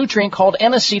special nutrient called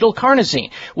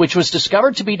N-acetylcarnosine, which was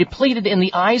discovered to be depleted in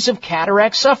the eyes of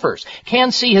cataract sufferers.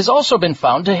 Can-C has also been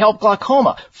found to help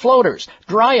glaucoma, floaters,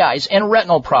 dry eyes, and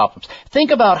retinal problems. Think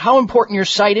about how important your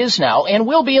sight is now and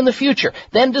will be in the future.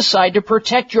 Then decide to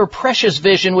protect your precious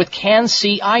vision with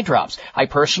Can-C eye drops. I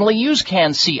personally use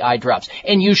Can-C eye drops,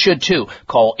 and you should too.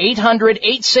 Call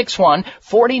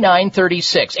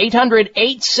 800-861-4936.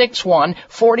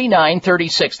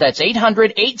 800-861-4936. That's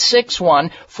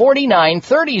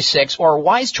 800-861-4936 or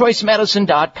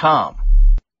wisechoicemedicine.com.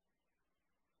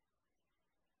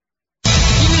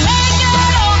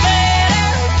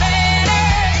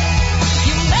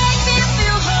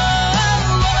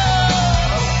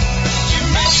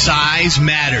 Size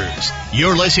matters.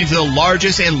 You're listening to the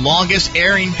largest and longest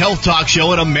airing health talk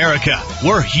show in America.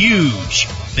 We're huge.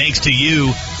 Thanks to you,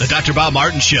 the Dr. Bob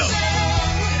Martin Show.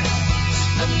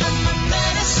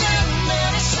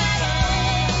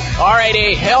 All right,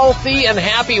 a healthy and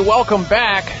happy welcome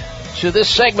back to this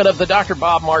segment of the Dr.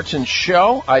 Bob Martin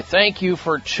Show. I thank you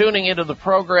for tuning into the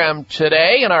program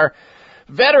today, and our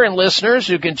veteran listeners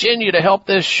who continue to help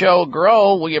this show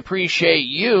grow, we appreciate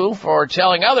you for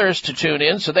telling others to tune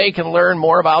in so they can learn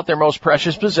more about their most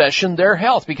precious possession, their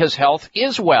health, because health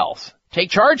is wealth.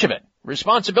 Take charge of it,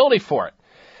 responsibility for it.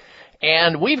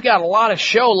 And we've got a lot of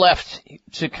show left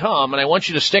to come, and I want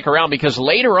you to stick around because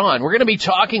later on we're going to be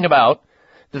talking about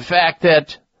the fact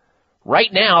that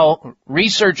right now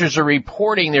researchers are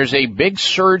reporting there's a big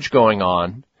surge going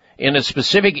on in a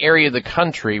specific area of the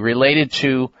country related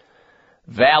to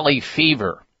valley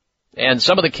fever, and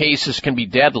some of the cases can be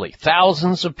deadly.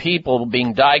 Thousands of people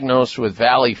being diagnosed with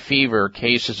valley fever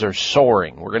cases are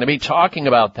soaring. We're going to be talking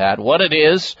about that, what it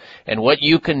is, and what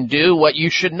you can do, what you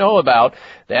should know about.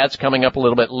 That's coming up a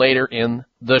little bit later in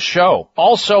the show.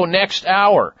 Also, next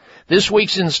hour, this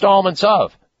week's installments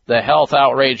of the Health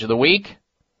Outrage of the Week,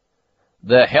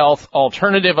 the health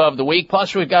alternative of the week.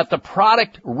 Plus, we've got the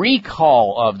product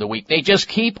recall of the week. They just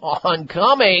keep on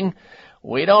coming.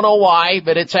 We don't know why,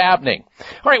 but it's happening.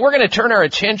 All right, we're going to turn our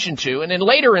attention to, and then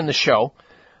later in the show,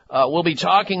 we'll be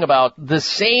talking about the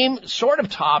same sort of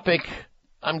topic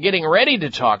I'm getting ready to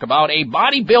talk about. A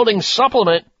bodybuilding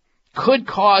supplement could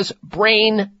cause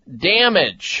brain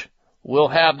damage. We'll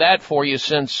have that for you,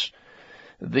 since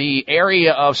the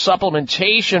area of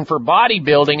supplementation for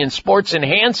bodybuilding and sports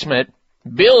enhancement,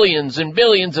 billions and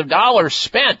billions of dollars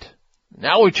spent.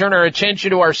 Now we turn our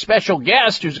attention to our special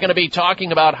guest, who's going to be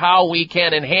talking about how we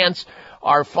can enhance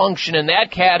our function in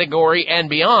that category and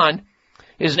beyond.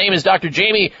 His name is Dr.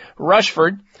 Jamie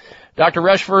Rushford. Dr.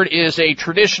 Rushford is a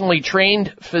traditionally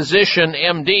trained physician,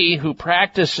 MD, who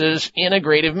practices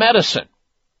integrative medicine.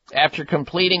 After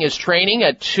completing his training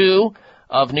at two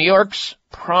of New York's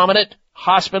prominent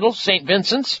hospitals, St.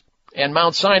 Vincent's and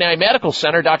Mount Sinai Medical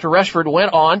Center, Dr. Rushford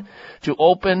went on to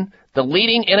open the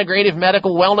leading integrative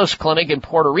medical wellness clinic in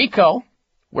Puerto Rico,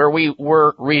 where we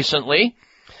were recently,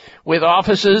 with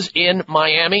offices in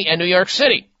Miami and New York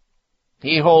City.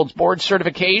 He holds board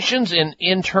certifications in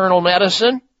internal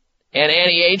medicine and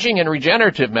anti-aging and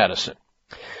regenerative medicine.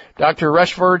 Dr.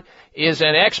 Rushford is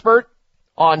an expert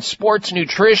on sports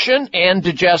nutrition and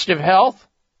digestive health.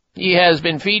 He has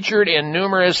been featured in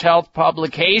numerous health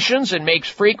publications and makes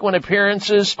frequent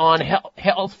appearances on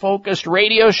health-focused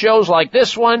radio shows like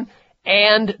this one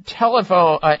and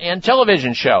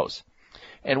television shows.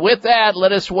 And with that,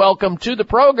 let us welcome to the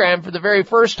program for the very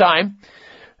first time,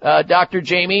 Dr.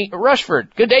 Jamie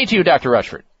Rushford. Good day to you, Dr.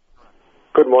 Rushford.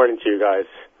 Good morning to you guys.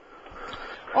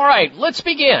 All right, let's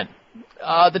begin.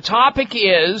 The topic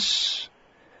is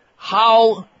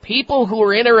how people who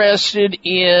are interested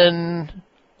in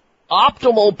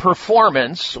optimal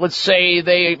performance, let's say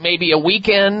they may be a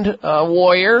weekend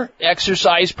warrior,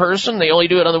 exercise person, they only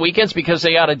do it on the weekends because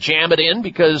they ought to jam it in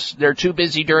because they're too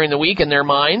busy during the week in their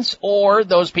minds, or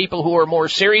those people who are more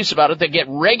serious about it, they get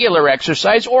regular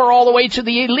exercise, or all the way to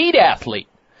the elite athlete.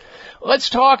 Let's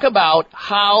talk about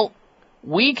how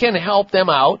we can help them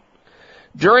out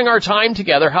during our time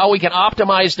together, how we can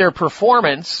optimize their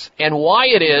performance, and why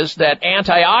it is that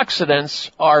antioxidants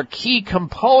are key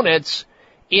components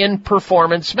in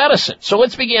performance medicine. So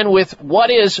let's begin with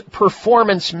what is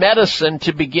performance medicine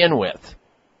to begin with.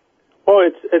 Well,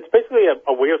 it's basically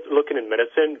a way of looking at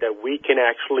medicine that we can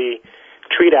actually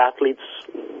treat athletes.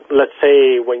 Let's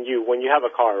say when you have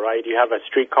a car, right? You have a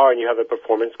street car and you have a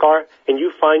performance car, and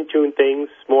you fine-tune things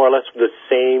more or less with the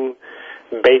same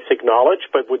basic knowledge,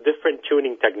 but with different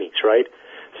tuning techniques, right?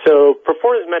 So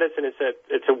performance medicine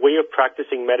it's a way of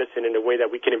practicing medicine in a way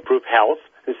that we can improve health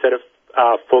instead of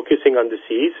focusing on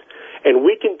disease. And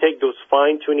we can take those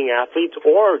fine-tuning athletes,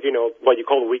 or, what you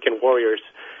call weekend warriors.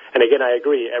 And again, I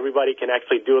agree, everybody can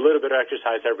actually do a little bit of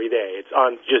exercise every day. It's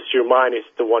on just your mind is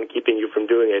the one keeping you from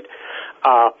doing it.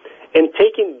 And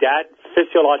taking that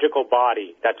physiological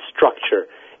body, that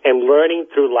structure, and learning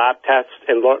through lab tests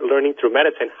and learning through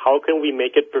medicine, how can we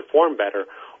make it perform better,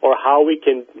 or how we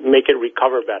can make it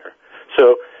recover better.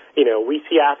 So, we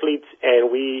see athletes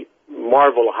and we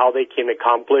marvel how they can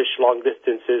accomplish long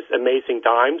distances, amazing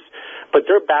times, but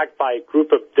they're backed by a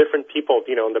group of different people,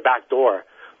 in the back door,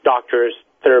 doctors,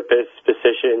 therapists,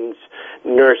 physicians,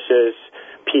 nurses,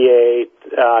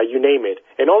 PA, you name it.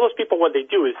 And all those people, what they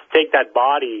do is take that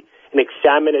body and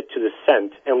examine it to the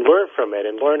scent and learn from it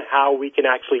and learn how we can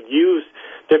actually use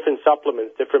different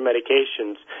supplements, different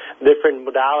medications, different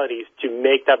modalities to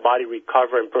make that body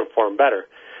recover and perform better.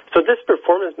 So this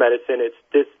performance medicine, it's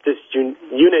this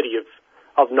unity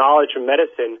of knowledge of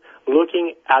medicine,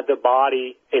 looking at the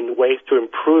body in ways to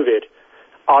improve it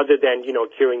other than,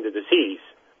 curing the disease.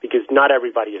 Because not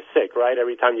everybody is sick, right?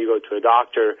 Every time you go to a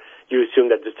doctor, you assume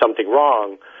that there's something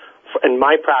wrong. In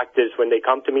my practice, when they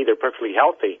come to me, they're perfectly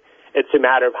healthy. It's a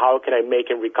matter of how can I make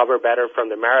him recover better from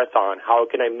the marathon? How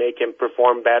can I make him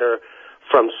perform better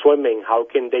from swimming? How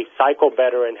can they cycle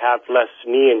better and have less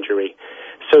knee injury?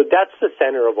 So that's the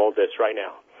center of all this right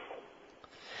now.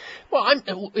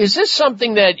 Well, is this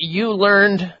something that you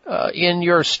learned in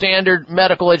your standard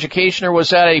medical education, or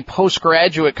was that a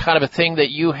postgraduate kind of a thing that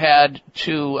you had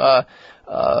to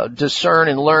discern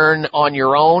and learn on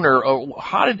your own, or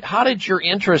how did your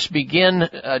interest begin,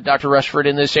 Dr. Rushford,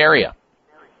 in this area?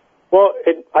 Well,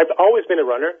 I've always been a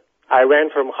runner. I ran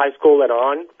from high school and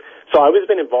on, so I've always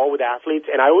been involved with athletes,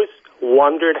 and I always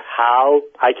wondered how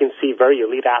I can see very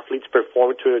elite athletes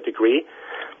perform to a degree.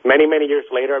 Many, many years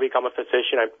later, I become a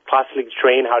physician. I classically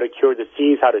train how to cure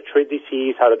disease, how to treat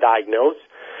disease, how to diagnose.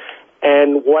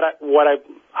 And what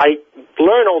I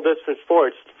learned all this from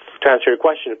sports, to answer your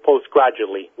question,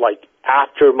 postgraduately, like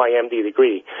after my MD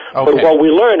degree. Okay. But what we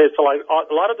learn is like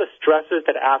a lot of the stresses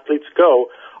that athletes go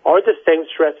are the same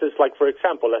stresses. Like, for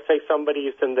example, let's say somebody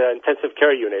is in the intensive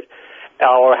care unit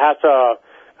or has a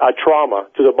trauma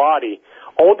to the body.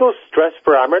 All those stress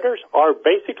parameters are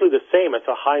basically the same as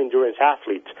a high-endurance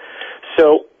athlete.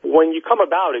 So when you come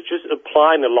about, it's just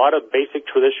applying a lot of basic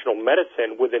traditional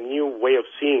medicine with a new way of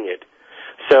seeing it.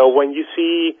 So when you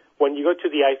go to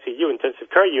the ICU, intensive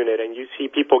care unit, and you see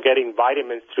people getting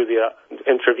vitamins through the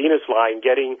intravenous line,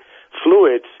 getting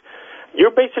fluids,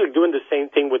 you're basically doing the same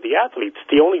thing with the athletes.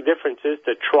 The only difference is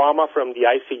the trauma from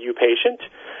the ICU patient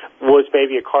was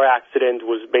maybe a car accident,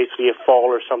 was basically a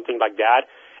fall or something like that.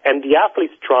 And the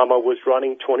athlete's trauma was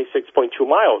running 26.2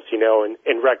 miles,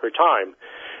 in record time.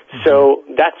 Mm-hmm. So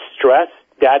that stress,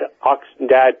 that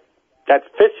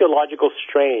physiological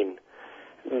strain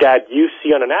that you see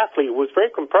on an athlete was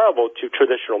very comparable to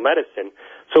traditional medicine.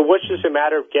 So it's just a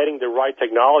matter of getting the right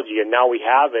technology, and now we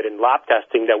have it in lab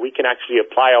testing that we can actually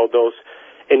apply all those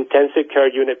intensive care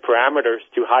unit parameters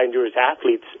to high-endurance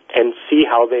athletes and see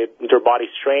how their body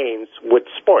strains with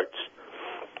sports.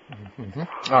 Mm-hmm.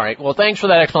 All right. Well, thanks for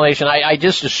that explanation. I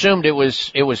just assumed it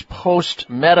was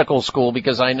post-medical school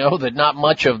because I know that not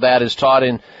much of that is taught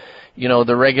in,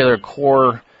 the regular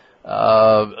core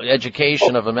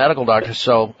education of a medical doctor.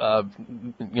 So,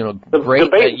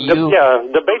 great that you...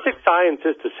 the basic science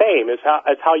is the same. It's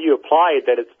how you apply it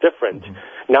that it's different.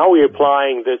 Mm-hmm. Now we're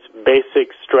applying this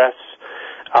basic stress,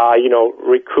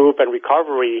 recoup and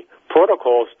recovery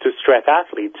protocols to stress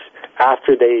athletes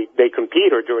after they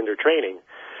compete or during their training.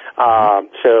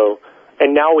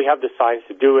 And now we have the science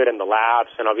to do it, and the labs,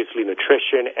 and obviously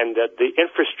nutrition, and the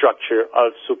infrastructure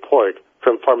of support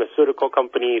from pharmaceutical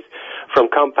companies, from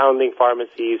compounding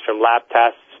pharmacies, from lab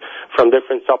tests, from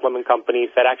different supplement companies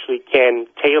that actually can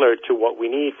tailor to what we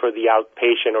need for the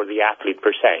outpatient or the athlete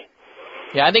per se.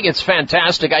 Yeah, I think it's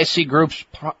fantastic. I see groups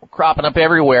cropping up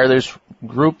everywhere. There's a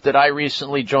group that I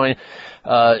recently joined,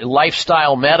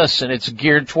 Lifestyle Medicine. It's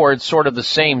geared towards sort of the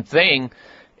same thing.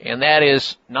 And that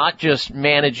is not just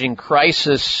managing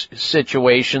crisis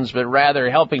situations, but rather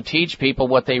helping teach people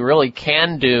what they really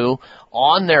can do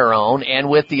on their own and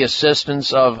with the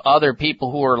assistance of other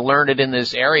people who are learned in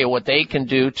this area, what they can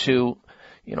do to,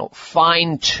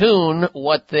 fine-tune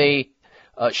what they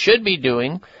should be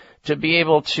doing to be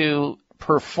able to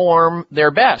perform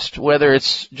their best, whether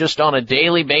it's just on a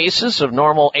daily basis of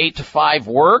normal 8 to 5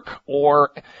 work or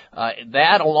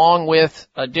that along with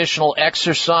additional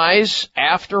exercise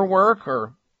after work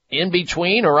or in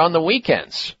between or on the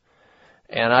weekends.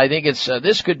 And I think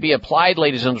this could be applied,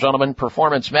 ladies and gentlemen,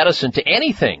 performance medicine to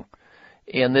anything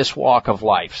in this walk of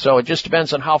life. So it just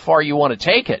depends on how far you want to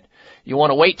take it. You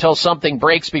want to wait till something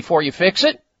breaks before you fix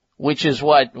it, which is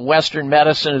what Western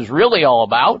medicine is really all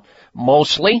about,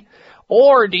 mostly.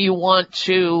 Or do you want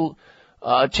to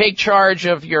take charge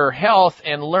of your health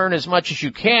and learn as much as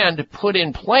you can to put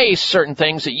in place certain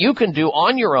things that you can do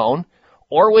on your own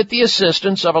or with the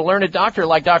assistance of a learned doctor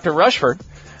like Dr. Rushford,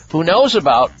 who knows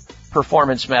about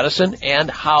performance medicine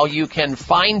and how you can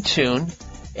fine-tune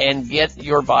and get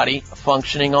your body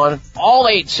functioning on all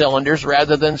 8 cylinders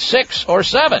rather than 6 or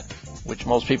 7, which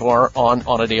most people are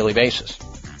on a daily basis.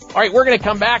 All right, we're going to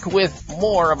come back with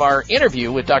more of our interview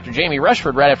with Dr. Jamie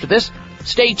Rushford right after this.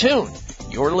 Stay tuned.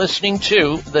 You're listening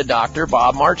to The Dr.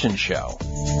 Bob Martin Show.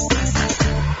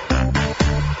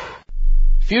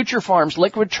 Future Farms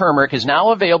liquid turmeric is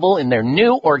now available in their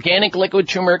new organic liquid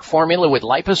turmeric formula with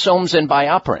liposomes and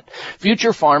bioperine.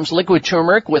 Future Farms liquid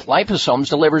turmeric with liposomes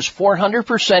delivers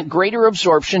 400% greater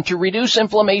absorption to reduce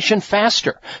inflammation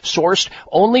faster. Sourced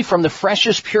only from the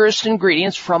freshest, purest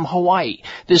ingredients from Hawaii.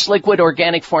 This liquid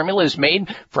organic formula is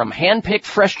made from hand-picked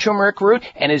fresh turmeric root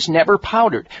and is never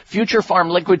powdered. Future Farm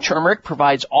liquid turmeric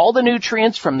provides all the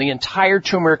nutrients from the entire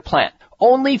turmeric plant.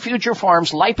 Only Future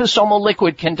Farms liposomal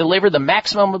liquid can deliver the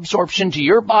maximum absorption to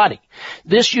your body.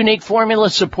 This unique formula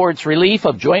supports relief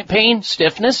of joint pain,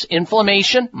 stiffness,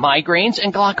 inflammation, migraines,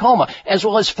 and glaucoma, as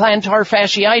well as plantar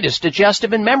fasciitis,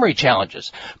 digestive and memory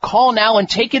challenges. Call now and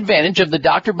take advantage of the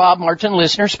Dr. Bob Martin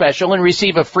listener special and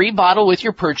receive a free bottle with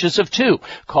your purchase of 2.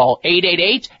 Call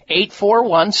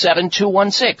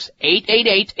 888-841-7216.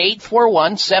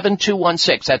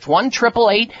 888-841-7216. That's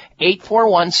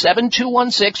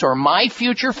 1-888-841-7216 or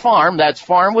MyFutureFarm, that's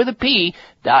farm with a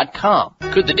P.com.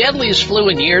 Could the deadliest flu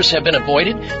in years have been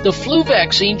avoided? The flu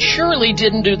vaccine surely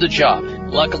didn't do the job.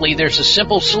 Luckily, there's a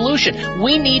simple solution.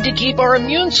 We need to keep our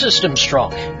immune system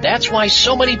strong. That's why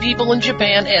so many people in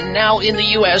Japan and now in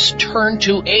the U.S. turn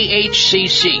to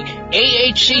AHCC.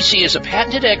 AHCC is a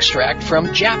patented extract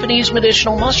from Japanese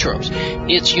medicinal mushrooms.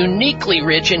 It's uniquely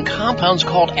rich in compounds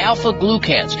called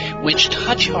alpha-glucans, which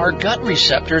touch our gut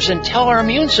receptors and tell our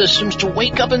immune systems to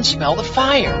wake up and smell the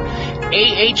fire.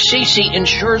 AHCC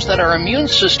ensures that our immune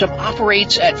system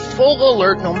operates at full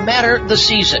alert no matter the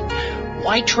season.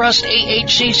 Why trust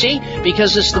AHCC?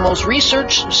 Because it's the most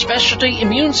researched specialty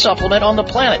immune supplement on the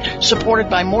planet, supported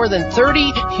by more than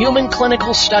 30 human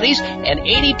clinical studies and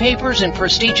 80 papers in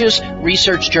prestigious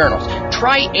research journals.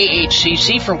 Try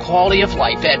AHCC from Quality of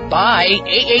Life at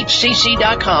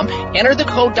buyahcc.com. Enter the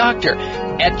code DOCTOR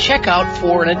at checkout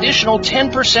for an additional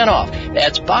 10% off.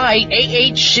 That's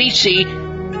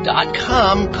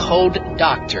buyahcc.com, code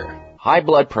DOCTOR. High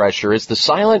blood pressure is the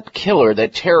silent killer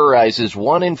that terrorizes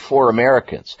 1 in 4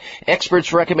 Americans.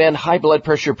 Experts recommend high blood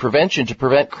pressure prevention to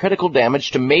prevent critical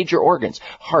damage to major organs,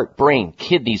 heart, brain,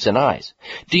 kidneys, and eyes.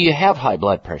 Do you have high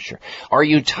blood pressure? Are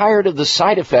you tired of the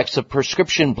side effects of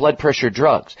prescription blood pressure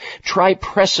drugs? Try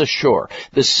Press Assure,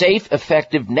 the safe,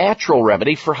 effective, natural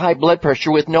remedy for high blood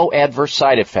pressure with no adverse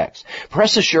side effects.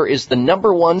 Press Assure is the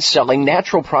 #1 selling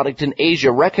natural product in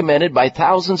Asia, recommended by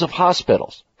thousands of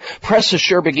hospitals. Press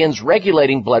Assure begins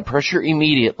regulating blood pressure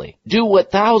immediately. Do what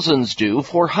thousands do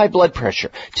for high blood pressure.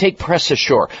 Take Press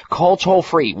Assure. Call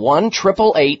toll-free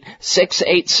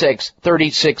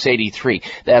 1-888-686-3683.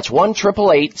 That's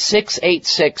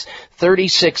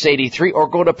 1-888-686-3683, or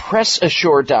go to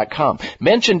PressAssure.com.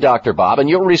 Mention Dr. Bob and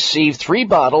you'll receive 3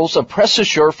 bottles of Press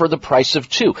Assure for the price of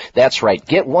 2. That's right.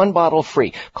 Get 1 bottle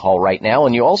free. Call right now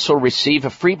and you also receive a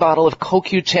free bottle of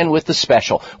CoQ10 with the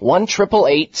special.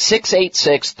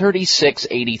 1-888-686-3683.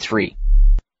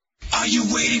 Are you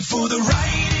waiting for the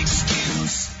right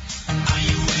excuse? Are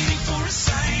you waiting for a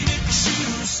sign to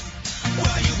choose?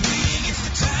 While you're waiting, it's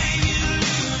the time you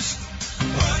lose.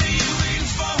 What are you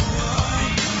waiting for?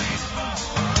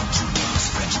 Don't you want to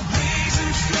spread your wings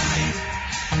and fly?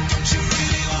 Don't you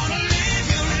really want to live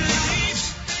your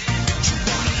life? Don't you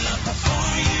want to love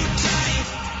before you die?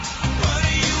 What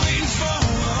are you waiting for?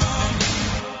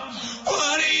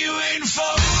 What are you waiting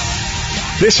for?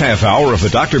 This half hour of the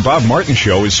Dr. Bob Martin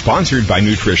Show is sponsored by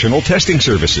Nutritional Testing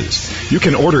Services. You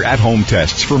can order at-home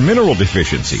tests for mineral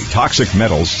deficiency, toxic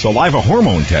metals, saliva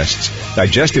hormone tests,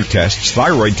 digestive tests,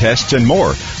 thyroid tests, and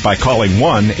more by calling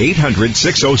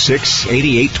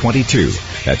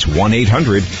 1-800-606-8822. That's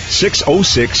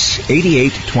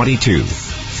 1-800-606-8822.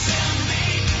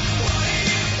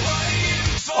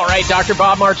 All right, Dr.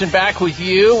 Bob Martin back with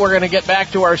you. We're going to get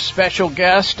back to our special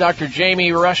guest, Dr.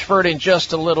 Jamie Rushford, in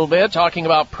just a little bit, talking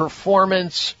about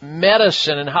performance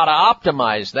medicine and how to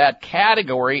optimize that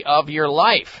category of your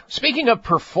life. Speaking of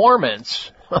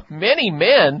performance, many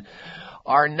men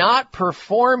are not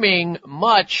performing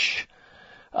much,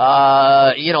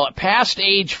 past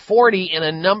age 40 in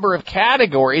a number of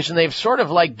categories, and they've sort of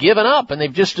like given up, and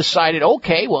they've just decided,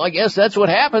 okay, well, I guess that's what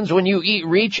happens when you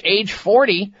reach age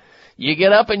 40. You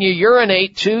get up and you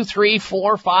urinate 2, 3,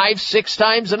 4, 5, 6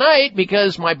 times a night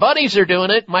because my buddies are doing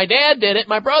it, my dad did it,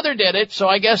 my brother did it, so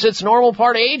I guess it's normal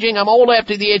part of aging. I'm old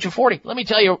after the age of 40. Let me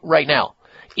tell you right now,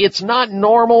 it's not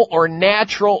normal or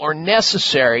natural or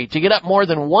necessary to get up more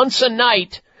than once a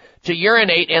night to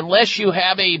urinate unless you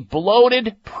have a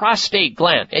bloated prostate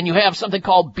gland and you have something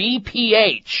called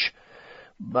BPH.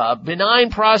 Benign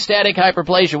prostatic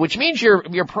hyperplasia, which means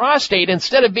your prostate,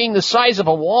 instead of being the size of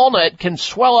a walnut, can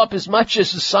swell up as much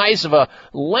as the size of a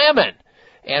lemon.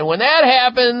 And when that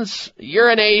happens,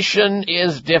 urination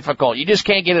is difficult. You just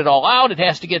can't get it all out. It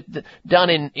has to get done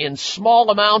in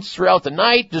small amounts throughout the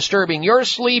night, disturbing your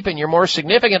sleep and your more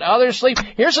significant other's sleep.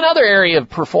 Here's another area of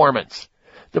performance.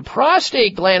 The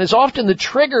prostate gland is often the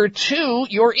trigger to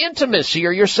your intimacy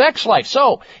or your sex life.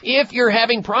 So if you're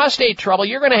having prostate trouble,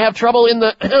 you're going to have trouble in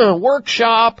the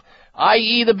workshop,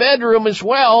 i.e. the bedroom as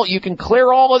well. You can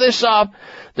clear all of this up.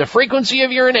 The frequency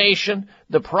of urination,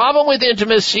 the problem with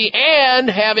intimacy, and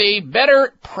have a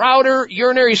better, prouder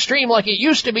urinary stream like it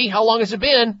used to be. How long has it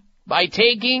been? By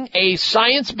taking a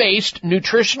science-based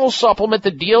nutritional supplement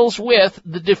that deals with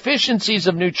the deficiencies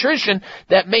of nutrition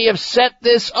that may have set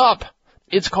this up.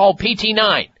 It's called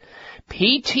PT9.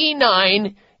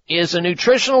 PT9 is a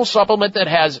nutritional supplement that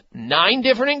has 9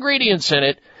 different ingredients in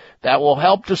it that will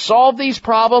help to solve these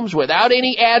problems without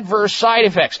any adverse side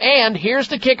effects. And here's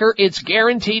the kicker, it's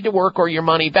guaranteed to work or your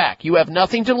money back. You have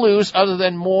nothing to lose other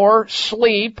than more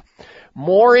sleep,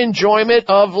 more enjoyment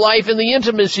of life in the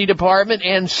intimacy department,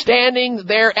 and standing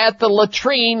there at the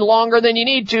latrine longer than you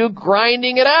need to,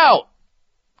 grinding it out.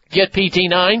 Get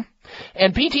PT9.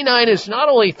 And PT9 is not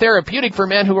only therapeutic for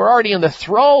men who are already in the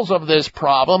throes of this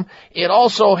problem, it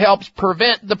also helps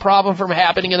prevent the problem from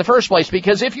happening in the first place.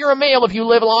 Because if you're a male, if you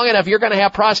live long enough, you're going to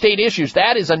have prostate issues.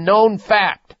 That is a known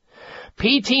fact.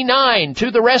 PT9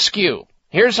 to the rescue.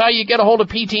 Here's how you get a hold of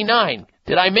PT9.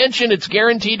 Did I mention it's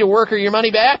guaranteed to work or your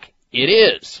money back? It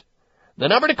is. The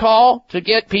number to call to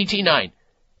get PT9,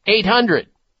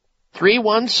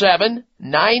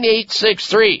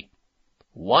 800-317-9863.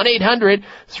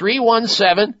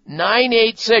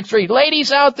 1-800-317-9863.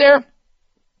 Ladies out there,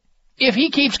 if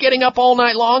he keeps getting up all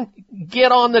night long,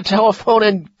 get on the telephone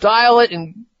and dial it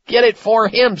and get it for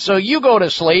him so you go to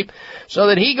sleep so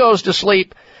that he goes to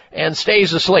sleep and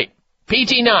stays asleep.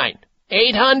 PT9,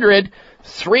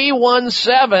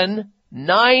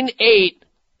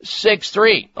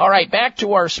 800-317-9863. All right, back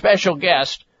to our special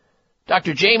guest,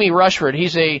 Dr. Jamie Rushford.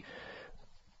 He's a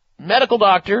medical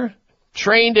doctor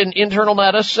trained in internal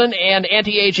medicine and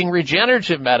anti-aging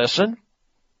regenerative medicine.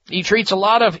 He treats a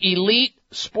lot of elite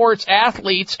sports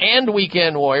athletes and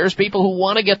weekend warriors, people who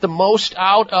want to get the most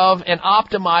out of and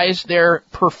optimize their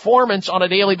performance on a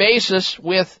daily basis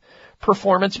with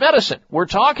performance medicine. We're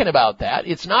talking about that.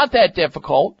 It's not that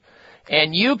difficult,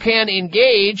 and you can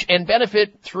engage and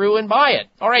benefit through and by it.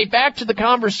 All right, back to the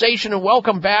conversation, and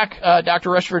welcome back,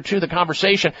 Dr. Rushford, to the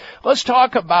conversation. Let's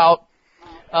talk about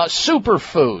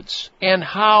superfoods and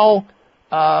how,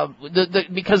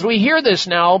 because we hear this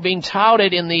now being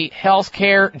touted in the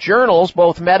healthcare journals,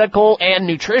 both medical and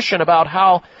nutrition, about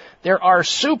how there are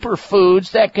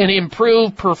superfoods that can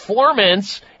improve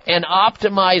performance and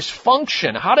optimize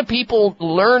function. How do people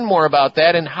learn more about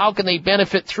that, and how can they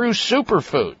benefit through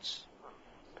superfoods?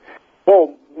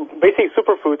 Well, basically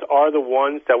superfoods are the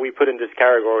ones that we put in this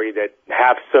category that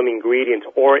have some ingredients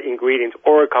or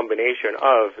a combination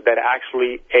of that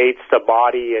actually aids the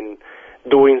body in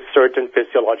doing certain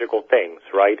physiological things,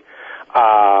 right?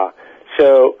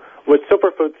 So with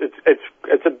superfoods,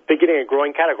 it's a beginning and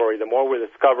growing category. The more we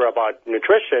discover about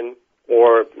nutrition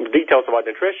or details about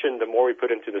nutrition, the more we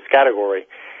put into this category.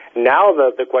 Now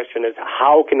the question is,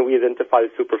 how can we identify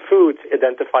the superfoods,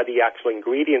 identify the actual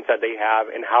ingredients that they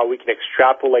have, and how we can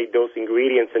extrapolate those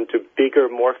ingredients into bigger,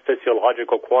 more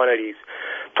physiological quantities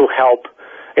to help,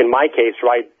 in my case,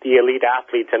 right, the elite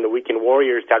athletes and the weekend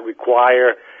warriors that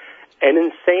require an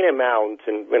insane amount,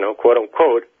 and quote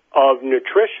unquote, of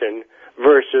nutrition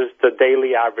versus the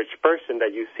daily average person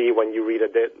that you see when you read a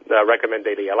recommend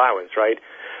daily allowance, right?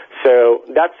 So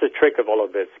that's the trick of all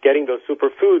of this. Getting those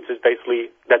superfoods is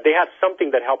basically that they have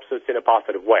something that helps us in a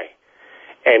positive way.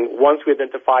 And once we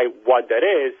identify what that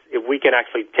is, if we can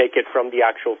actually take it from the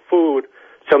actual food,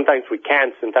 sometimes we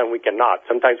can, sometimes we cannot.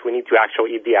 Sometimes we need to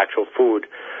actually eat the actual food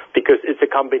because it's a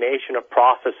combination of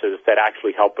processes that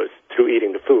actually help us through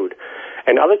eating the food.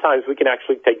 And other times we can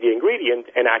actually take the ingredient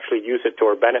and actually use it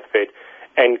to our benefit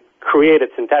and create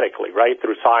it synthetically, right,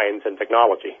 through science and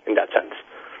technology in that sense.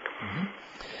 Mm-hmm.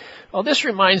 Well, this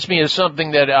reminds me of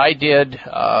something that I did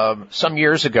some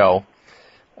years ago.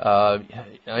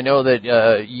 I know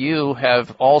that you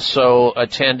have also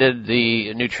attended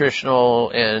the Nutritional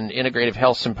and Integrative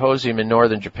Health Symposium in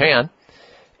northern Japan.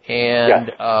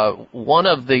 And one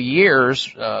of the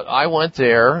years I went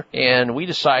there, and we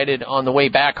decided on the way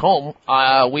back home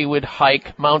we would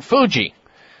hike Mount Fuji,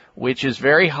 which is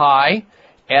very high.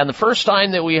 And the first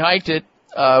time that we hiked it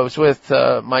was with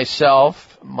myself,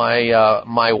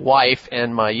 my wife,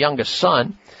 and my youngest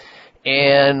son.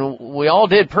 And we all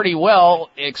did pretty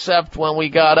well, except when we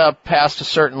got up past a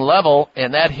certain level,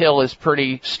 and that hill is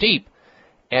pretty steep.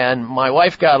 And my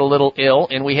wife got a little ill,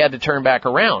 and we had to turn back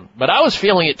around. But I was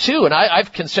feeling it too, and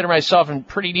I've considered myself in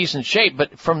pretty decent shape.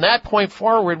 But from that point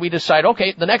forward, we decided,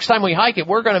 okay, the next time we hike it,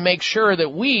 we're going to make sure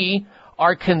that we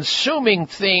are consuming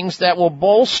things that will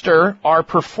bolster our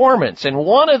performance. And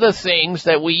one of the things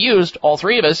that we used, all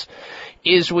three of us,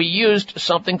 is we used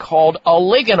something called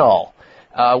Oligonol.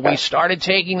 We started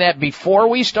taking that before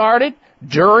we started,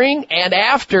 during, and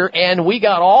after, and we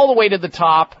got all the way to the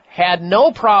top, had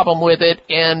no problem with it,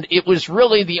 and it was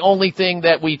really the only thing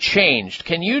that we changed.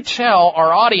 Can you tell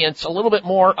our audience a little bit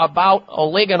more about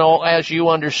Oligonol as you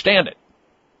understand it?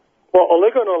 Well,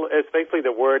 oligonol is basically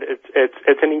the word.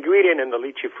 It's an ingredient in the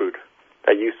lychee fruit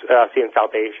that you see in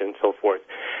South Asia and so forth.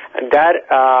 And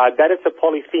that is a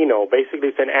polyphenol.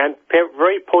 Basically, it's a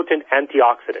very potent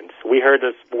antioxidant. We heard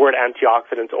this word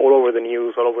antioxidants all over the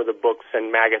news, all over the books and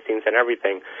magazines and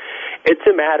everything. It's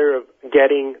a matter of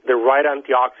getting the right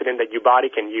antioxidant that your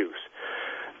body can use.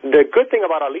 The good thing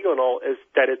about oligonol is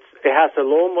that it has a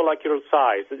low molecular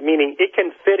size, meaning it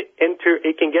can get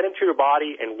into your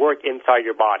body and work inside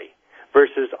your body,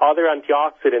 versus other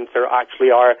antioxidants that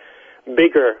actually are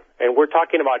bigger And we're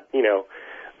talking about,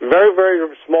 very,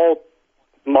 very small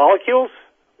molecules,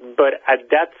 but at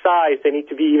that size, they need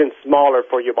to be even smaller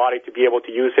for your body to be able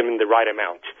to use them in the right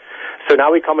amount. So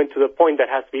now we come into the point that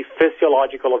has to be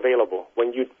physiological available.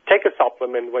 When you take a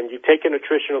supplement, when you take a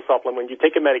nutritional supplement, when you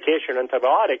take a medication, an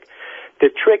antibiotic, the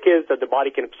trick is that the body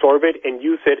can absorb it and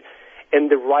use it in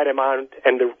the right amount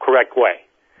and the correct way.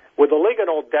 With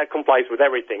oligonol, that complies with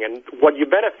everything. And what you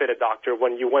benefited, doctor,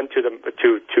 when you went to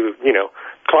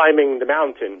climbing the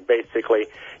mountain, basically,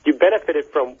 you benefited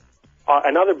from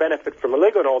another benefit from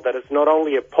oligonol that is not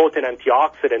only a potent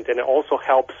antioxidant, and it also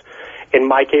helps, in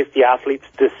my case, the athletes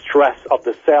distress of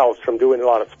the cells from doing a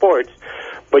lot of sports,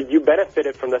 but you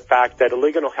benefited from the fact that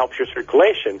oligonol helps your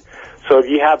circulation. So if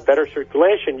you have better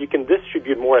circulation, you can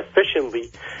distribute more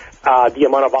efficiently the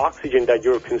amount of oxygen that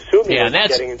you're consuming. Yeah,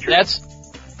 that's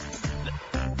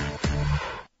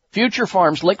Future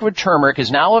Farms liquid turmeric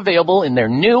is now available in their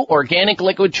new organic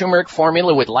liquid turmeric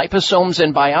formula with liposomes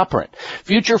and BioPerine.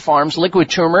 Future Farms liquid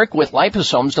turmeric with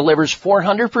liposomes delivers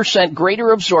 400%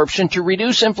 greater absorption to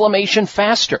reduce inflammation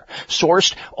faster.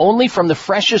 Sourced only from the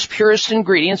freshest, purest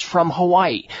ingredients from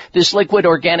Hawaii. This liquid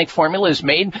organic formula is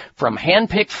made from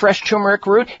hand-picked fresh turmeric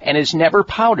root and is never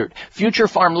powdered. Future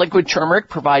Farm liquid turmeric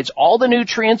provides all the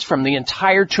nutrients from the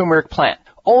entire turmeric plant.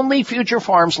 Only Future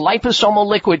Farms liposomal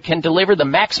liquid can deliver the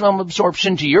maximum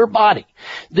absorption to your body.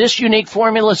 This unique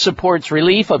formula supports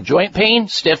relief of joint pain,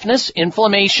 stiffness,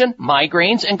 inflammation,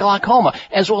 migraines, and glaucoma,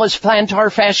 as well as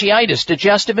plantar fasciitis,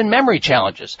 digestive and memory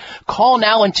challenges. Call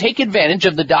now and take advantage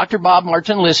of the Dr. Bob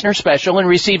Martin listener special and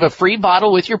receive a free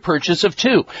bottle with your purchase of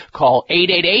 2. Call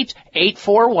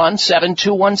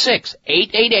 888-841-7216.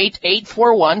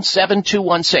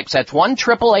 888-841-7216. That's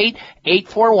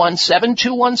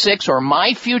 1-888-841-7216 or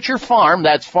MyFutureFarm,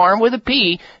 that's farm with a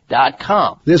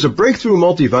P.com. There's a breakthrough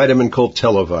multivitamin called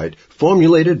Televite,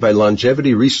 formulated by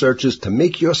longevity researchers to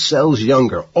make your cells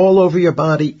younger all over your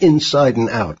body, inside and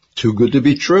out. Too good to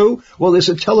be true? Well, there's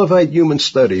a Televite human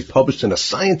study published in a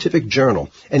scientific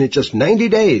journal, and in just 90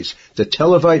 days, the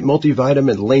Televite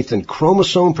multivitamin lengthened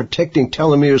chromosome-protecting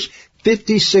telomeres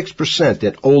 56%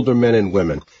 in older men and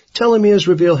women. Telomeres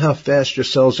reveal how fast your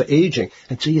cells are aging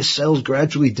until your cells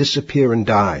gradually disappear and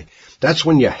die. That's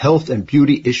when your health and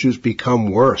beauty issues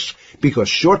become worse, because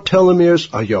short telomeres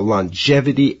are your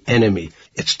longevity enemy.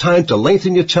 It's time to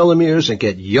lengthen your telomeres and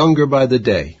get younger by the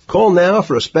day. Call now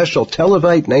for a special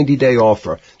Televite 90-day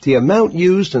offer. The amount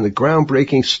used in the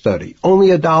groundbreaking study, only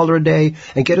 $1 a day,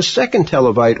 and get a second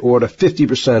Televite order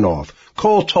 50% off.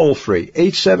 Call toll-free,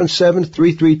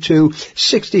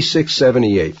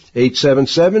 877-332-6678.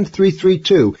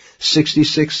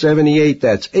 877-332-6678.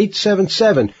 That's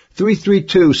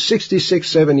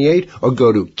 877-332-6678, or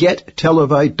go to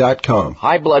gettelevite.com.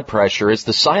 High blood pressure is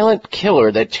the silent killer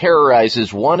that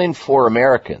terrorizes 1 in 4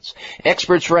 Americans.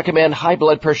 Experts recommend high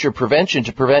blood pressure prevention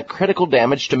to prevent critical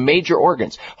damage to major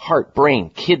organs, heart, brain,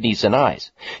 kidneys, and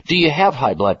eyes. Do you have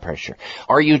high blood pressure?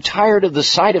 Are you tired of the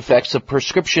side effects of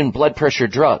prescription blood pressure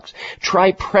drugs?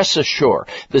 Try PressAssure,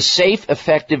 the safe,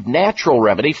 effective, natural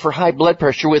remedy for high blood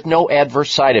pressure with no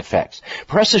adverse side effects.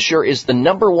 PressAssure is the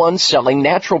 #1 selling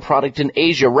natural product in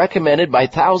Asia, recommended by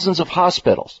thousands of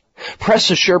hospitals.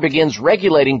 PressAssure begins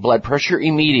regulating blood pressure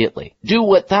immediately. Do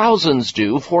what thousands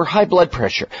do for high blood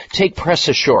pressure. Take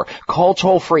PressAssure. Call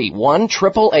toll-free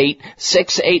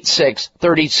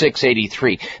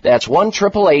 1-888-686-3683. That's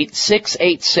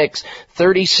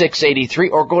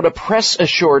 1-888-686-3683, or go to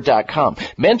PressAssure.com.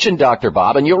 Mention Dr.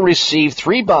 Bob and you'll receive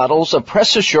 3 bottles of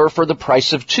PressAssure for the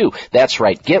price of 2. That's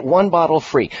right. Get 1 bottle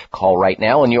free. Call right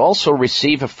now and you also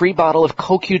receive a free bottle of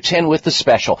CoQ10 with the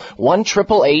special.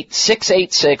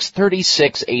 1-888-686-3683.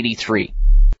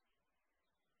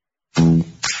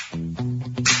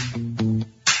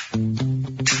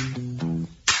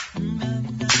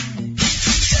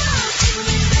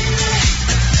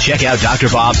 Check out Dr.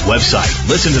 Bob's website.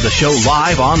 Listen to the show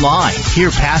live online. Hear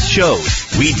past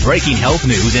shows. Read breaking health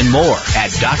news and more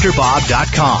at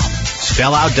drbob.com.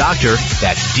 Spell out doctor,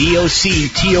 that's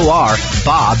D-O-C-T-O-R,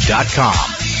 Bob.com.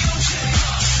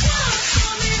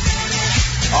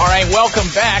 All right, welcome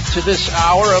back to this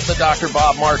hour of the Dr.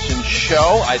 Bob Martin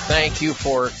Show. I thank you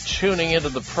for tuning into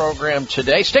the program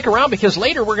today. Stick around because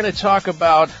later we're going to talk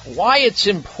about why it's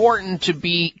important to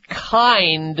be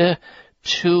kind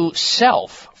to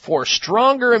self for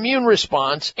stronger immune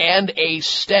response and a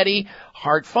steady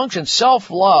heart function.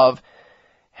 Self-love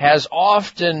has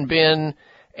often been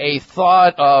a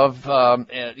thought of, kind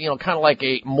of like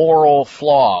a moral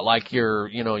flaw, like you're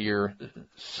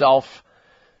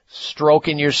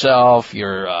stroking yourself,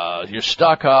 you're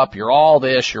stuck up, you're all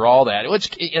this, you're all that.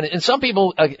 And some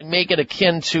people make it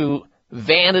akin to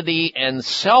vanity and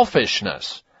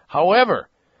selfishness. However,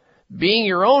 being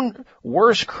your own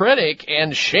worst critic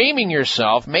and shaming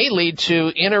yourself may lead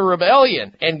to inner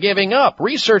rebellion and giving up.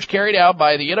 Research carried out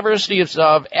by the Universities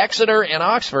of Exeter and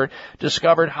Oxford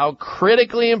discovered how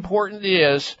critically important it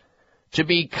is to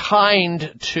be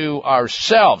kind to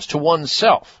ourselves, to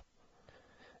oneself.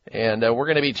 And we're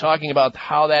going to be talking about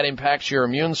how that impacts your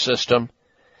immune system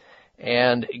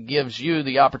and gives you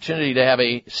the opportunity to have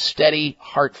a steady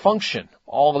heart function.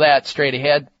 All of that straight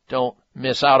ahead. Don't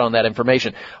miss out on that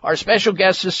information. Our special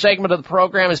guest this segment of the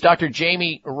program is Dr.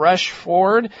 Jamie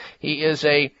Rushford. He is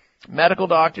a medical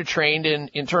doctor trained in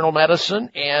internal medicine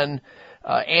and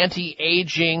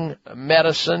anti-aging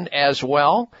medicine as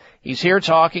well. He's here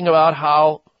talking about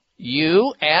how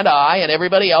you and I and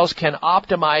everybody else can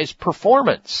optimize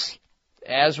performance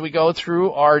as we go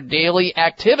through our daily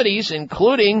activities,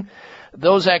 including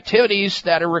those activities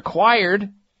that are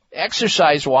required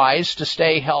exercise-wise to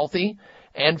stay healthy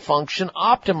and function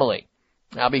optimally.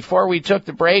 Now, before we took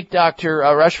the break, Dr.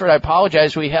 Rushford, I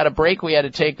apologize. We had a break we had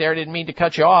to take there. I didn't mean to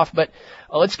cut you off, but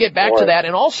let's get back to that.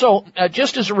 And also,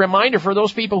 just as a reminder for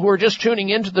those people who are just tuning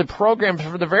into the program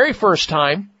for the very first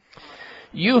time,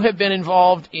 you have been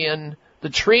involved in the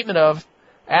treatment of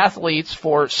athletes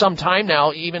for some time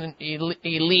now, even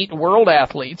elite world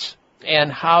athletes,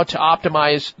 and how to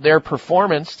optimize their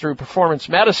performance through performance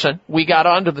medicine. We got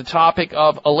onto the topic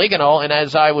of oligonol, and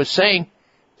as I was saying,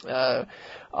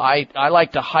 I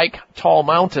like to hike tall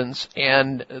mountains,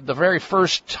 and the very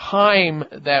first time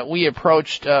that we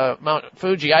approached Mount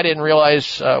Fuji, I didn't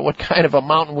realize what kind of a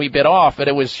mountain we bit off, but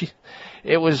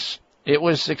it was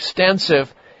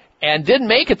extensive and didn't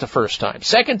make it the first time.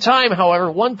 Second time,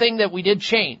 however, one thing that we did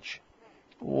change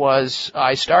was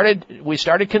we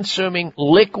started consuming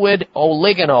liquid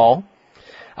oligonol.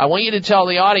 I want you to tell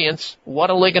the audience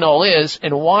what oligonol is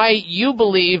and why you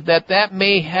believe that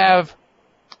may have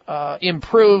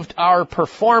improved our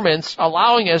performance,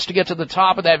 allowing us to get to the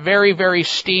top of that very, very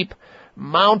steep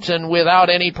mountain without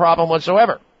any problem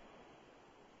whatsoever.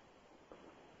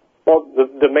 Well,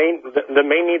 the main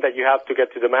need that you have to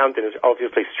get to the mountain is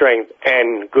obviously strength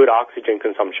and good oxygen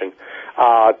consumption.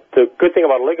 The good thing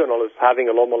about oligonol is having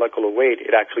a low molecular weight,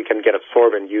 it actually can get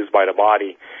absorbed and used by the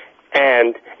body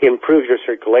and improve your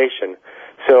circulation.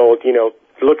 So,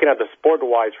 looking at the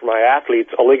sport-wise for my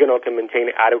athletes, oligonol can maintain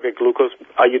adequate glucose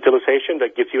utilization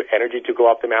that gives you energy to go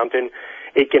up the mountain.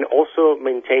 It can also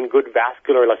maintain good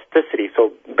vascular elasticity.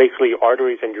 So basically your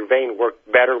arteries and your vein work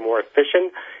better, more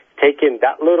efficient, take in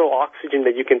that little oxygen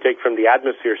that you can take from the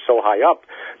atmosphere so high up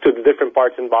to the different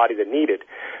parts in the body that need it.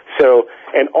 So,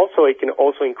 and also it can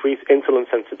also increase insulin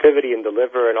sensitivity in the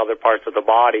liver and other parts of the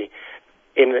body,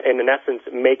 in essence,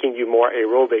 making you more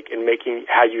aerobic and letting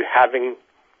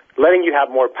you have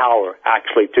more power,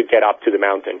 actually, to get up to the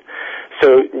mountain.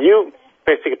 So you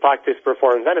basically practice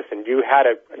performance medicine. You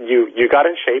got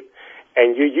in shape,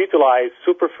 and you utilize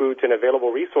superfoods and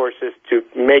available resources to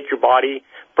make your body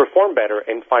perform better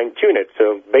and fine-tune it.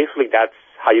 So basically, that's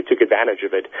how you took advantage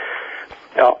of it.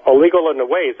 Oligonol, in a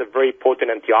way, is a very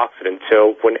potent antioxidant.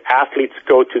 So when athletes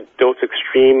go to those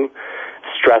extreme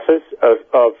stresses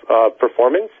of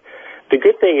performance, the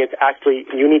good thing is actually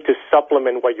you need to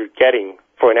supplement what you're getting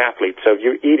for an athlete. So if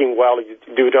you're eating well, you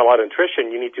do a lot of nutrition,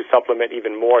 you need to supplement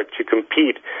even more to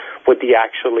compete with the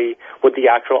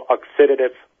actual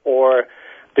oxidative or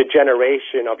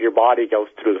degeneration of your body goes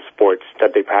through the sports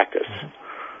that they practice.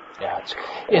 Yeah,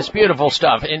 it's beautiful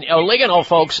stuff. And oligonol,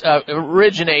 folks,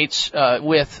 originates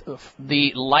with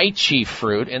the lychee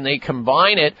fruit, and they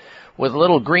combine it with a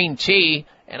little green tea.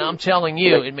 And I'm telling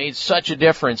you, it made such a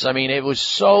difference. I mean, it was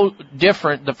so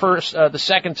different. The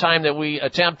second time that we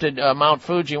attempted Mount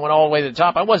Fuji, went all the way to the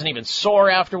top, I wasn't even sore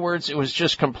afterwards. It was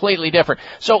just completely different.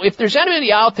 So if there's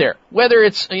anybody out there, whether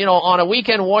it's, on a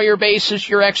weekend warrior basis,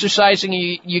 you're exercising,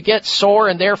 you get sore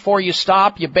and therefore you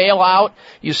stop, you bail out,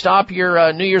 you stop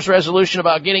your New Year's resolution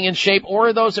about getting in shape,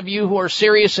 or those of you who are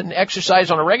serious and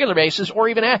exercise on a regular basis, or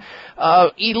even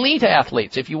elite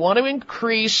athletes, if you want to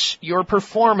increase your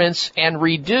performance and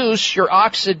reduce your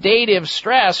oxidative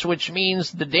stress, which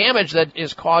means the damage that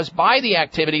is caused by the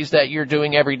activities that you're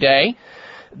doing every day,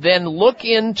 then look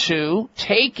into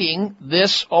taking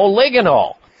this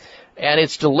oligonol. And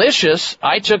it's delicious.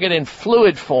 I took it in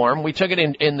fluid form. We took it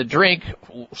in the drink,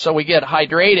 so we get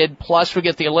hydrated, plus we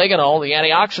get the oligonol, the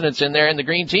antioxidants in there, and the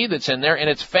green tea that's in there, and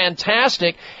it's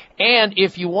fantastic. And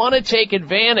if you want to take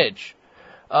advantage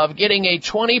of getting a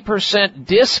 20%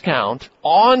 discount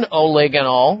on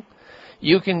oligonol,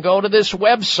 you can go to this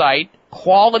website,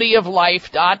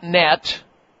 qualityoflife.net,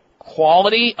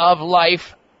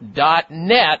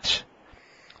 qualityoflife.net,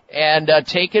 and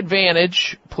take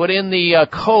advantage. Put in the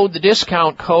code, the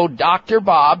discount code, Dr.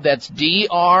 Bob. That's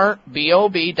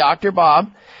DRBOB, Dr.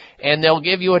 Bob. And they'll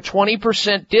give you a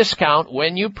 20% discount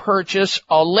when you purchase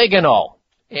Oligonol.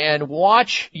 And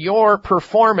watch your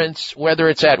performance, whether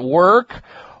it's at work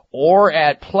or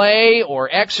at play or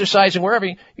exercising, wherever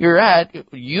you're at,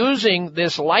 using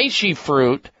this lychee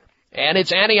fruit, and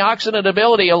its antioxidant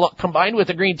ability combined with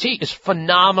the green tea is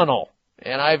phenomenal.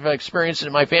 And I've experienced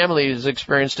it, my family has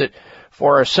experienced it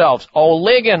for ourselves.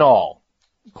 Oligonol.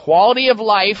 Quality of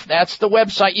Life, that's the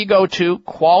website you go to,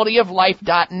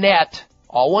 qualityoflife.net,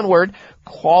 all one word,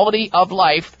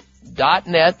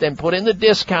 qualityoflife.net, then put in the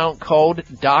discount code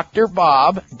Dr.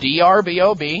 Bob,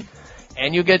 DRBOB,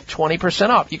 and you get 20%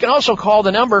 off. You can also call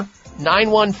the number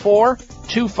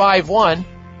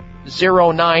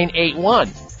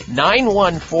 914-251-0981.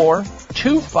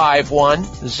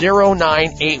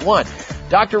 914-251-0981.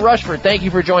 Dr. Rushford, thank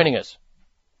you for joining us.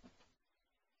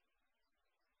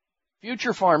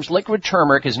 Future Farms liquid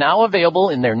turmeric is now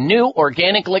available in their new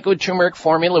organic liquid turmeric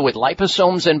formula with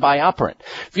liposomes and BioPerine.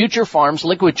 Future Farms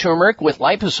liquid turmeric with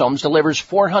liposomes delivers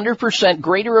 400%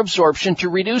 greater absorption to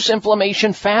reduce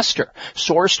inflammation faster.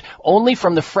 Sourced only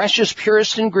from the freshest,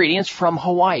 purest ingredients from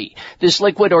Hawaii. This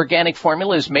liquid organic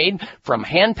formula is made from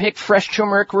hand-picked fresh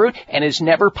turmeric root and is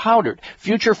never powdered.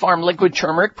 Future Farm liquid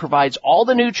turmeric provides all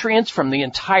the nutrients from the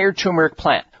entire turmeric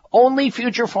plant. Only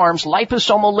Future Farms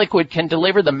liposomal liquid can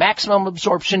deliver the maximum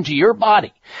absorption to your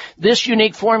body. This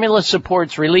unique formula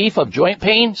supports relief of joint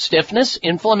pain, stiffness,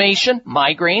 inflammation,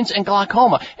 migraines, and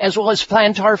glaucoma, as well as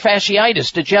plantar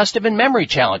fasciitis, digestive and memory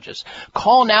challenges.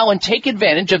 Call now and take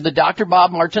advantage of the Dr.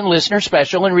 Bob Martin listener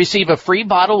special and receive a free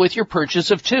bottle with your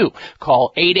purchase of 2.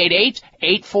 Call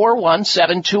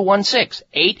 888-841-7216.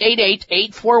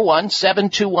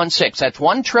 888-841-7216. That's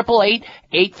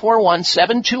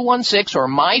 1-888-841-7216 or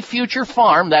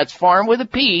MyFutureFarm, that's farm with a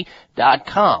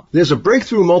P.com. There's a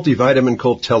breakthrough multivitamin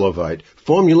called Televite,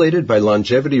 formulated by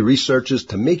longevity researchers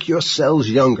to make your cells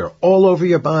younger all over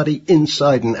your body,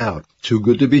 inside and out. Too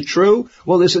good to be true?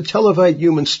 Well, there's a Televite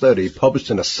human study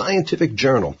published in a scientific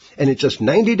journal, and in just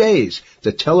 90 days,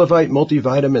 the Televite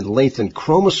multivitamin lengthened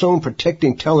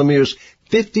chromosome-protecting telomeres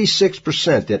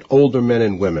 56% in older men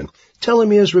and women.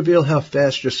 Telomeres reveal how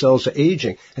fast your cells are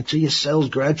aging until your cells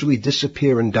gradually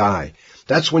disappear and die.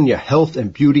 That's when your health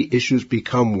and beauty issues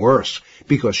become worse,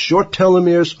 because short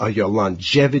telomeres are your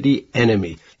longevity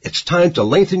enemy. It's time to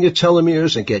lengthen your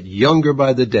telomeres and get younger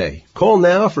by the day. Call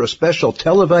now for a special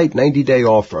Televite 90-day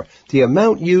offer. The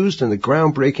amount used in the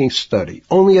groundbreaking study,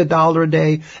 only $1 a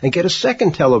day, and get a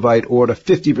second Televite order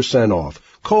 50% off.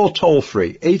 Call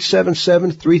toll-free,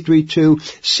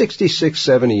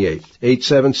 877-332-6678.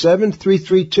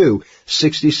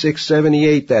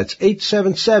 877-332-6678. That's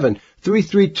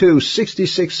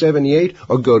 877-332-6678,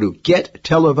 or go to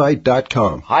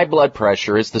gettelevite.com. High blood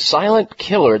pressure is the silent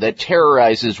killer that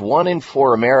terrorizes 1 in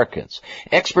 4 Americans.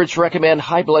 Experts recommend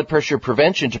high blood pressure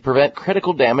prevention to prevent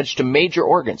critical damage to major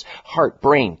organs, heart,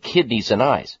 brain, kidneys, and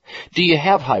eyes. Do you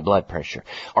have high blood pressure?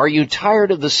 Are you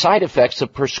tired of the side effects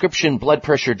of prescription blood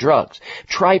pressure drugs?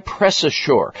 Try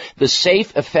PressAssure, the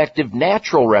safe, effective,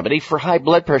 natural remedy for high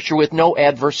blood pressure with no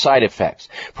adverse side effects.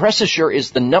 PressAssure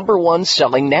is the #1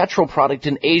 selling natural product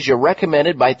in Asia,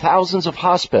 recommended by thousands of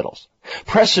hospitals.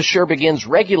 PressAssure begins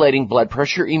regulating blood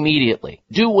pressure immediately.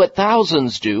 Do what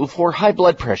thousands do for high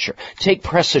blood pressure. Take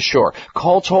PressAssure.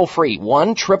 Call toll-free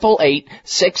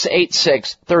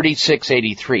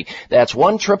 1-888-686-3683. That's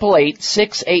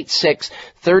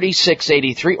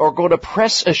 1-888-686-3683, or go to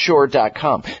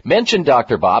PressAssure.com. Mention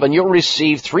Dr. Bob and you'll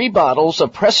receive 3 bottles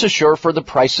of PressAssure for the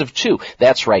price of 2.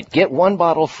 That's right. Get 1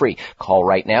 bottle free. Call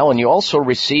right now and you also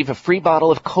receive a free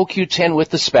bottle of CoQ10 with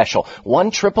the special.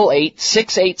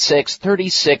 1-888-686-3683.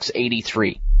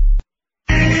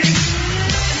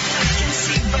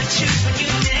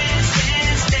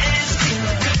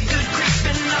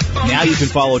 Now you can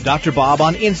follow Dr. Bob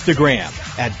on Instagram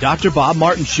at Dr. Bob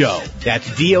Martin Show. That's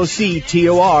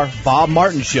DOCTOR Bob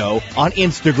Martin Show on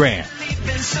Instagram.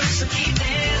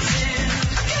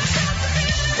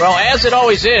 Well, as it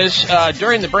always is,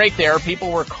 during the break there,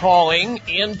 people were calling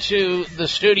into the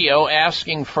studio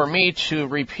asking for me to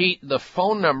repeat the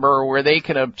phone number where they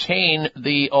can obtain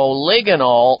the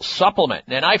Oligonol supplement.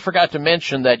 And I forgot to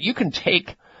mention that you can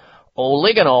take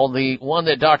Oligonol, the one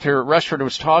that Dr. Rushford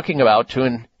was talking about,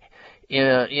 to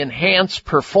enhance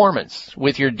performance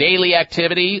with your daily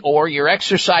activity or your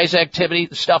exercise activity.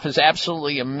 The stuff is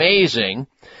absolutely amazing.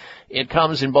 It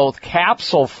comes in both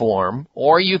capsule form,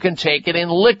 or you can take it in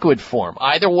liquid form.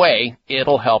 Either way,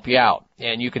 it'll help you out.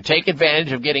 And you can take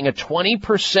advantage of getting a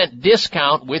 20%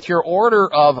 discount with your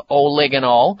order of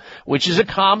Oligonol, which is a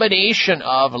combination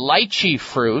of lychee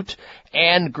fruit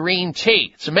and green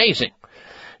tea. It's amazing.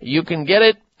 You can get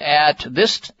it at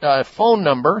this phone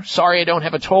number. Sorry, I don't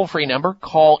have a toll-free number.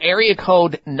 Call area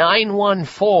code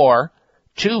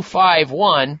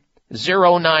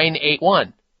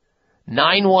 914-251-0981.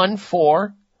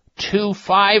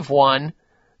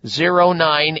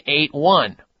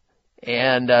 914-251-0981.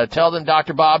 And tell them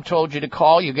Dr. Bob told you to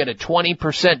call. You get a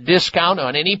 20% discount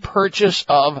on any purchase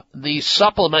of the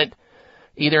supplement,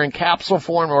 either in capsule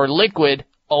form or liquid,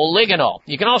 Oligonol.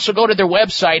 You can also go to their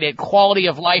website at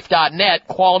qualityoflife.net,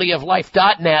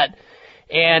 qualityoflife.net,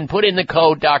 and put in the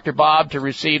code Dr. Bob to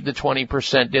receive the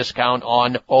 20% discount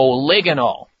on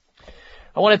Oligonol.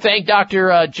 I want to thank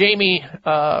Dr. Jamie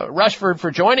Rushford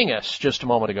for joining us just a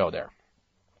moment ago there.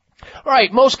 All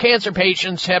right, most cancer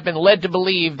patients have been led to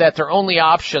believe that their only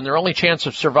option, their only chance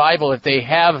of survival if they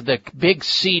have the big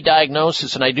C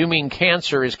diagnosis, and I do mean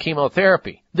cancer, is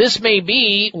chemotherapy. This may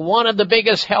be one of the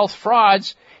biggest health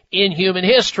frauds in human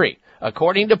history.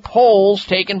 According to polls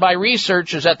taken by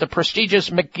researchers at the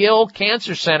prestigious McGill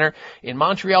Cancer Center in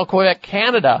Montreal, Quebec,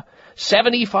 Canada,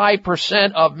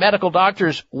 75% of medical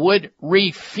doctors would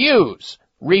refuse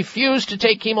to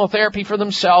take chemotherapy for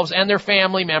themselves and their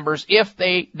family members if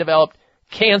they developed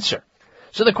cancer.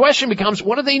 So the question becomes,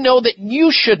 what do they know that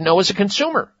you should know as a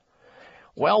consumer?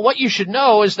 Well, what you should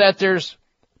know is that there's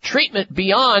treatment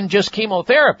beyond just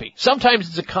chemotherapy. Sometimes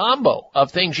it's a combo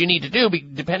of things you need to do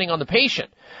depending on the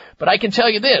patient. But I can tell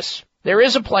you this, there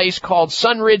is a place called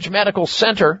Sunridge Medical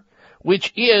Center,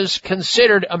 which is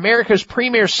considered America's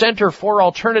premier center for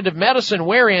alternative medicine,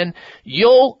 wherein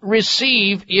you'll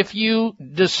receive, if you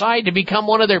decide to become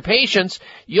one of their patients,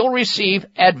 you'll receive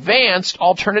advanced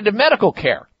alternative medical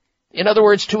care. In other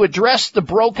words, to address the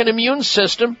broken immune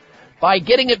system by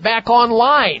getting it back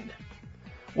online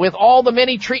with all the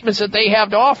many treatments that they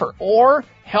have to offer, or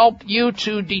help you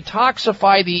to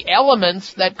detoxify the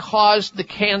elements that caused the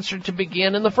cancer to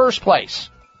begin in the first place.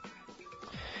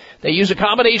 They use a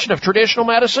combination of traditional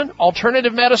medicine,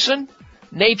 alternative medicine,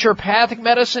 naturopathic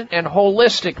medicine, and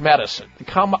holistic medicine.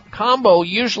 The combo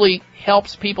usually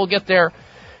helps people get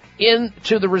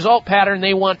into the result pattern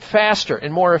they want faster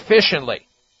and more efficiently.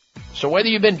 So whether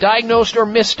you've been diagnosed or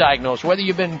misdiagnosed, whether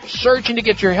you've been searching to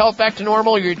get your health back to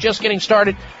normal or you're just getting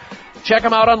started, check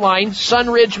them out online,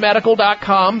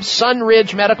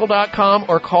 sunridgemedical.com,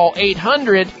 or call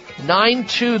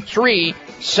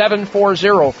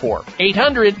 800-923-7404.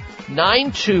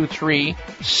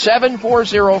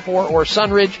 800-923-7404 or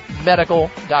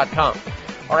sunridgemedical.com.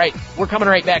 All right, we're coming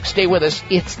right back. Stay with us.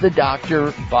 It's the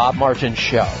Dr. Bob Martin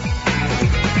Show.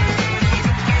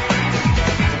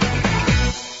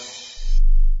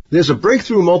 There's a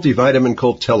breakthrough multivitamin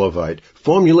called Telovite,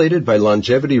 formulated by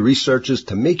longevity researchers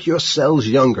to make your cells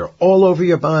younger all over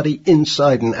your body,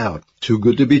 inside and out. Too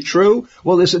good to be true?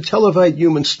 Well, there's a Telovite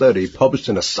human study published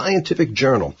in a scientific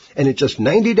journal, and in just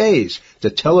 90 days, the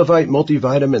Telovite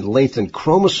multivitamin lengthened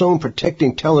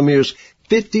chromosome-protecting telomeres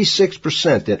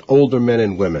 56% in older men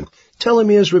and women.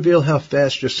 Telomeres reveal how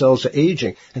fast your cells are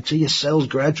aging until your cells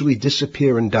gradually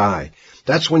disappear and die.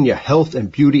 That's when your health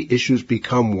and beauty issues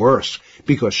become worse,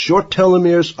 because short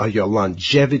telomeres are your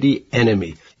longevity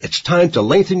enemy. It's time to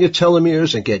lengthen your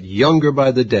telomeres and get younger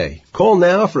by the day. Call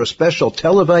now for a special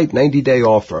Telovite 90-day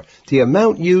offer. The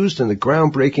amount used in the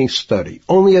groundbreaking study,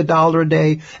 only $1 a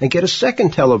day, and get a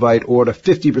second Telovite order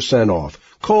 50% off.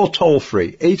 Call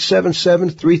toll-free,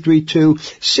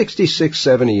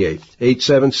 877-332-6678.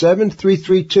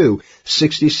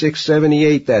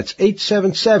 877-332-6678. That's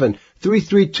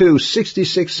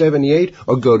 877-332-6678,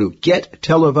 or go to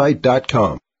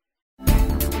gettelovite.com.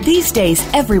 These days,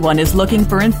 everyone is looking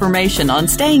for information on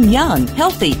staying young,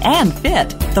 healthy, and fit.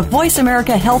 The Voice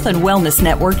America Health and Wellness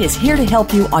Network is here to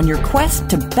help you on your quest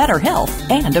to better health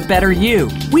and a better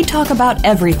you. We talk about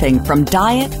everything from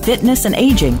diet, fitness, and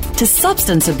aging to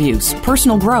substance abuse,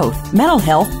 personal growth, mental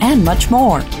health, and much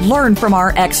more. Learn from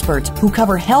our experts who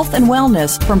cover health and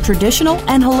wellness from traditional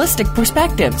and holistic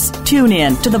perspectives. Tune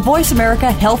in to the Voice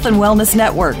America Health and Wellness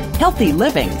Network. Healthy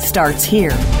living starts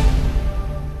here.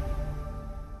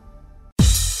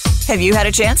 Have you had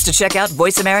a chance to check out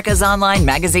Voice America's online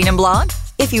magazine and blog?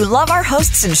 If you love our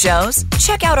hosts and shows,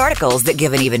 check out articles that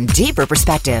give an even deeper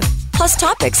perspective, plus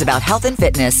topics about health and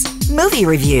fitness, movie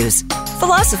reviews,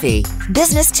 philosophy,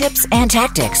 business tips and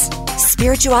tactics,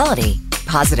 spirituality,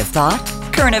 positive thought,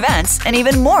 current events, and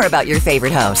even more about your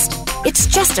favorite host. It's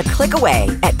just a click away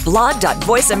at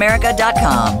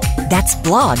blog.voiceamerica.com. That's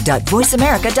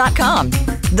blog.voiceamerica.com.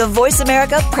 The Voice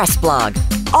America Press Blog.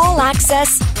 All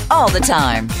access, all the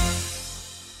time.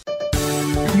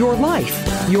 Your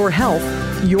life, your health,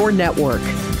 your network.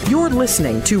 You're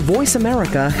listening to Voice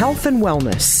America Health and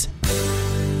Wellness.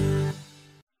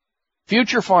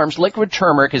 Future Farms liquid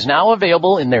turmeric is now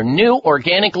available in their new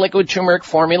organic liquid turmeric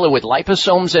formula with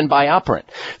liposomes and BioPerine.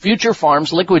 Future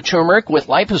Farms liquid turmeric with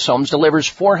liposomes delivers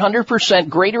 400%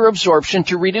 greater absorption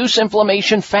to reduce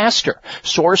inflammation faster.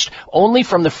 Sourced only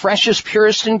from the freshest,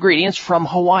 purest ingredients from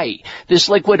Hawaii. This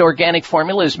liquid organic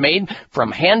formula is made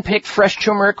from hand-picked fresh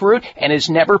turmeric root and is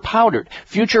never powdered.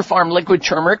 Future Farm liquid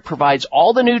turmeric provides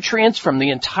all the nutrients from the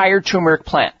entire turmeric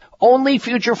plant. Only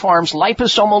Future Farms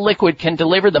liposomal liquid can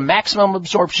deliver the maximum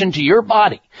absorption to your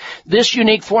body. This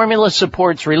unique formula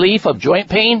supports relief of joint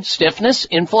pain, stiffness,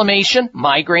 inflammation,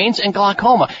 migraines, and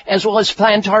glaucoma, as well as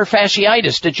plantar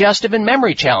fasciitis, digestive and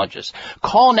memory challenges.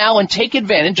 Call now and take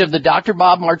advantage of the Dr.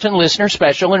 Bob Martin listener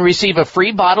special and receive a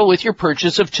free bottle with your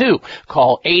purchase of 2.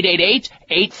 Call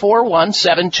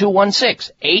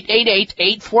 888-841-7216.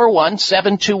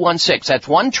 888-841-7216. That's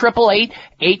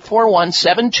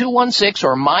 1-888-841-7216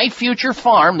 or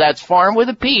MyFutureFarm, that's farm with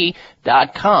a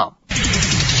P.com.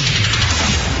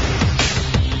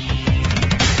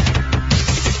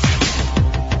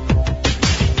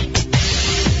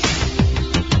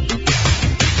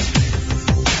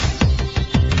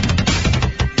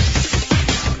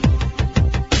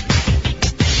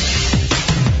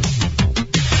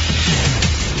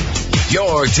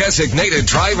 Your designated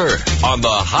driver on the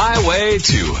highway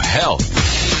to health.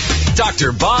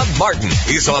 Dr. Bob Martin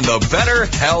is on the Better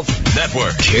Health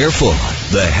Network. Careful.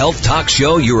 The health talk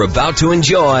show you're about to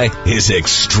enjoy is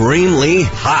extremely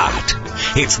hot.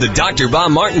 It's the Dr.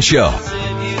 Bob Martin Show.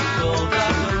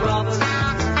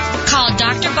 Call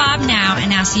Dr. Bob now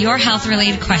and ask your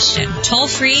health-related question. Toll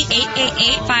free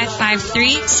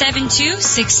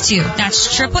 888-553-7262. That's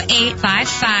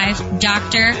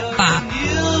 888-55-DR-BOB.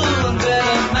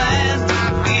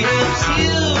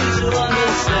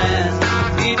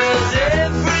 He does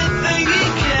everything he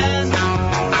can.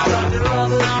 Dr.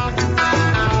 Robert.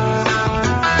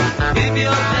 If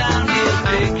you're down, he'll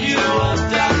pick you up,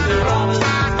 Dr. Robert.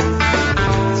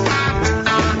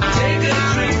 Take a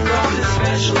drink from the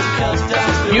special cup,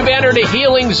 Dr. You've entered a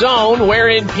healing zone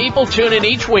wherein people tune in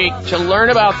each week to learn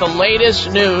about the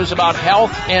latest news about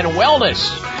health and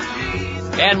wellness.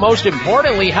 And most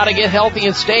importantly, how to get healthy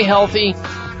and stay healthy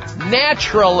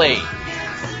naturally.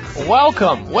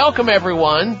 Welcome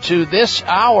everyone to this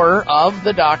hour of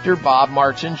the Dr. Bob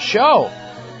Martin Show.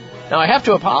 Now I have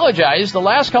to apologize, the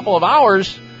last couple of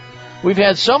hours we've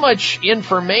had so much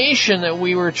information that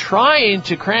we were trying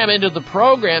to cram into the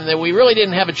program that we really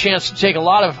didn't have a chance to take a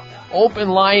lot of open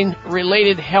line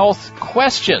related health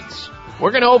questions.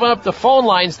 We're going to open up the phone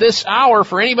lines this hour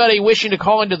for anybody wishing to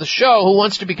call into the show who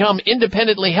wants to become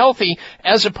independently healthy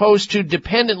as opposed to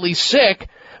dependently sick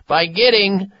by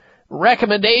getting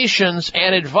recommendations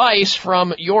and advice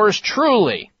from yours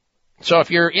truly. So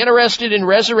if you're interested in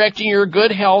resurrecting your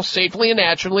good health safely and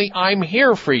naturally, I'm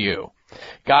here for you.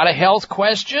 Got a health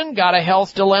question? Got a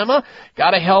health dilemma?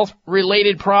 Got a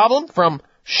health-related problem from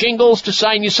shingles to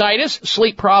sinusitis,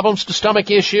 sleep problems to stomach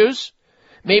issues?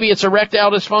 Maybe it's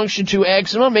erectile dysfunction to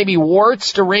eczema, maybe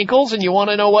warts to wrinkles, and you want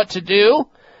to know what to do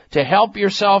to help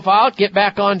yourself out, get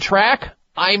back on track?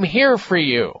 I'm here for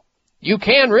you. You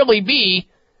can really be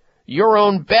your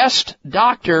own best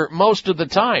doctor most of the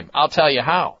time. I'll tell you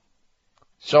how.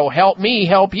 So help me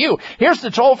help you. Here's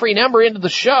the toll-free number into the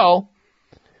show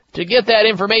to get that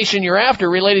information you're after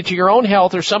related to your own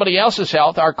health or somebody else's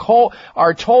health. Our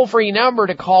toll-free number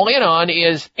to call in on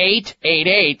is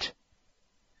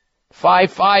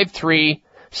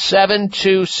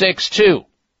 888-553-7262.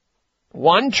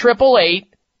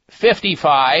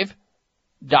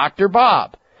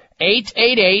 1-888-55-DR-BOB.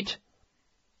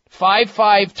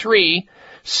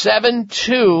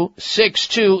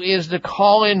 888-553-7262 is the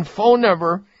call-in phone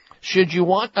number should you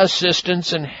want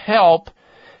assistance and help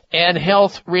and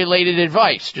health-related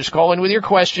advice. Just call in with your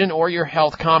question or your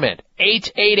health comment.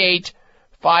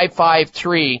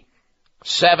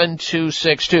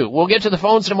 888-553-7262. We'll get to the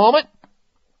phones in a moment.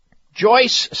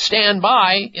 Joyce, stand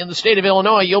by. In the state of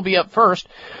Illinois, you'll be up first.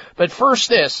 But first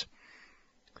this.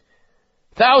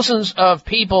 Thousands of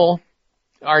people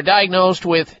are diagnosed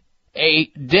with a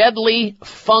deadly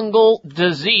fungal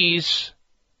disease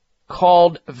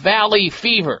called valley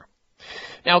fever.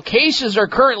 Now, cases are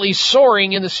currently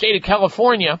soaring in the state of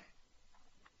California,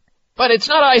 But it's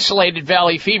not isolated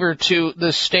valley fever to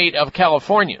the state of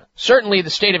California. Certainly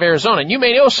the state of Arizona. And you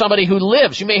may know somebody who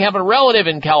lives. You may have a relative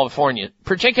in California,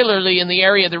 particularly in the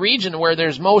area of the region where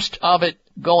there's most of it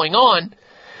going on,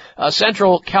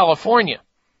 Central California.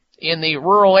 In the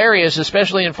rural areas,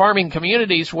 especially in farming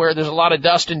communities where there's a lot of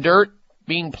dust and dirt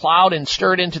being plowed and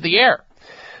stirred into the air.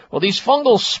 Well, these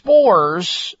fungal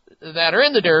spores that are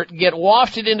in the dirt get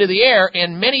wafted into the air,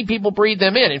 and many people breathe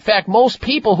them in. In fact, most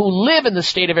people who live in the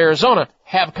state of Arizona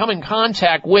have come in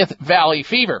contact with valley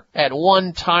fever at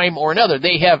one time or another.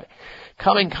 They have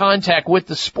come in contact with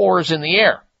the spores in the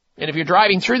air. And if you're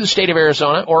driving through the state of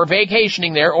Arizona or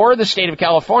vacationing there or the state of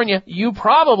California, you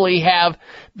probably have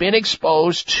been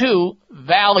exposed to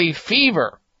valley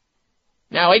fever.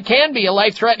 Now, it can be a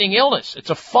life-threatening illness.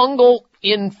 It's a fungal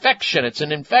infection. It's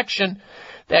an infection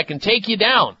that can take you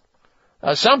down.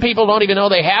 Some people don't even know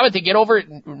they have it. They get over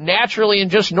it naturally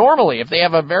and just normally if they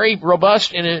have a very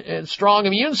robust and strong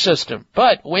immune system.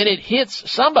 But when it hits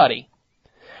somebody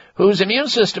whose immune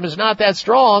system is not that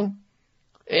strong,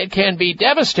 it can be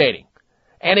devastating.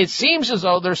 And it seems as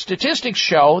though their statistics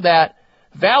show that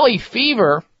valley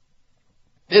fever,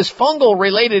 this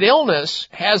fungal-related illness,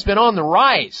 has been on the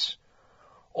rise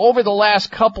over the last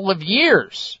couple of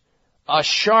years. A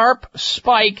sharp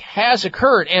spike has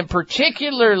occurred, and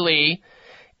particularly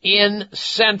in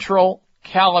Central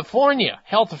California.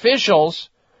 Health officials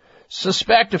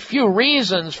suspect a few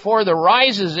reasons for the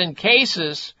rises in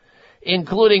cases,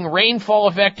 including rainfall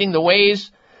affecting the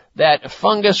ways that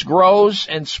fungus grows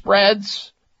and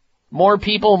spreads, more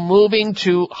people moving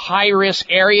to high-risk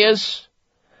areas,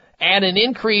 and an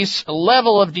increased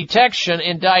level of detection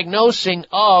and diagnosing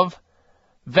of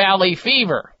valley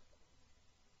fever.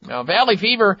 Now, valley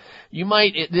fever,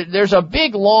 there's a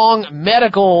big, long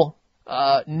medical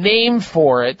name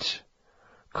for it,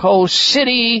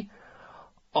 coccidioidomycosis.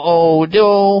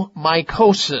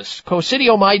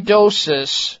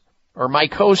 Coccidioidomycosis, or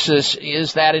mycosis,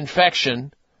 is that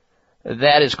infection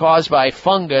that is caused by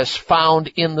fungus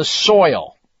found in the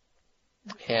soil.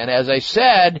 And as I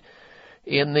said,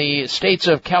 in the states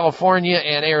of California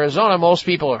and Arizona, most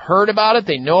people have heard about it.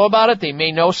 They know about it. They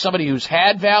may know somebody who's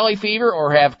had valley fever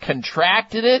or have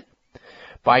contracted it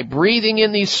by breathing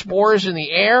in these spores in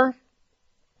the air.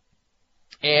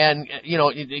 And,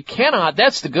 it cannot,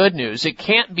 that's the good news, it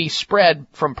can't be spread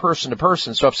from person to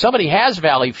person. So if somebody has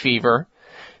valley fever,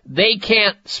 they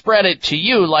can't spread it to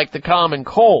you like the common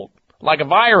cold, like a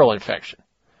viral infection.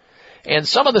 And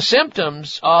some of the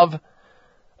symptoms of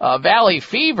valley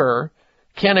fever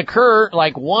can occur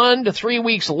like 1 to 3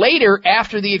 weeks later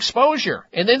after the exposure.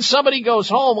 And then somebody goes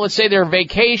home, let's say they're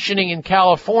vacationing in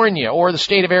California or the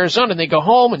state of Arizona, and they go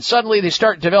home and suddenly they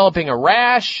start developing a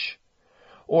rash,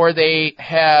 or they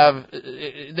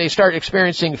start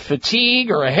experiencing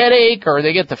fatigue or a headache, or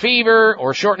they get the fever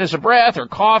or shortness of breath or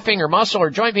coughing or muscle or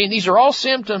joint pain. These are all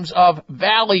symptoms of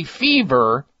valley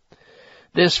fever,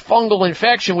 this fungal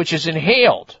infection which is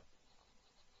inhaled.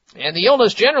 And the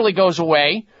illness generally goes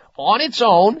away on its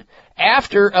own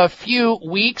after a few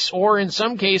weeks or in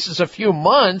some cases a few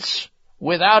months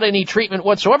without any treatment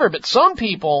whatsoever. But some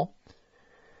people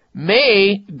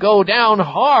may go down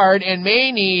hard and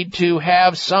may need to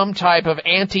have some type of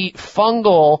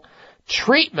antifungal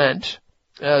treatment.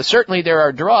 Certainly there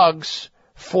are drugs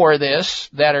for this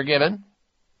that are given.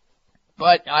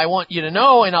 But I want you to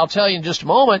know, and I'll tell you in just a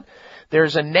moment,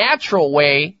 there's a natural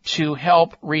way to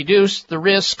help reduce the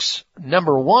risks,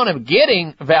 number one, of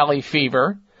getting valley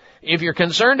fever. If you're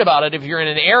concerned about it, if you're in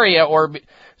an area or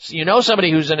you know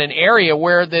somebody who's in an area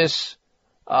where this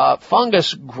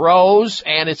fungus grows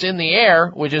and it's in the air,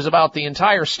 which is about the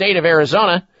entire state of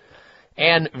Arizona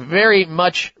and very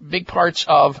much big parts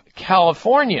of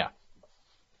California.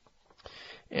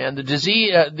 And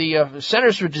the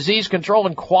Centers for Disease Control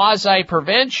and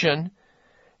Quasi-Prevention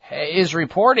is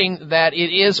reporting that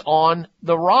it is on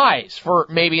the rise for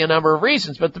maybe a number of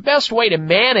reasons. But the best way to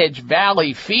manage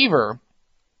valley fever,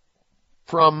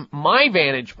 from my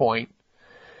vantage point,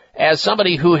 as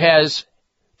somebody who has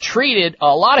treated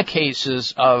a lot of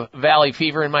cases of valley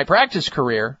fever in my practice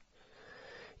career,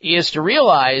 is to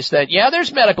realize that,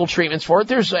 there's medical treatments for it.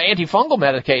 There's antifungal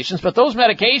medications, but those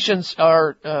medications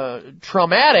are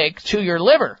traumatic to your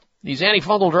liver. These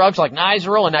antifungal drugs like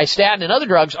Nizoral and Nystatin and other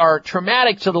drugs are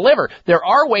traumatic to the liver. There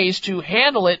are ways to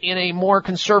handle it in a more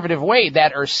conservative way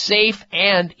that are safe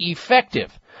and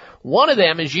effective. One of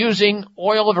them is using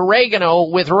oil of oregano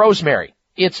with rosemary.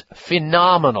 It's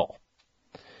phenomenal.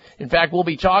 In fact, we'll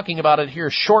be talking about it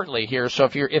here shortly here. So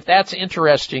if that's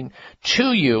interesting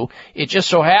to you, it just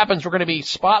so happens we're going to be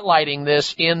spotlighting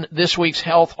this in this week's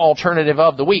Health Alternative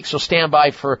of the Week. So stand by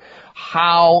for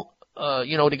how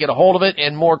to get a hold of it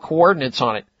and more coordinates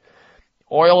on it.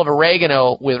 Oil of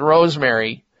oregano with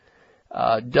rosemary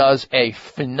does a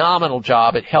phenomenal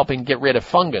job at helping get rid of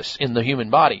fungus in the human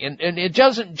body. And it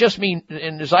doesn't just mean,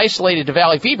 and is isolated to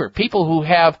valley fever. People who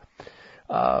have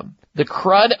the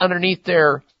crud underneath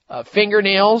their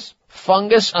fingernails,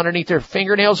 fungus underneath their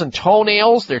fingernails and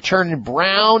toenails, they're turning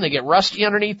brown, they get rusty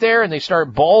underneath there, and they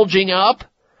start bulging up.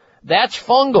 That's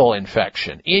fungal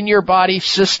infection in your body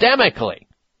systemically.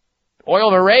 Oil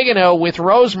of oregano with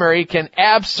rosemary can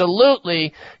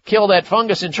absolutely kill that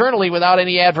fungus internally without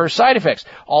any adverse side effects.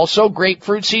 Also,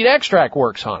 grapefruit seed extract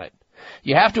works on it.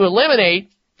 You have to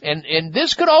eliminate, and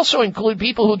this could also include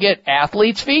people who get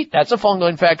athlete's feet. That's a fungal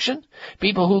infection.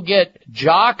 People who get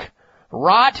jock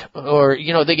rot, or,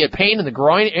 they get pain in the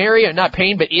groin area, not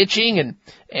pain, but itching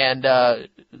and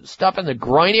stuff in the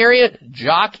groin area,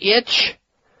 jock itch.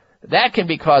 That can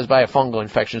be caused by a fungal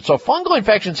infection. So fungal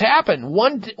infections happen.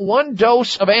 One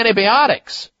dose of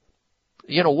antibiotics,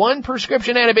 one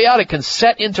prescription antibiotic can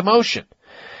set into motion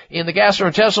in the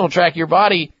gastrointestinal tract your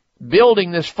body, building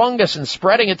this fungus and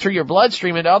spreading it through your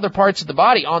bloodstream into other parts of the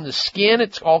body. On the skin,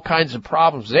 it's all kinds of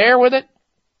problems there with it.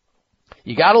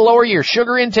 You got to lower your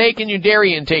sugar intake and your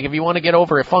dairy intake if you want to get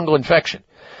over a fungal infection.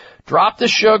 Drop the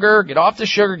sugar, get off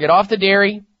the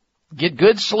dairy, get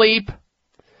good sleep,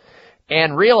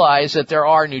 and realize that there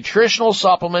are nutritional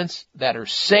supplements that are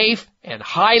safe and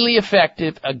highly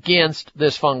effective against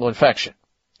this fungal infection.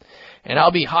 And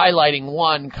I'll be highlighting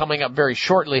one coming up very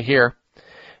shortly here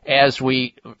as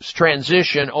we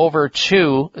transition over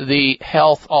to the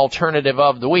health alternative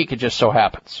of the week. It just so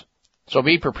happens. So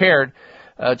be prepared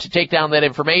to take down that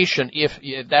information if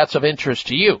that's of interest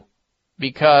to you,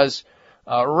 because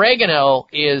oregano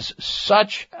is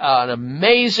such an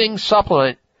amazing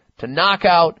supplement to knock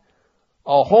out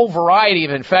a whole variety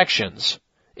of infections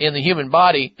in the human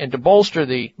body and to bolster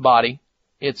the body.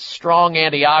 Its strong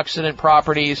antioxidant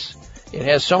properties. It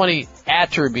has so many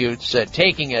attributes that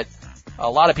taking it, a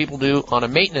lot of people do on a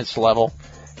maintenance level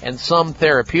and some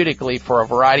therapeutically for a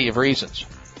variety of reasons.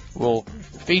 We'll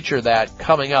feature that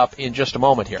coming up in just a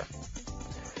moment here.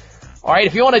 All right,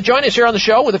 if you want to join us here on the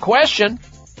show with a question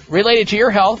related to your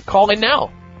health, call in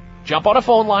now. Jump on a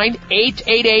phone line,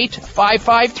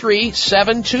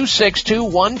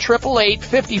 888-553-7262,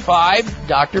 1-888-55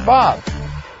 Dr. Bob.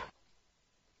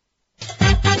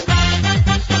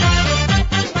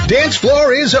 Dance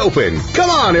floor is open.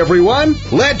 Come on, everyone.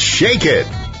 Let's shake it.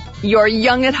 You're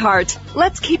young at heart.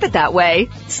 Let's keep it that way.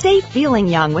 Stay feeling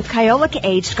young with Kyolic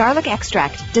Aged Garlic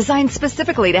Extract, designed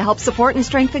specifically to help support and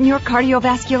strengthen your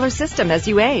cardiovascular system as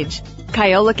you age.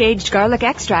 Kyolic Aged Garlic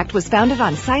Extract was founded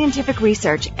on scientific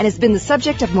research and has been the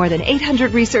subject of more than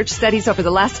 800 research studies over the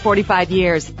last 45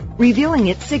 years, revealing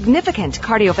its significant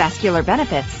cardiovascular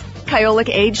benefits. Kyolic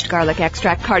Aged Garlic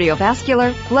Extract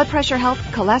cardiovascular, blood pressure health,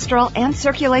 cholesterol, and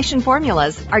circulation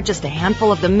formulas are just a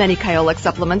handful of the many Kyolic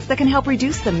supplements that can help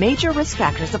reduce the major risk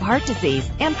factors of heart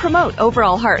disease and promote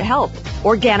overall heart health.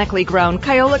 Organically grown,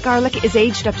 Kyolic garlic is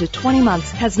aged up to 20 months,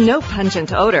 has no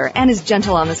pungent odor, and is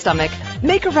gentle on the stomach.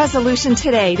 Make a resolution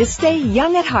today to stay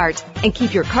young at heart and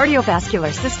keep your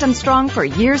cardiovascular system strong for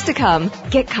years to come.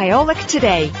 Get Kyolic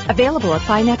today. Available at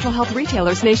fine natural health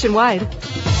retailers nationwide.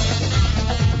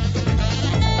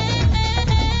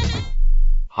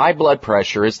 High blood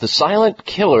pressure is the silent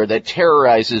killer that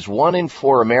terrorizes 1 in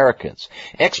 4 Americans.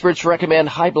 Experts recommend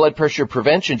high blood pressure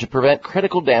prevention to prevent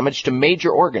critical damage to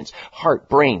major organs, heart,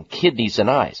 brain, kidneys, and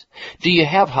eyes. Do you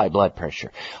have high blood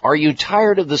pressure? Are you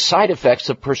tired of the side effects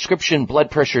of prescription blood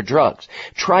pressure drugs?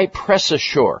 Try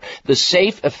PressAssure, the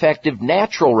safe, effective,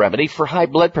 natural remedy for high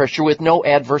blood pressure with no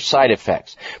adverse side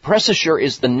effects. PressAssure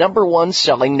is the #1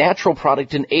 selling natural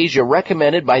product in Asia,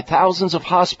 recommended by thousands of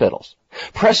hospitals.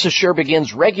 PressAssure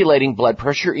begins regulating blood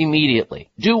pressure immediately.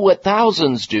 Do what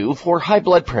thousands do for high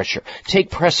blood pressure. Take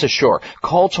PressAssure.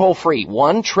 Call toll-free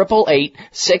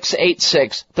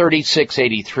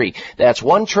 1-888-686-3683. That's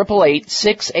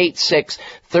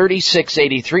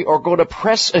 1-888-686-3683, or go to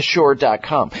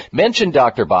PressAssure.com. Mention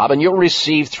Dr. Bob and you'll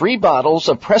receive 3 bottles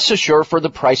of PressAssure for the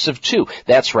price of 2.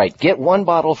 That's right. Get 1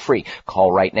 bottle free.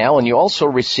 Call right now and you also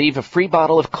receive a free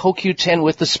bottle of CoQ10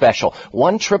 with the special.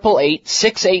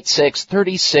 1-888-686-3683.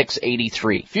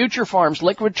 Future Farms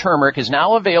liquid turmeric is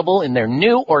now available in their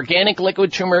new organic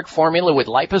liquid turmeric formula with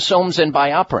liposomes and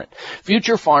BioPerine.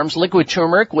 Future Farms liquid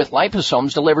turmeric with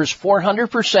liposomes delivers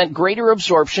 400% greater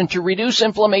absorption to reduce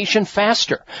inflammation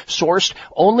faster. Sourced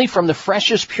only from the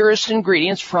freshest, purest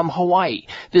ingredients from Hawaii.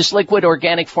 This liquid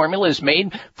organic formula is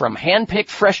made from hand-picked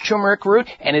fresh turmeric root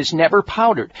and is never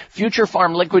powdered. Future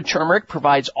Farm liquid turmeric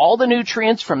provides all the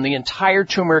nutrients from the entire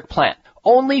turmeric plant.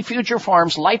 Only Future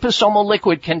Farms liposomal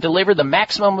liquid can deliver the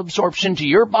maximum absorption to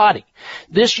your body.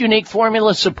 This unique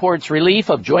formula supports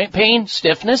relief of joint pain,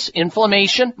 stiffness,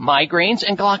 inflammation, migraines,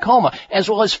 and glaucoma, as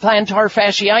well as plantar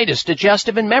fasciitis,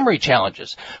 digestive and memory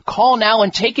challenges. Call now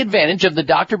and take advantage of the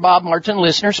Dr. Bob Martin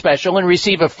listener special and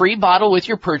receive a free bottle with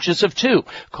your purchase of 2.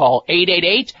 Call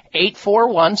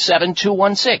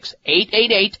 888-841-7216.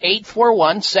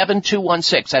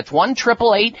 888-841-7216. That's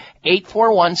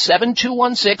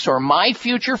 1-888-841-7216 or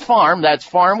MyFutureFarm, that's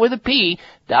farm with a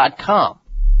P.com.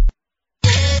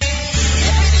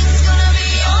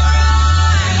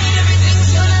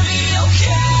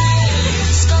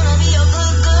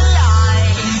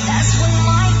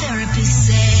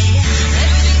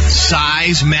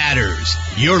 Size matters.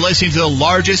 You're listening to the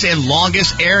largest and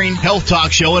longest airing health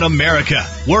talk show in America.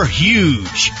 We're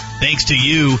huge. Thanks to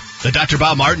you, the Dr.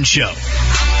 Bob Martin Show.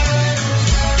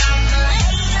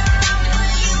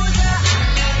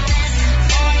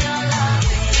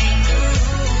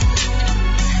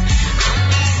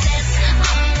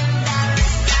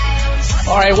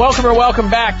 All right, welcome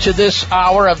back to this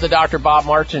hour of the Dr. Bob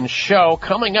Martin Show.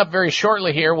 Coming up very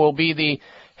shortly here will be the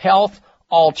health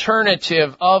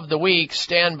alternative of the week.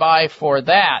 Stand by for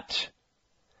that.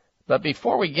 But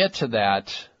before we get to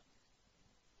that,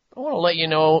 I want to let you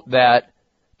know that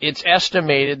it's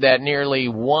estimated that nearly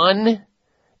 1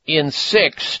 in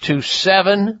 6 to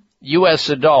 7 U.S.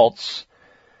 adults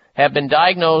have been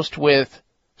diagnosed with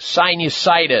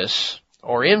sinusitis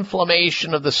or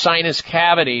inflammation of the sinus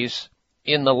cavities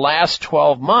in the last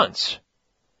 12 months,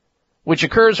 which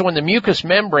occurs when the mucous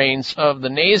membranes of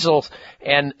the nasal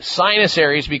and sinus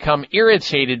areas become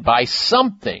irritated by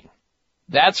something.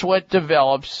 That's what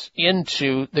develops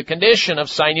into the condition of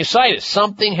sinusitis.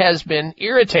 Something has been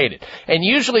irritated. And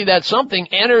usually that something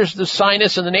enters the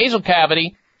sinus and the nasal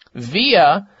cavity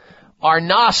via our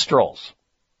nostrils.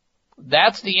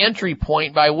 That's the entry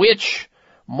point by which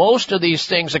most of these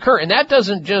things occur. And that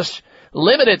doesn't just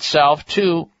limit itself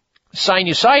to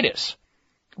sinusitis.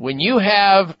 When you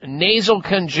have nasal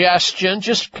congestion,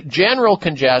 just general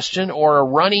congestion, or a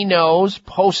runny nose,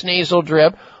 postnasal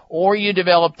drip, or you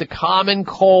develop the common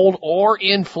cold or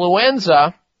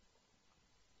influenza,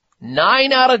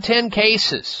 9 out of 10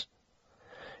 cases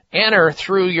enter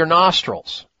through your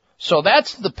nostrils. So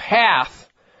that's the path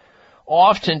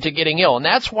often to getting ill. And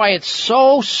that's why it's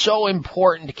so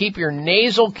important to keep your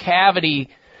nasal cavity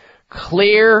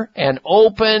clear and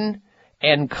open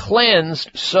and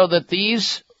cleansed so that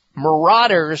these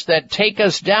marauders that take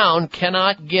us down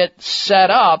cannot get set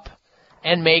up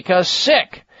and make us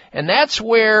sick. And that's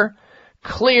where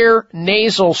Xlear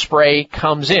nasal spray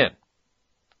comes in.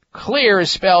 Xlear is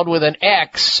spelled with an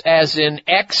X, as in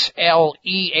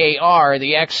X-L-E-A-R.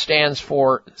 The X stands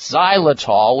for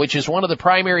xylitol, which is one of the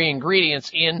primary ingredients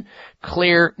in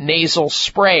Xlear nasal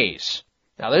sprays.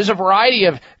 Now, there's a variety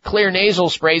of Xlear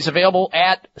nasal sprays available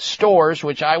at stores,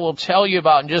 which I will tell you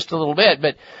about in just a little bit,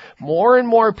 but more and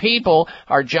more people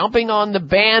are jumping on the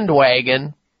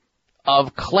bandwagon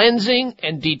of cleansing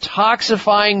and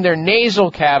detoxifying their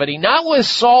nasal cavity, not with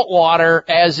salt water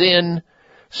as in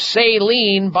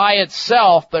saline by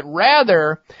itself, but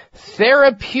rather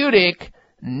therapeutic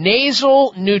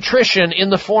nasal nutrition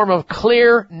in the form of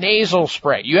Xlear nasal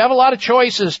spray. You have a lot of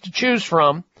choices to choose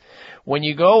from when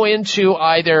you go into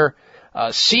either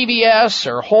CVS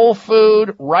or Whole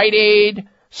Food, Rite Aid,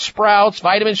 Sprouts,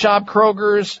 Vitamin Shop,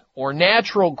 Kroger's, or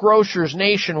natural grocers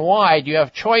nationwide. You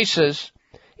have choices.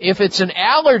 If it's an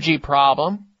allergy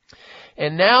problem,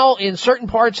 and now in certain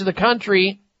parts of the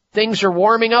country, things are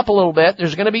warming up a little bit.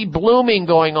 There's going to be blooming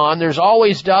going on. There's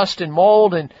always dust and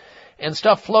mold and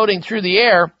stuff floating through the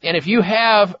air. And if you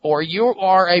have, or you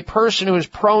are a person who is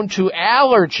prone to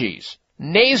allergies,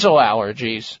 nasal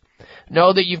allergies,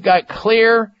 know that you've got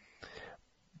Xlear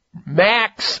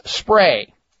Max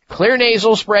spray. Xlear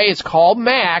nasal spray, it's called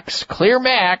Max, Xlear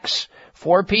Max,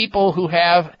 for people who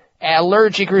have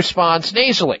allergic response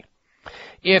nasally.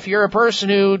 If you're a person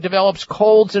who develops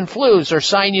colds and flus or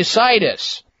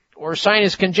sinusitis or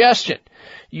sinus congestion,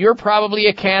 you're probably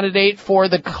a candidate for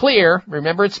the Xlear,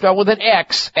 remember it's spelled with an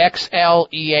X,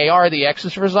 X-L-E-A-R, the X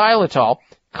is for xylitol,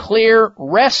 Xlear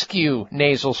Rescue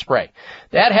nasal spray.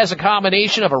 That has a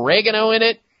combination of oregano in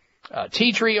it,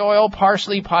 tea tree oil,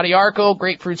 parsley, podiarco,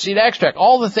 grapefruit seed extract,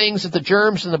 all the things that the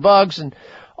germs and the bugs and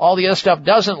all the other stuff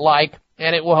doesn't like,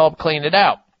 and it will help clean it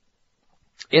out.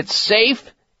 It's safe,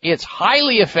 it's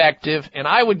highly effective, and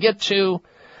I would get to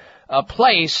a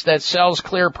place that sells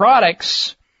Xlear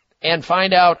products and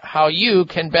find out how you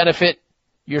can benefit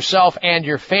yourself and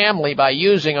your family by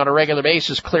using on a regular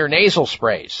basis Xlear nasal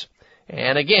sprays.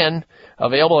 And again,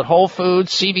 Available at Whole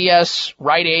Foods, CVS,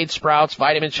 Rite Aid, Sprouts,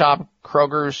 Vitamin Shoppe,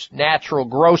 Kroger's, Natural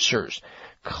Grocers.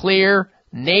 Clear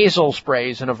nasal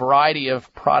sprays in a variety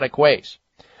of product ways.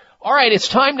 All right, it's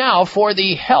time now for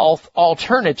the health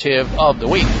alternative of the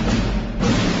week.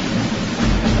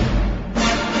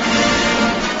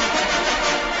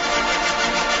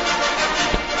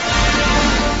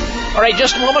 All right,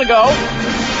 just a moment ago,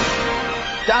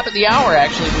 top of the hour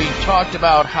actually, we talked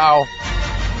about how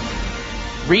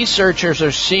researchers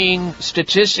are seeing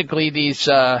statistically these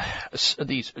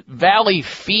valley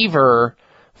fever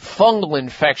fungal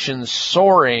infections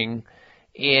soaring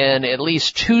in at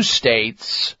least 2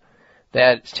 states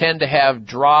that tend to have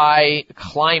dry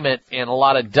climate and a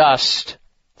lot of dust,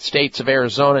 states of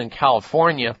Arizona and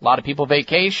California. A lot of people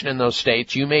vacation in those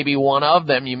states. You may be one of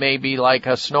them. You may be like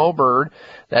a snowbird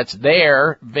that's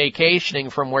there vacationing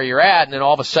from where you're at, and then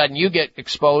all of a sudden you get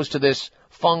exposed to this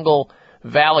fungal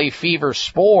valley fever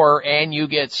spore and you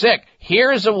get sick.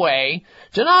 Here's a way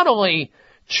to not only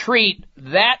treat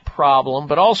that problem,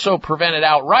 but also prevent it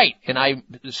outright. And I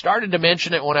started to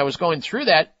mention it when I was going through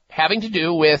that, having to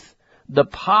do with the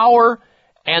power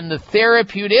and the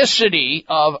therapeuticity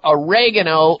of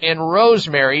oregano and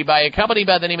rosemary by a company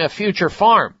by the name of Future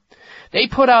Farm. They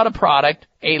put out a product,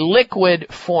 a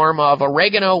liquid form of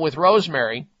oregano with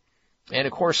rosemary, and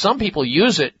of course some people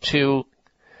use it to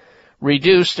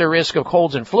reduce their risk of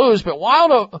colds and flus, but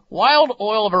wild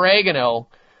oil of oregano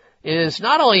is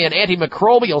not only an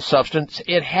antimicrobial substance,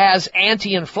 it has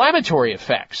anti-inflammatory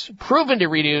effects, proven to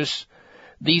reduce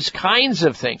these kinds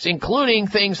of things, including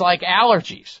things like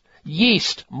allergies,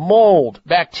 yeast, mold,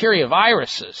 bacteria,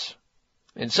 viruses.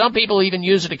 And some people even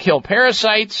use it to kill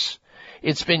parasites.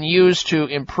 It's been used to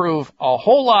improve a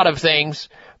whole lot of things,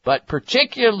 but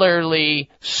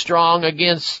particularly strong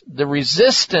against the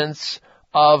resistance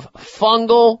of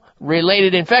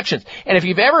fungal-related infections. And if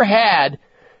you've ever had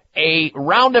a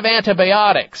round of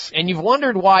antibiotics and you've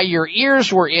wondered why your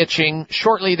ears were itching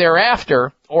shortly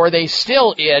thereafter, or they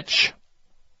still itch,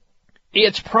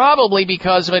 it's probably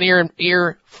because of an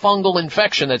ear fungal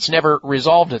infection that's never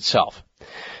resolved itself.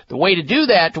 The way to do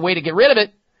that, the way to get rid of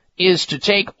it, is to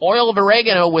take oil of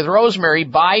oregano with rosemary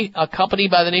by a company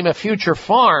by the name of Future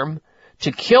Farm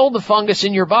to kill the fungus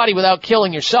in your body without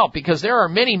killing yourself, because there are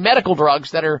many medical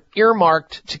drugs that are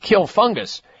earmarked to kill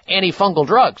fungus, antifungal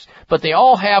drugs, but they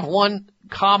all have one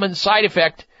common side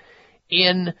effect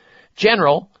in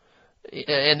general,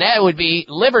 and that would be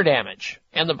liver damage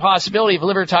and the possibility of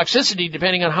liver toxicity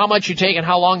depending on how much you take and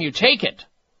how long you take it.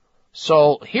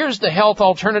 So here's the health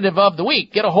alternative of the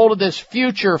week. Get a hold of this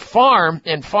Future Farm,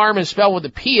 and farm is spelled with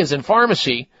a P as in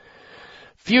pharmacy.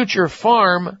 Future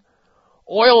Farm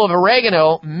oil of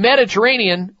oregano,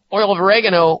 Mediterranean oil of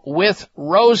oregano with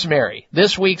rosemary.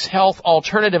 This week's health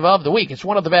alternative of the week. It's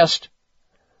one of the best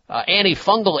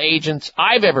antifungal agents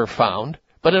I've ever found,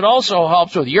 but it also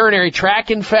helps with urinary tract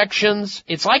infections.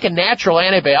 It's like a natural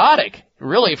antibiotic,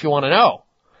 really, if you want to know.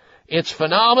 It's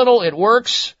phenomenal. It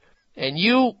works, and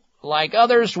you, like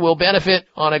others, will benefit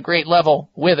on a great level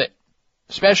with it,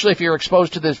 especially if you're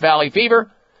exposed to this valley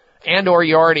fever and or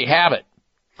you already have it.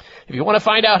 If you want to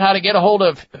find out how to get a hold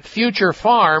of Future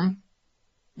Farm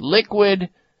liquid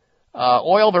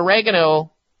oil of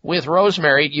oregano with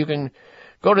rosemary, you can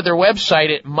go to their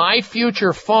website at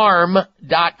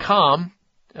myfuturefarm.com.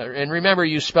 And remember,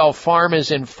 you spell farm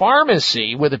as in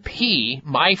pharmacy with a P,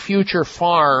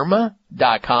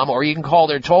 myfuturefarm.com, or you can call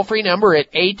their toll-free number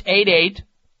at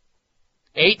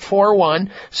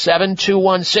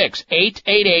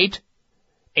 888-841-7216,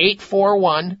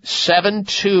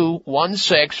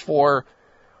 888-841-7216 for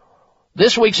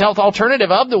this week's health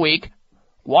alternative of the week,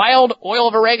 wild oil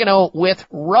of oregano with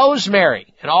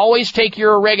rosemary. And always take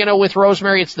your oregano with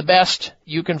rosemary. It's the best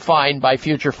you can find by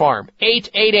Future Farm.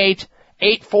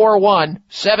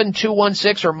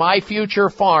 888-841-7216 or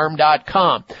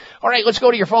myfuturefarm.com. All right, let's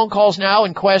go to your phone calls now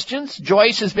and questions.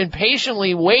 Joyce has been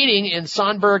patiently waiting in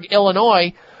Sonberg,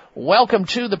 Illinois. Welcome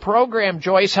to the program,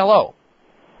 Joyce. Hello.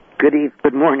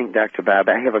 Good morning, Dr. Bob.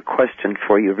 I have a question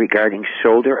for you regarding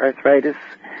shoulder arthritis,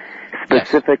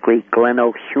 specifically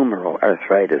glenohumeral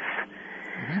arthritis.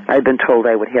 I've been told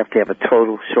I would have to have a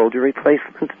total shoulder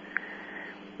replacement,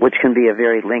 which can be a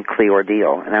very lengthy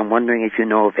ordeal, and I'm wondering if you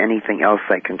know of anything else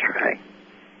I can try.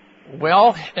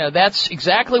 Well, that's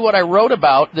exactly what I wrote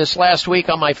about this last week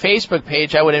on my Facebook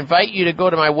page. I would invite you to go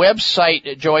to my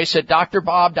website, Joyce, at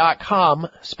drbob.com,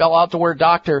 spell out the word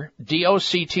doctor,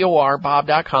 D-O-C-T-O-R,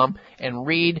 bob.com, and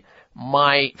read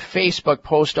my Facebook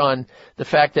post on the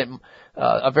fact that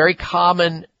a very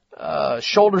common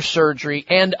shoulder surgery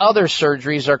and other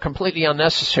surgeries are completely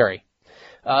unnecessary.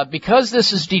 Because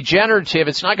this is degenerative,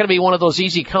 it's not going to be one of those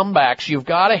easy comebacks. You've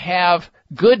got to have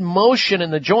good motion in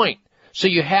the joint. So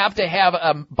you have to have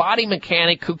a body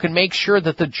mechanic who can make sure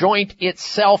that the joint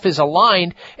itself is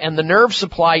aligned and the nerve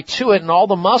supply to it and all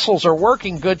the muscles are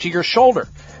working good to your shoulder.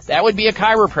 That would be a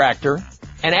chiropractor,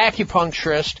 an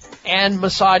acupuncturist, and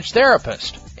massage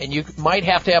therapist. And you might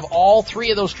have to have all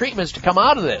three of those treatments to come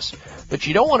out of this. But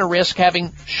you don't want to risk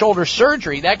having shoulder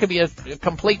surgery. That could be a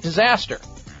complete disaster.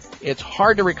 It's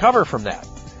hard to recover from that.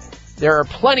 There are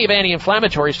plenty of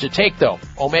anti-inflammatories to take, though.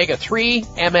 Omega-3,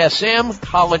 MSM,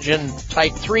 collagen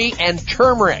type 3, and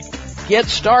turmeric. Get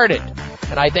started.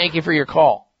 And I thank you for your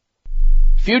call.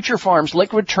 Future Farms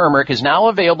liquid turmeric is now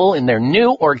available in their new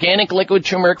organic liquid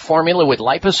turmeric formula with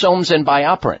liposomes and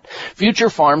BioPerine. Future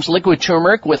Farms liquid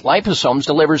turmeric with liposomes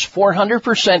delivers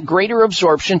 400% greater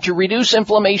absorption to reduce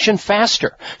inflammation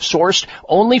faster. Sourced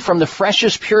only from the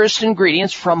freshest, purest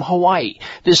ingredients from Hawaii.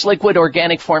 This liquid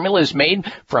organic formula is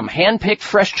made from hand-picked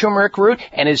fresh turmeric root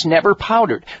and is never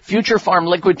powdered. Future Farm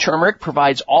liquid turmeric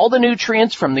provides all the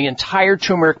nutrients from the entire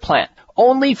turmeric plant.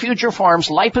 Only Future Farms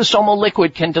liposomal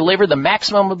liquid can deliver the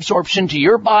maximum absorption to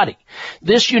your body.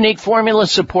 This unique formula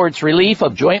supports relief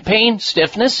of joint pain,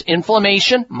 stiffness,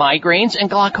 inflammation, migraines, and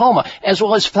glaucoma, as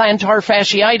well as plantar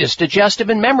fasciitis, digestive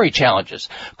and memory challenges.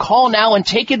 Call now and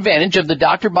take advantage of the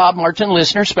Dr. Bob Martin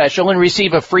listener special and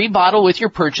receive a free bottle with your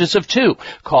purchase of 2.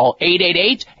 Call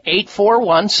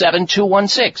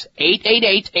 888-841-7216.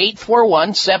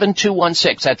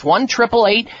 888-841-7216. That's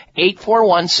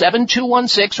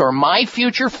 1-888-841-7216 or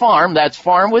MyFutureFarm, that's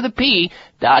farm with a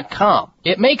P.com.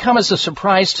 It may come as a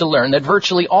surprise to learn that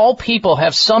virtually all people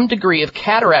have some degree of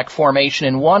cataract formation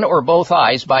in one or both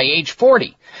eyes by age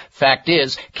 40. Fact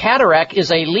is, cataract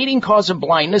is a leading cause of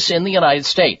blindness in the United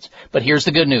States. But here's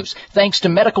the good news. Thanks to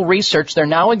medical research, there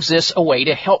now exists a way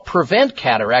to help prevent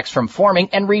cataracts from forming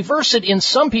and reverse it in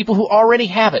some people who already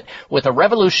have it with a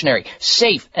revolutionary,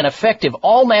 safe, and effective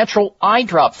all-natural eye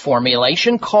drop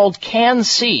formulation called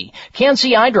Can-C.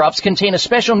 Can-C eye drops contain a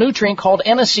special nutrient called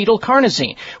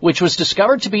N-acetylcarnosine, which was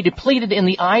discovered to be depleted in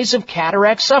the eyes of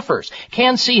cataract sufferers.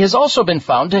 Can-C has also been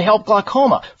found to help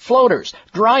glaucoma, floaters,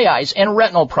 dry eyes, and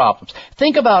retinal problems.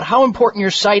 Think about how important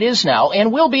your sight is now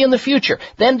and will be in the future.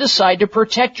 Then decide to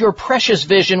protect your precious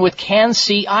vision with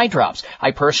Can-C eye drops.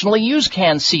 I personally use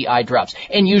Can-C eye drops,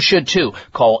 and you should too.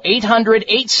 Call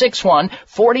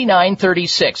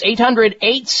 800-861-4936.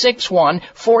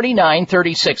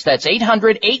 800-861-4936. That's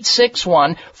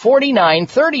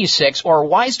 800-861-4936 or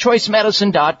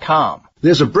wisechoicemedicine.com.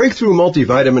 There's a breakthrough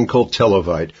multivitamin called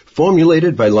Telovite,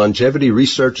 formulated by longevity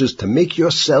researchers to make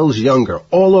your cells younger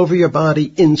all over your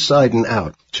body, inside and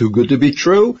out. Too good to be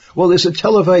true? Well, there's a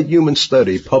Telovite human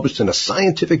study published in a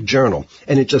scientific journal,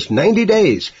 and in just 90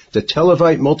 days, the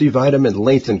Telovite multivitamin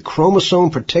lengthened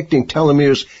chromosome-protecting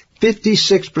telomeres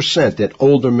 56% in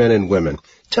older men and women.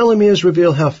 Telomeres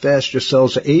reveal how fast your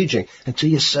cells are aging until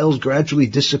your cells gradually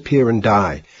disappear and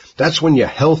die. That's when your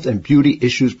health and beauty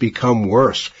issues become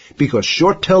worse, because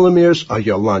short telomeres are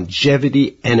your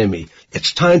longevity enemy.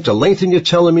 It's time to lengthen your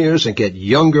telomeres and get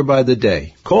younger by the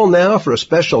day. Call now for a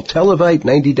special Telovite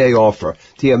 90-day offer.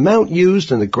 The amount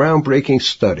used in the groundbreaking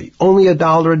study, only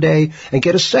 $1 a day, and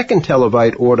get a second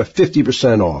Telovite order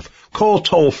 50% off. Call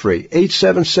toll-free,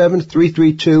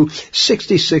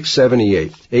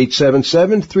 877-332-6678.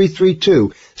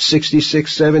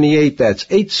 877-332-6678. That's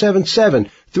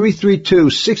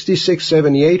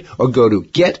 877-332-6678, or go to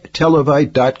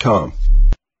gettelovite.com.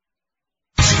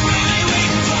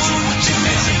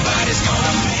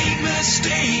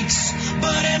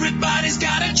 Everybody's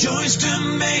got a choice to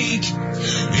make.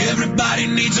 Everybody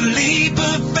needs a leap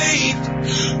of faith.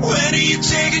 When are you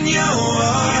taking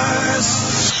yours?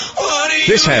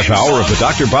 This half hour of the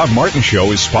Dr. Bob Martin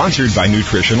Show is sponsored by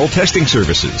Nutritional Testing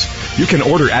Services. You can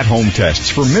order at-home tests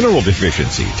for mineral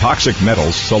deficiency, toxic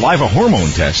metals, saliva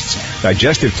hormone tests,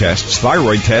 digestive tests,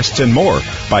 thyroid tests, and more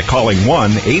by calling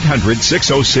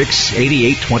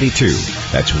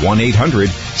 1-800-606-8822. That's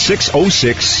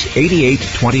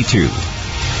 1-800-606-8822.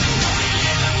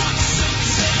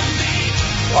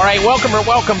 All right,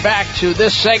 welcome back to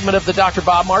this segment of the Dr.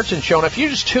 Bob Martin Show. And if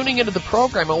you're just tuning into the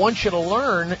program, I want you to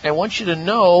learn, I want you to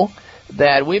know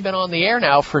that we've been on the air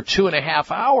now for 2.5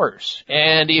 hours.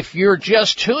 And if you're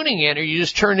just tuning in or you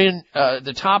just turned in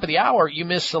the top of the hour, you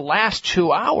missed the last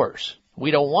 2 hours. We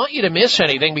don't want you to miss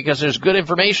anything because there's good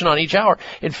information on each hour.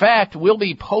 In fact, we'll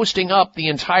be posting up the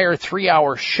entire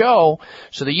 3-hour show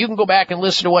so that you can go back and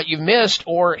listen to what you've missed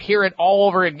or hear it all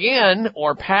over again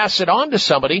or pass it on to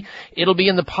somebody. It'll be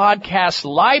in the podcast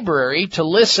library to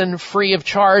listen free of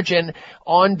charge and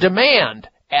on demand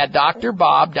at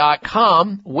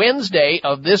drbob.com Wednesday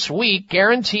of this week.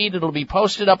 Guaranteed it'll be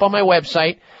posted up on my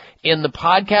website in the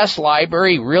podcast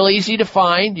library. Real easy to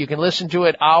find. You can listen to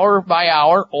it hour by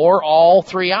hour or all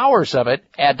 3 hours of it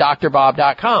at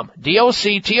drbob.com.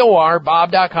 D-O-C-T-O-R,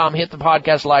 bob.com. Hit the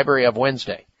podcast library of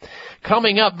Wednesday.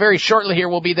 Coming up very shortly here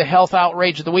will be the health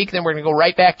outrage of the week. Then we're going to go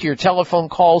right back to your telephone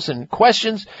calls and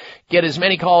questions. Get as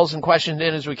many calls and questions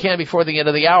in as we can before the end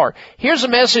of the hour. Here's a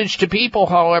message to people,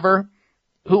 however,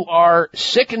 who are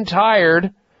sick and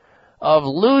tired of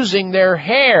losing their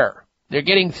hair. They're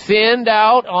getting thinned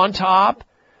out on top.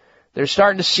 They're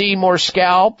starting to see more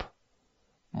scalp,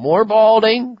 more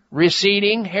balding,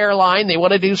 receding hairline. They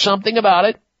want to do something about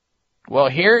it. Well,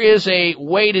 here is a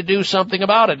way to do something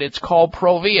about it. It's called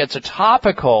Provia. It's a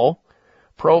topical.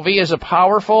 Provia is a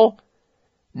powerful,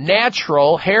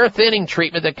 natural hair thinning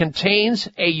treatment that contains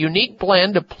a unique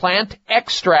blend of plant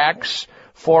extracts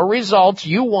for results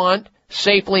you want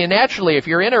safely and naturally. If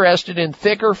you're interested in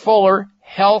thicker, fuller,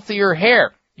 healthier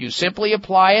hair, you simply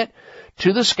apply it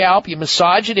to the scalp. You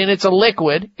massage it in. It's a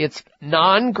liquid. It's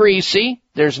non-greasy.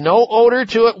 There's no odor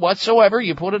to it whatsoever.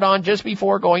 You put it on just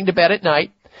before going to bed at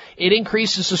night. It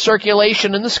increases the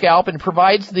circulation in the scalp and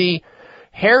provides the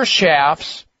hair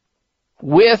shafts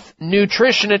with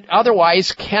nutrition it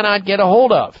otherwise cannot get a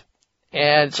hold of.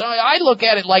 And so I look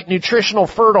at it like nutritional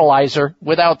fertilizer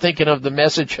without thinking of the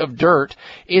message of dirt.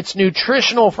 It's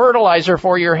nutritional fertilizer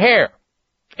for your hair.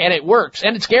 And it works.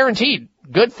 And it's guaranteed.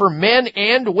 Good for men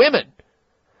and women.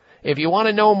 If you want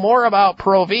to know more about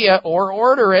Provia or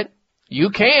order it, you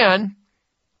can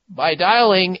by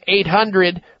dialing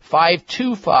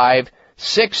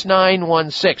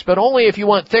 800-525-6916. But only if you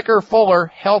want thicker, fuller,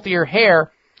 healthier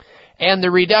hair and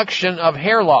the reduction of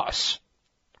hair loss.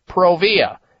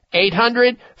 Provia.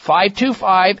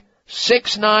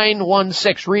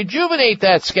 800-525-6916. Rejuvenate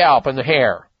that scalp and the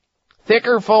hair.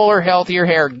 Thicker, fuller, healthier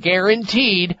hair.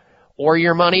 Guaranteed or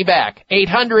your money back.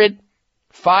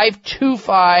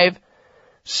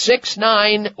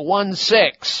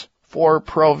 800-525-6916 for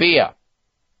Provia.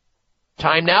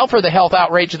 Time now for the health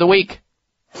outrage of the week.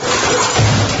 Jeez,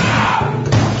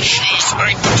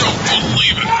 I don't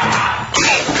believe it.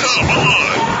 Oh, come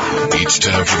on. It's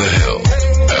time for the health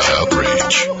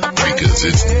outrage, because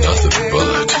it's nothing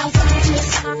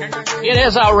but. It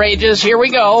is outrageous. Here we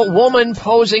go. Woman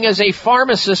posing as a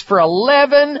pharmacist for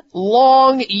 11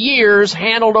 long years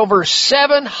handled over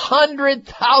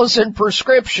 700,000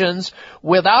 prescriptions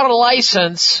without a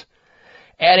license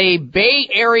at a Bay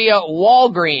Area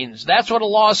Walgreens. That's what a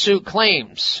lawsuit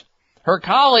claims. Her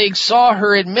colleagues saw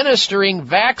her administering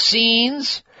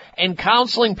vaccines and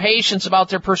counseling patients about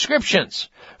their prescriptions.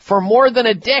 For more than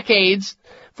a decade,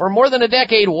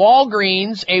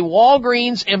 Walgreens, a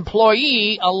Walgreens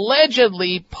employee,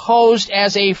 allegedly posed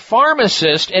as a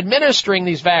pharmacist administering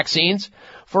these vaccines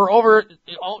for over to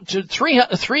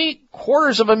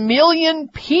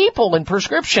 750,000 people in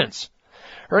prescriptions.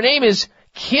 Her name is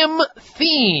Kim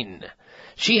Thien.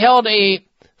 She held a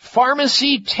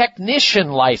pharmacy technician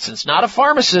license, not a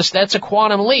pharmacist. That's a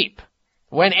quantum leap.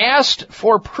 When asked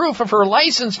for proof of her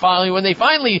license filing, when they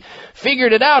finally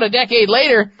figured it out a decade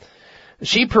later,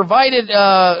 she provided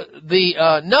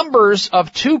the numbers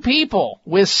of two people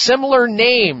with similar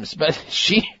names, but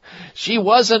she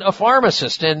wasn't a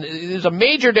pharmacist. And there's a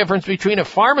major difference between a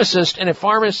pharmacist and a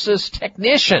pharmacist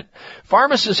technician.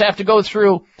 Pharmacists have to go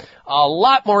through a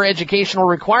lot more educational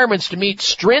requirements to meet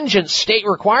stringent state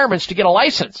requirements to get a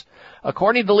license.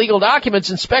 According to legal documents,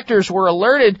 inspectors were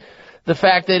alerted the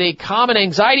fact that a common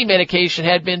anxiety medication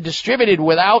had been distributed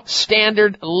without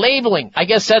standard labeling. I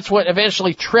guess that's what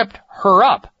eventually tripped her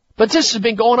up. But this has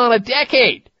been going on a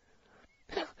decade.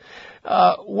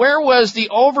 Where was the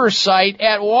oversight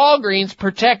at Walgreens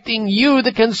protecting you,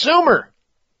 the consumer,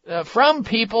 from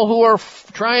people who are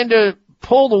trying to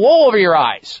pull the wool over your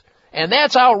eyes? And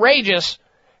that's outrageous,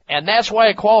 and that's why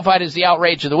it qualified as the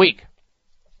outrage of the week.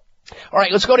 All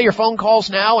right, let's go to your phone calls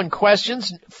now and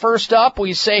questions. First up,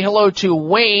 we say hello to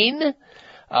Wayne.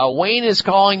 Wayne is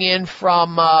calling in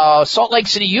from Salt Lake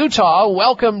City, Utah.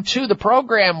 Welcome to the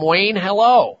program, Wayne.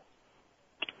 Hello.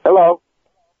 Hello.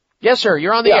 Yes, sir.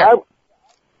 You're on the air.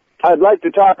 I'd like to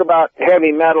talk about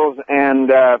heavy metals and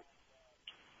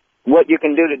what you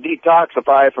can do to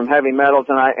detoxify from heavy metals.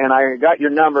 And I got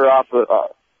your number off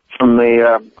from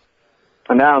the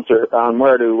announcer on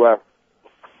where to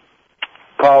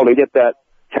call to get that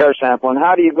hair sample. And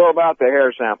how do you go about the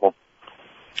hair sample?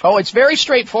 Oh, it's very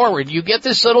straightforward. You get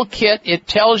this little kit. It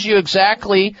tells you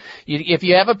exactly, if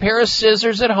you have a pair of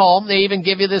scissors at home, they even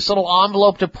give you this little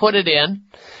envelope to put it in.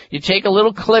 You take a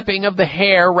little clipping of the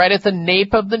hair right at the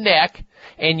nape of the neck,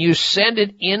 and you send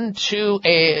it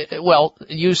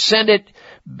you send it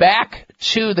back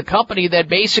to the company that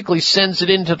basically sends it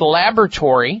into the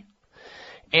laboratory.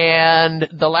 And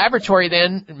the laboratory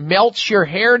then melts your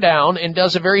hair down and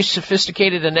does a very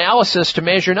sophisticated analysis to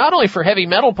measure not only for heavy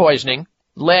metal poisoning,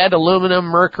 lead, aluminum,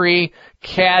 mercury,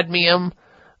 cadmium,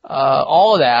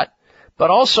 all of that, but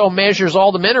also measures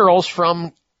all the minerals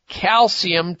from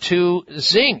calcium to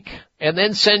zinc, and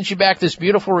then sends you back this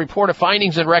beautiful report of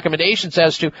findings and recommendations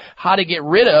as to how to get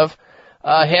rid of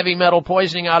heavy metal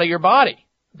poisoning out of your body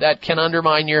that can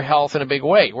undermine your health in a big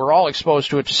way. We're all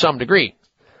exposed to it to some degree.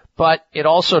 But it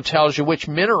also tells you which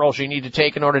minerals you need to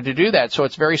take in order to do that, so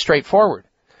it's very straightforward.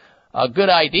 A good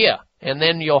idea. And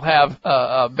then you'll have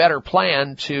a better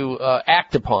plan to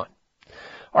act upon.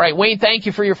 All right, Wayne, thank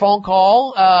you for your phone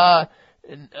call.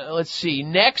 Let's see.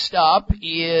 Next up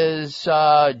is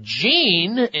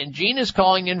Jean, and Jean is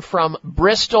calling in from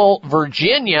Bristol,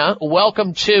 Virginia.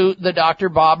 Welcome to the Dr.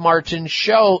 Bob Martin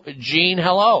Show. Jean,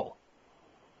 hello.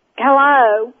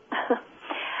 Hello.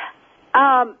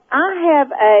 I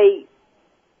have a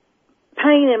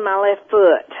pain in my left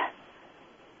foot.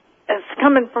 It's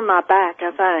coming from my back,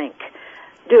 I think.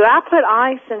 Do I put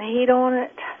ice and heat on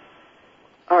it?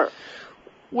 Or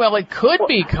well, it could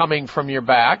be coming from your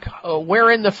back.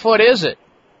 Where in the foot is it?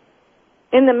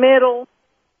 In the middle.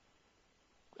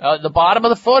 The bottom of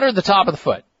the foot or the top of the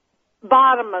foot?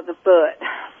 Bottom of the foot.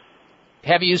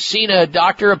 Have you seen a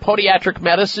doctor of podiatric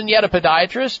medicine yet, a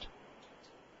podiatrist?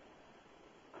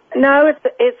 No, it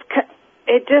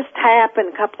just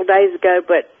happened a couple of days ago,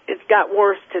 but it's got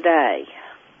worse today.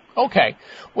 Okay.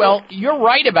 Well, you're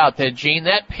right about that, Jean.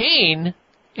 That pain,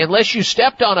 unless you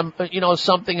stepped on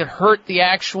something and hurt the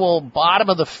actual bottom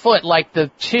of the foot, like the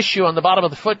tissue on the bottom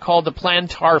of the foot called the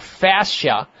plantar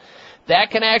fascia,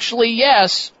 that can actually,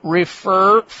 yes,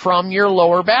 refer from your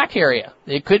lower back area.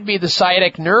 It could be the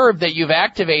sciatic nerve that you've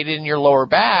activated in your lower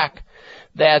back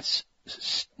that's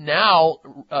now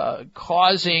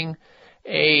causing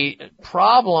a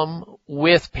problem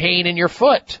with pain in your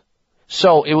foot.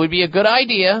 So it would be a good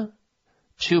idea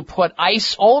to put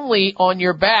ice only on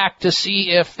your back to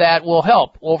see if that will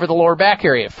help over the lower back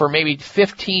area for maybe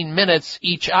 15 minutes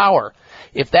each hour.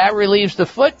 If that relieves the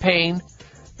foot pain,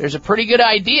 there's a pretty good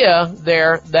idea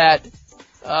there that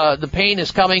the pain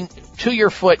is coming to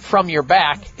your foot from your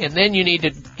back, and then you need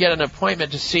to get an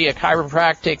appointment to see a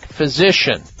chiropractic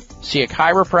physician. See a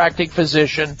chiropractic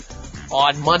physician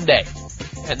on Monday,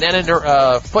 and then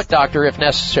a foot doctor if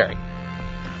necessary.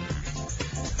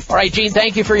 All right, Gene,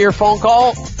 thank you for your phone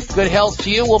call. Good health to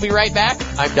you. We'll be right back.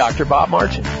 I'm Dr. Bob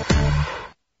Martin.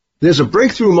 There's a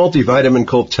breakthrough multivitamin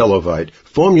called Telovite,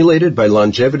 formulated by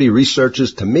longevity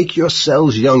researchers to make your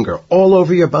cells younger all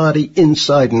over your body,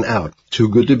 inside and out. Too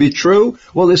good to be true?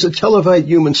 Well, there's a Telovite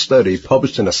human study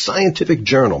published in a scientific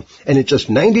journal, and in just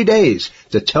 90 days,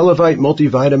 the Telovite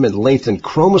multivitamin lengthened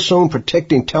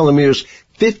chromosome-protecting telomeres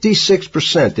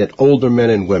 56% in older men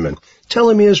and women.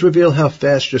 Telomeres reveal how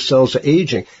fast your cells are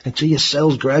aging until your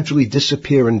cells gradually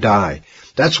disappear and die.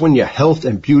 That's when your health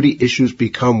and beauty issues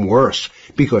become worse,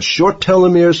 because short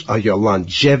telomeres are your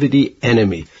longevity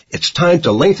enemy. It's time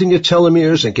to lengthen your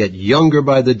telomeres and get younger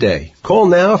by the day. Call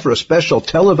now for a special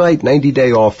Telovite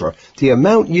 90-day offer. The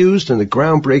amount used in the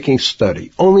groundbreaking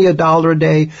study, only $1 a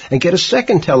day, and get a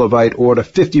second Telovite order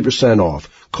 50% off.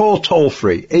 Call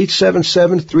toll-free,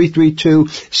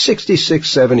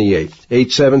 877-332-6678.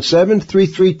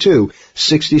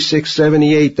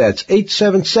 877-332-6678. That's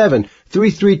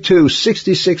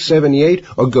 877-332-6678,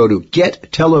 or go to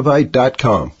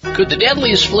gettelovite.com. Could the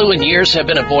deadliest flu in years have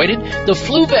been avoided? The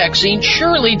flu vaccine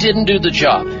surely didn't do the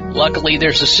job. Luckily,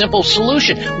 there's a simple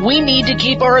solution. We need to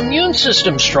keep our immune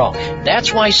system strong.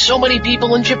 That's why so many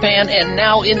people in Japan and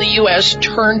now in the U.S.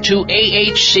 turn to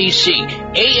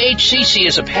AHCC. AHCC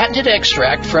is a patented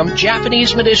extract from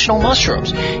Japanese medicinal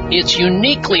mushrooms. It's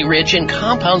uniquely rich in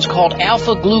compounds called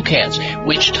alpha-glucans,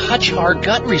 which touch our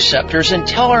gut receptors and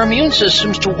tell our immune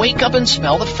systems to wake up and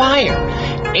smell the fire.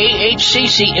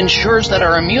 AHCC ensures that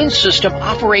our immune system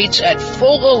operates at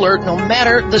full alert no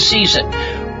matter the season.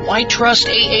 Why trust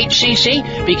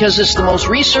AHCC? Because it's the most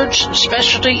researched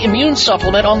specialty immune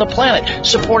supplement on the planet,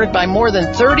 supported by more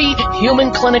than 30 human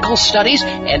clinical studies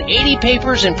and 80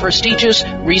 papers in prestigious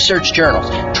research journals.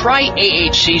 Try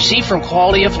AHCC from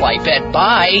Quality of Life at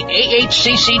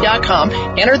buyahcc.com.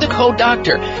 Enter the code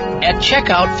DOCTOR at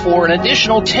checkout for an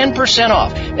additional 10%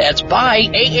 off. That's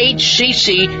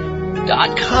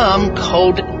buyahcc.com,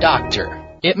 code DOCTOR.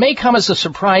 It may come as a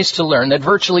surprise to learn that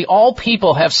virtually all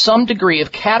people have some degree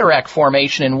of cataract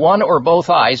formation in one or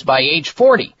both eyes by age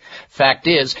 40. Fact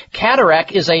is,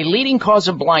 cataract is a leading cause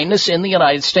of blindness in the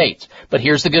United States. But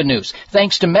here's the good news.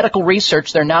 Thanks to medical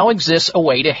research, there now exists a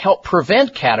way to help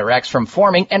prevent cataracts from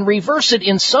forming and reverse it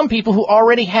in some people who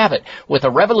already have it with a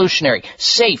revolutionary,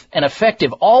 safe, and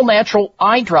effective all-natural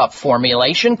eye drop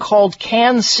formulation called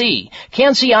Can-C.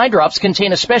 Can-C eye drops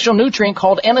contain a special nutrient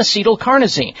called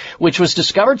N-acetylcarnosine, which was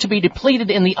discovered to be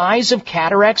depleted in the eyes of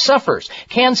cataract sufferers.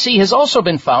 Can-C has also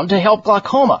been found to help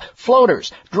glaucoma,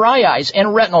 floaters, dry eyes,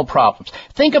 and retinal problems.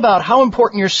 Think about how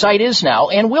important your sight is now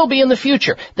and will be in the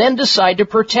future. Then decide to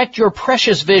protect your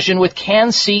precious vision with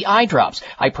Can-C eye drops.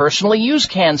 I personally use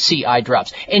Can-C eye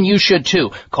drops, and you should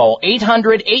too. Call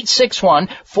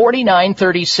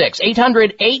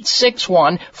 800-861-4936.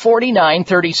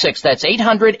 800-861-4936. That's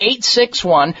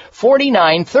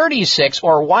 800-861-4936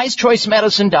 or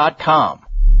wisechoicemedicine.com.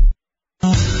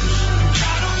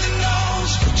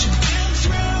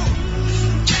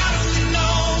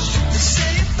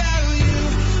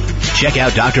 Check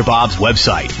out Dr. Bob's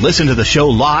website. Listen to the show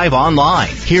live online.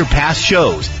 Hear past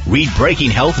shows. Read breaking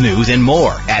health news and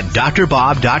more at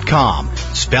drbob.com.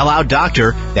 Spell out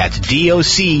doctor. That's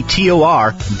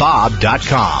DOCTOR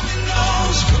Bob.com.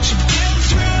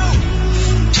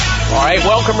 All right,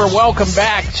 welcome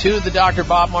back to the Dr.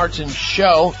 Bob Martin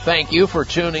Show. Thank you for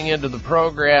tuning into the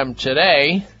program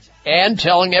today and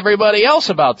telling everybody else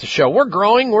about the show. We're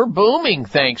growing, we're booming,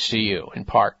 thanks to you, in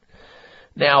part.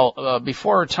 Now,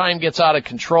 before time gets out of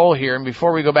control here, and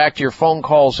before we go back to your phone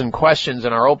calls and questions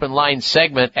in our open line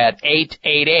segment at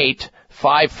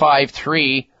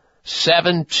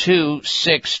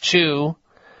 888-553-7262,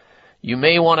 you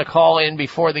may want to call in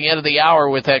before the end of the hour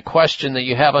with that question that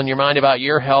you have on your mind about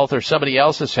your health or somebody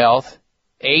else's health.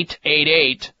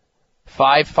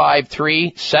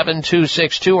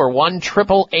 888-553-7262 or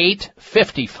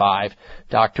 1-888-55.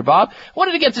 Dr. Bob,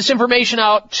 wanted to get this information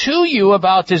out to you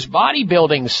about this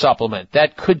bodybuilding supplement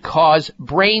that could cause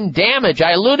brain damage.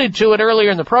 I alluded to it earlier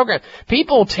in the program.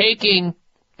 People taking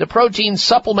the protein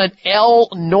supplement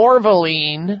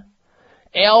L-Norvaline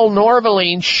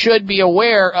should be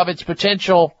aware of its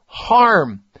potential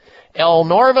harm.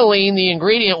 L-Norvaline, the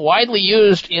ingredient widely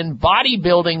used in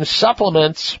bodybuilding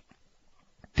supplements,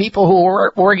 people who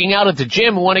are working out at the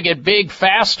gym want to get big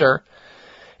faster,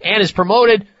 and is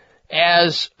promoted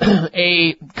as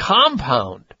a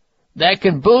compound that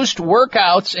can boost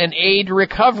workouts and aid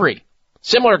recovery.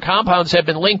 Similar compounds have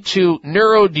been linked to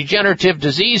neurodegenerative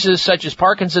diseases such as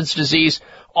Parkinson's disease,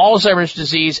 Alzheimer's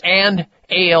disease, and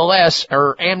ALS,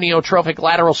 or amyotrophic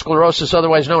lateral sclerosis,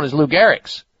 otherwise known as Lou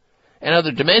Gehrig's, and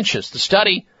other dementias. The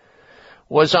study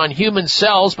was on human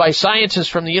cells by scientists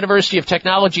from the University of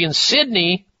Technology in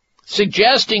Sydney,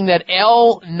 suggesting that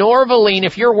L-Norvaline,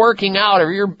 if you're working out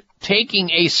or you're taking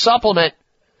a supplement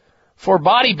for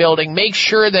bodybuilding, make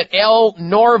sure that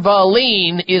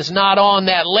L-Norvaline is not on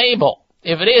that label.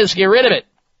 If it is, get rid of it.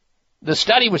 The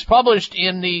study was published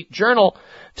in the journal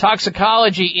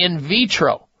Toxicology in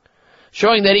Vitro,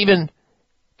 showing that even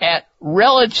at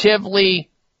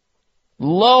relatively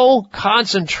low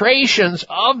concentrations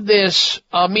of this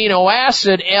amino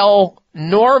acid,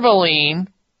 L-Norvaline,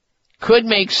 could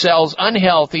make cells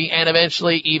unhealthy and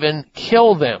eventually even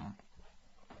kill them.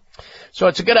 So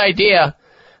it's a good idea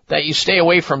that you stay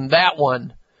away from that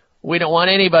one. We don't want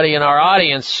anybody in our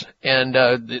audience, and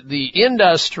the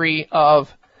industry of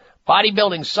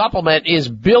bodybuilding supplement is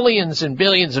billions and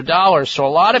billions of dollars, so a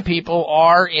lot of people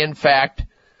are, in fact,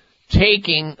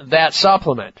 taking that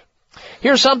supplement.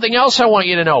 Here's something else I want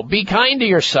you to know. Be kind to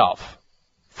yourself.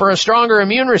 For a stronger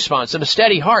immune response and a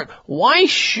steady heart, why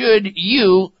should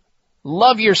you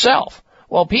love yourself?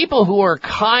 Well, people who are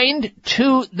kind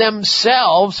to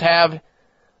themselves have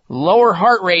lower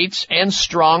heart rates and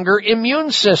stronger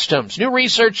immune systems. New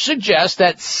research suggests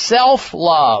that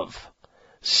self-love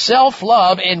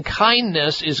and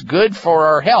kindness is good for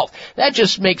our health. That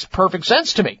just makes perfect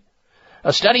sense to me.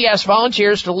 A study asked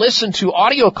volunteers to listen to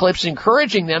audio clips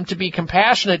encouraging them to be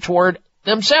compassionate toward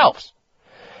themselves.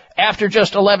 After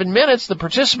just 11 minutes, the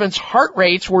participants' heart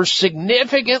rates were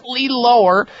significantly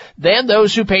lower than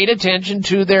those who paid attention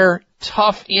to their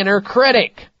tough inner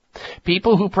critic.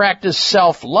 People who practice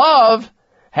self-love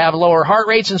have lower heart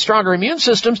rates and stronger immune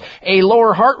systems. A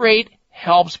lower heart rate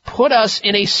helps put us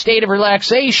in a state of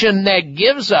relaxation that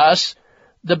gives us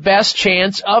the best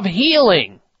chance of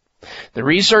healing. The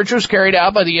research was carried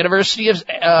out by the University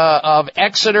of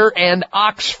Exeter and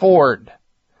Oxford.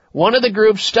 One of the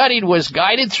groups studied was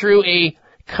guided through a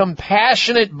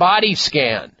compassionate body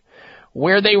scan,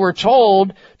 where they were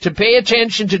told to pay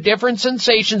attention to different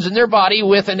sensations in their body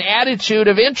with an attitude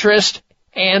of interest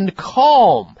and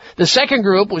calm. The second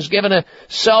group was given a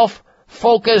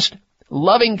self-focused,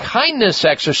 loving-kindness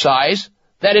exercise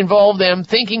that involved them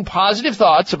thinking positive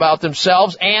thoughts about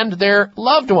themselves and their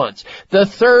loved ones. The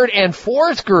third and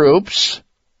fourth groups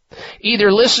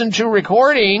either listened to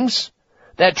recordings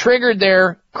that triggered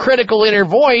their critical inner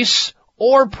voice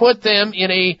or put them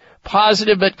in a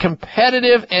positive but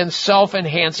competitive and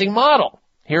self-enhancing model.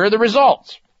 Here are the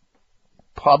results.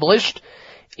 Published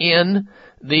in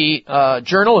the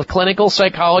Journal of Clinical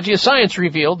Psychology of Science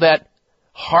revealed that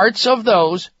hearts of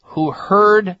those who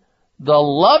heard the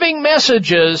loving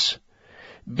messages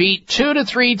beat 2 to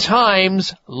 3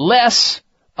 times less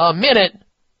a minute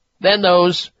than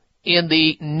those in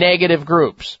the negative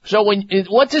groups. So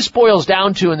what this boils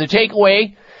down to, and the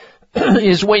takeaway,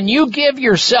 is when you give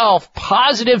yourself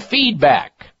positive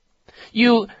feedback,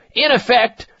 you, in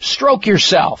effect, stroke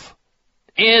yourself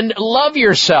and love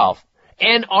yourself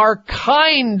and are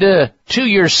kind to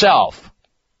yourself.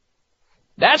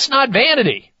 That's not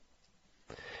vanity.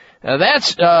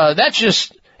 That's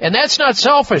not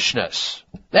selfishness.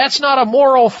 That's not a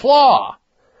moral flaw.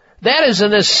 That is a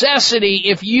necessity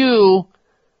if you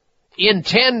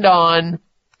intend on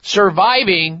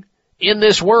surviving in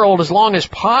this world as long as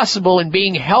possible and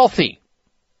being healthy.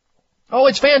 Oh,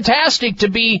 it's fantastic to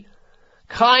be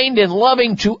kind and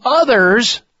loving to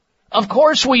others. Of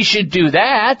course we should do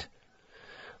that.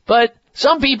 But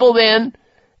some people then,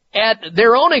 at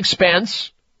their own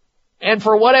expense, and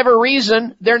for whatever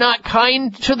reason, they're not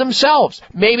kind to themselves.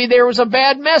 Maybe there was a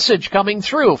bad message coming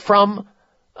through from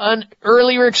an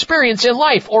earlier experience in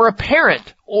life, or a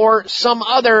parent, or some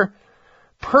other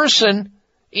person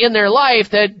in their life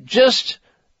that just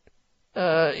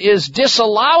is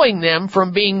disallowing them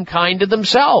from being kind to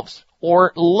themselves,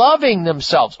 or loving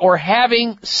themselves, or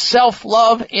having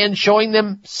self-love and showing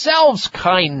themselves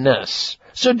kindness.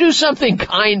 So do something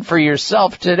kind for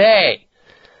yourself today.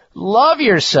 Love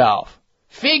yourself.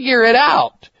 Figure it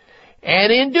out.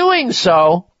 And in doing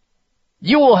so,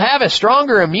 you will have a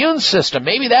stronger immune system.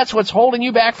 Maybe that's what's holding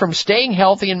you back from staying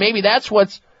healthy, and maybe that's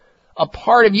what's a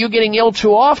part of you getting ill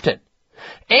too often.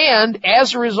 And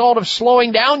as a result of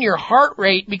slowing down your heart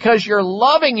rate because you're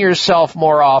loving yourself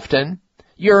more often,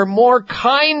 you're more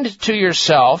kind to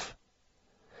yourself.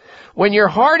 When your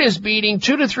heart is beating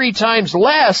 2 to 3 times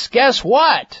less, guess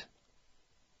what?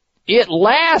 It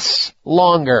lasts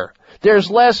longer. There's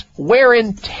less wear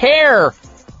and tear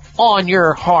on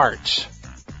your heart.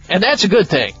 And that's a good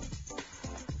thing.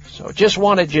 So just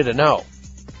wanted you to know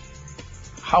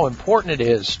how important it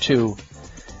is to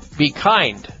be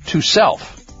kind to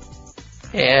self.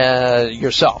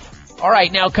 Yourself. All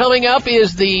right, now coming up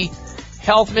is the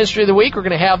Health Mystery of the Week. We're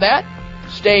going to have that.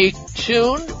 Stay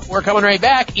tuned. We're coming right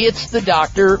back. It's the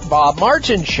Dr. Bob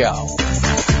Martin Show.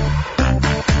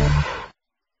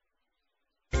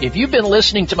 If you've been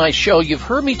listening to my show, you've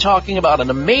heard me talking about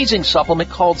an amazing supplement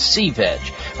called C-Veg,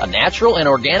 a natural and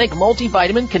organic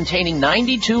multivitamin containing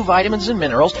 92 vitamins and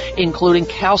minerals, including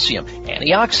calcium,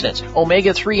 antioxidants,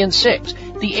 omega-3 and 6.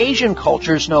 The Asian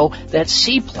cultures know that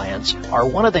sea plants are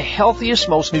one of the healthiest,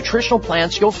 most nutritional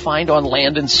plants you'll find on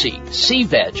land and sea.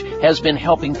 C-Veg has been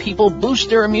helping people boost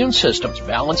their immune systems,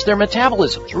 balance their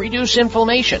metabolisms, reduce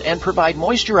inflammation, and provide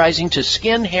moisturizing to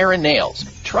skin, hair, and nails.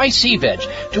 Try C-Veg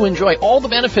to enjoy all the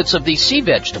benefits of these sea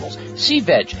vegetables.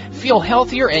 C-Veg. Feel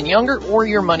healthier and younger or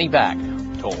your money back.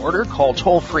 To order, call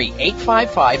toll-free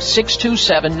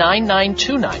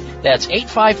 855-627-9929. That's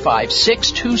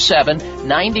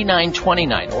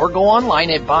 855-627-9929. Or go online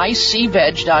at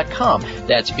buycveg.com.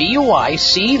 That's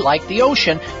B-U-I-C like the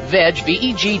ocean, veg,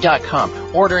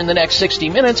 V-E-G.com. Order in the next 60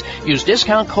 minutes. Use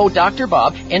discount code Dr.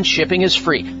 Bob and shipping is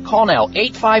free. Call now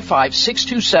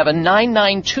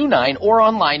 855-627-9929 or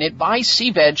online at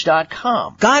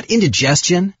buycveg.com. Got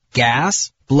indigestion?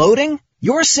 Gas? Bloating?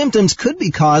 Your symptoms could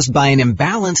be caused by an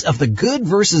imbalance of the good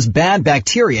versus bad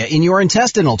bacteria in your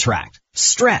intestinal tract.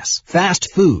 Stress,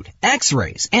 fast food,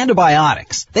 x-rays,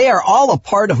 antibiotics, they are all a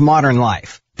part of modern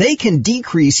life. They can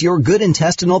decrease your good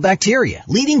intestinal bacteria,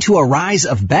 leading to a rise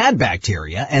of bad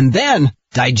bacteria and then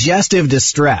digestive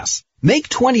distress. Make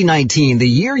 2019 the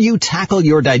year you tackle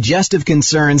your digestive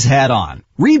concerns head on.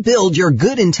 Rebuild your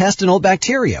good intestinal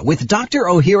bacteria with Dr.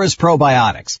 Ohhira's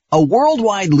Probiotics, a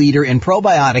worldwide leader in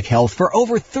probiotic health for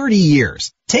over 30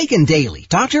 years. Taken daily,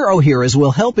 Dr. Ohhira's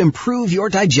will help improve your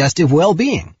digestive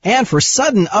well-being. And for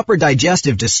sudden upper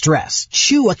digestive distress,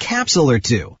 chew a capsule or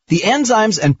two. The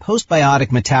enzymes and postbiotic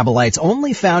metabolites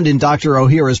only found in Dr.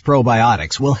 Ohhira's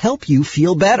probiotics will help you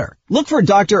feel better. Look for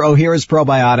Dr. Ohhira's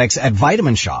probiotics at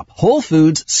Vitamin Shop, Whole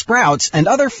Foods, Sprouts, and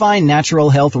other fine natural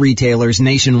health retailers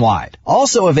nationwide.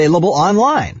 Also available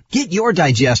online. Get your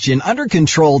digestion under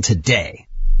control today.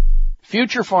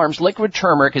 Future Farms liquid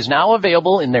turmeric is now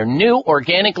available in their new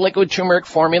organic liquid turmeric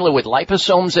formula with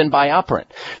liposomes and BioPerine.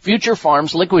 Future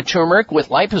Farms liquid turmeric with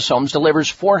liposomes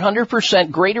delivers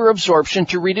 400% greater absorption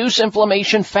to reduce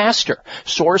inflammation faster.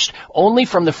 Sourced only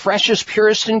from the freshest,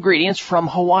 purest ingredients from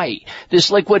Hawaii.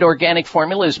 This liquid organic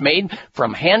formula is made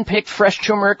from hand-picked fresh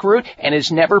turmeric root and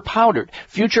is never powdered.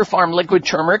 Future Farm liquid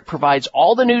turmeric provides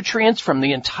all the nutrients from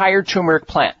the entire turmeric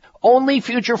plant. Only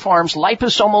Future Farms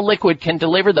liposomal liquid can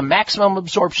deliver the maximum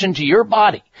absorption to your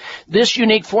body. This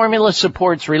unique formula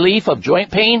supports relief of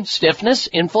joint pain, stiffness,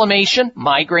 inflammation,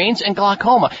 migraines, and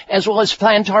glaucoma, as well as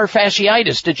plantar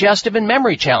fasciitis, digestive and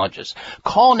memory challenges.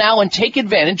 Call now and take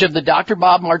advantage of the Dr.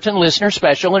 Bob Martin listener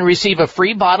special and receive a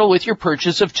free bottle with your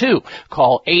purchase of 2.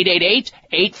 Call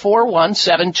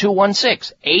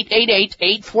 888-841-7216.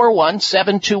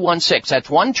 888-841-7216. That's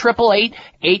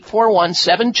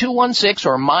 1-888-841-7216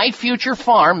 or MyFuture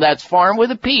Farm, that's farm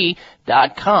with a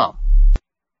P.com.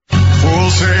 Full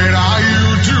said,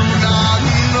 you do not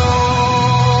know.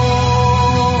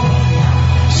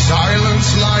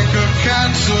 Silence like a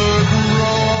cancer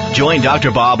grows. Join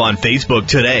Dr. Bob on Facebook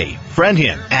today. Friend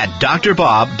him at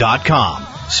drbob.com.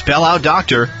 Spell out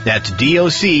doctor, that's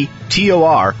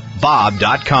D-O-C-T-O-R,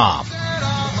 bob.com.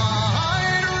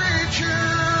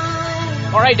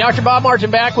 All right, Dr. Bob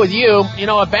Martin back with you. You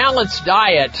know, a balanced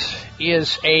diet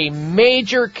is a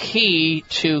major key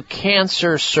to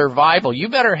cancer survival. You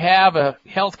better have a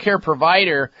healthcare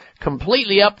provider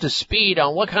completely up to speed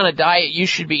on what kind of diet you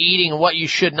should be eating and what you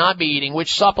should not be eating,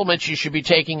 which supplements you should be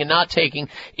taking and not taking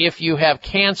if you have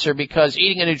cancer, because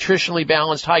eating a nutritionally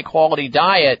balanced, high-quality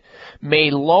diet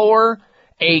may lower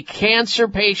a cancer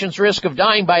patient's risk of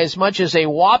dying by as much as a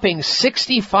whopping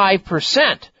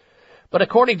 65%. But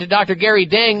according to Dr. Gary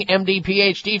Deng, MD,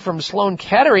 PhD from Sloan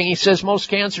Kettering, he says most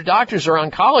cancer doctors or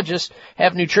oncologists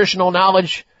have nutritional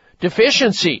knowledge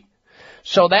deficiency.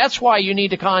 So that's why you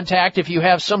need to contact, if you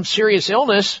have some serious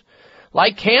illness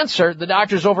like cancer, the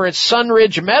doctors over at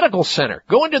Sunridge Medical Center.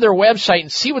 Go into their website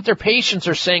and see what their patients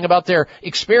are saying about their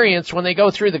experience when they go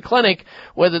through the clinic,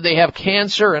 whether they have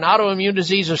cancer, an autoimmune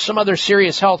disease, or some other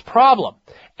serious health problem.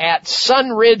 At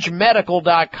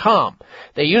sunridgemedical.com.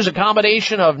 They use a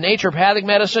combination of naturopathic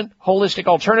medicine, holistic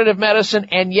alternative medicine,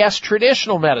 and yes,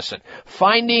 traditional medicine,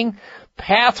 finding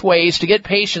pathways to get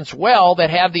patients well that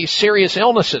have these serious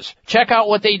illnesses. Check out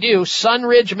what they do,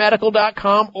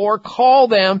 sunridgemedical.com, or call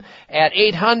them at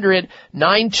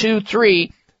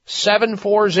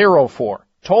 800-923-7404.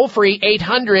 Toll free,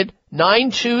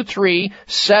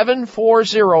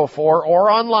 800-923-7404,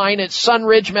 or online at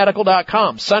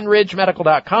sunridgemedical.com,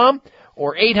 sunridgemedical.com,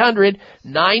 or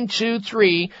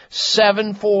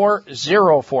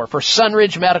 800-923-7404 for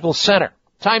Sunridge Medical Center.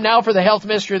 Time now for the Health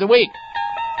Mystery of the Week.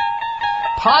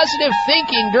 Positive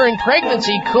thinking during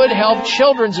pregnancy could help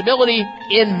children's ability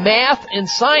in math and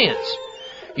science.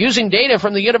 Using data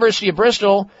from the University of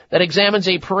Bristol that examines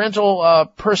a parental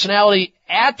personality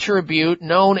attribute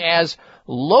known as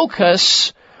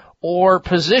locus, or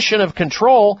position of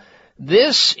control,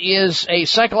 this is a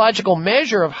psychological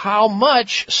measure of how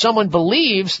much someone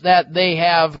believes that they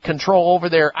have control over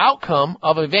their outcome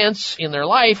of events in their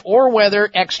life, or whether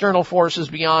external forces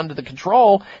beyond the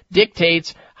control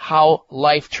dictates how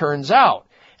life turns out.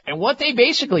 And what they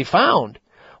basically found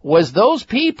was those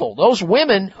people, those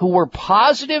women who were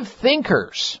positive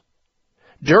thinkers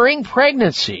during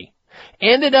pregnancy,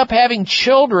 ended up having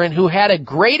children who had a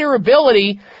greater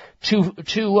ability to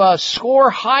score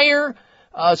higher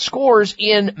scores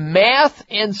in math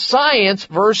and science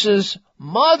versus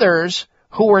mothers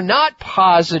who were not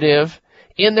positive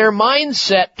in their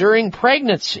mindset during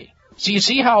pregnancy. So you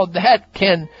see how that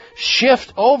can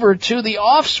shift over to the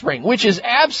offspring, which is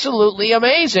absolutely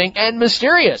amazing and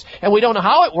mysterious. And we don't know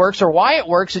how it works or why it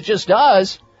works. It just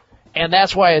does. And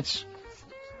that's why it's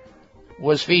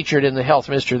was featured in the Health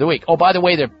Mystery of the Week. Oh, by the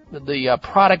way, the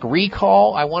product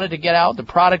recall I wanted to get out, the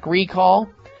product recall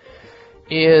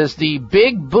is the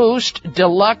Big Boost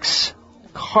Deluxe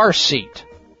car seat.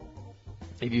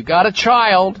 If you've got a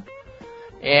child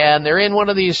and they're in one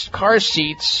of these car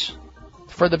seats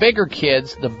for the bigger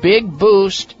kids, the Big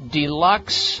Boost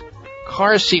Deluxe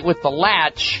car seat with the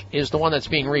latch is the one that's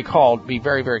being recalled. Be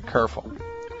very, very careful.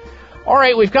 All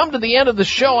right, we've come to the end of the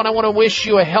show, and I want to wish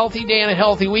you a healthy day and a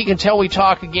healthy week until we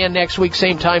talk again next week,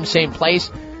 same time, same place.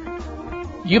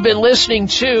 You've been listening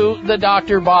to the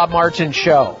Dr. Bob Martin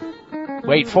Show.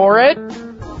 Wait for it.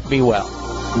 Be well.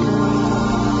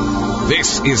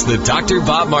 This is the Dr.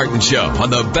 Bob Martin Show on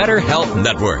the Better Health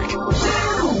Network.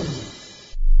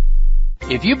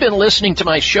 If you've been listening to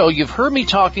my show, you've heard me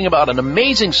talking about an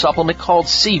amazing supplement called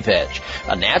C-Veg,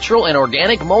 a natural and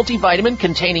organic multivitamin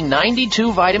containing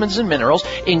 92 vitamins and minerals,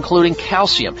 including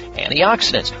calcium,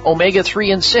 antioxidants,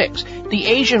 omega-3 and 6. The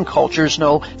Asian cultures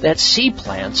know that sea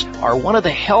plants are one of the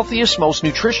healthiest, most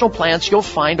nutritional plants you'll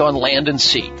find on land and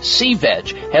sea.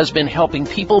 C-Veg has been helping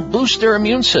people boost their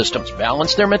immune systems,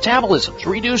 balance their metabolisms,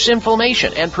 reduce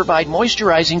inflammation, and provide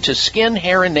moisturizing to skin,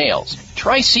 hair, and nails.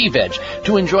 Try C-Veg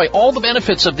to enjoy all the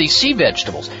benefits of these sea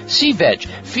vegetables. C-Veg.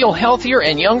 Feel healthier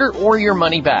and younger or your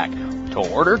money back. To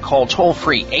order, call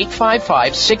toll-free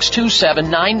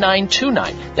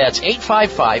 855-627-9929. That's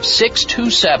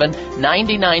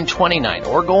 855-627-9929.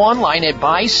 Or go online at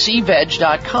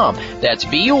buycveg.com. That's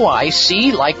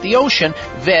B-U-I-C like the ocean,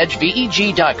 veg,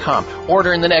 V-E-G.com.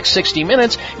 Order in the next 60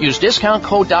 minutes. Use discount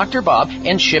code Dr. Bob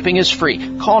and shipping is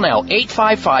free. Call now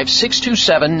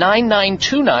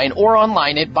 855-627-9929 or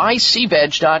online at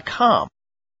buycveg.com.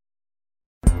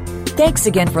 Thanks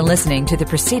again for listening to the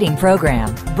preceding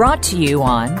program, brought to you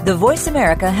on the Voice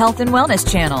America Health and Wellness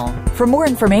Channel. For more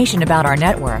information about our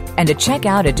network and to check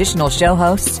out additional show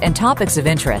hosts and topics of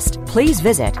interest, please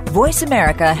visit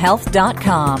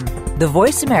voiceamericahealth.com. The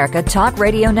Voice America Talk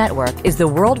Radio Network is the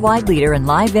worldwide leader in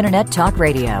live Internet talk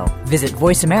radio. Visit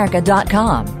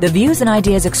voiceamerica.com. The views and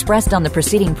ideas expressed on the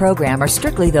preceding program are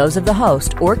strictly those of the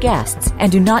host or guests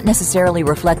and do not necessarily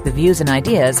reflect the views and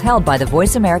ideas held by the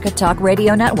Voice America Talk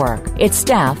Radio Network, its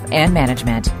staff, and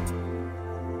management.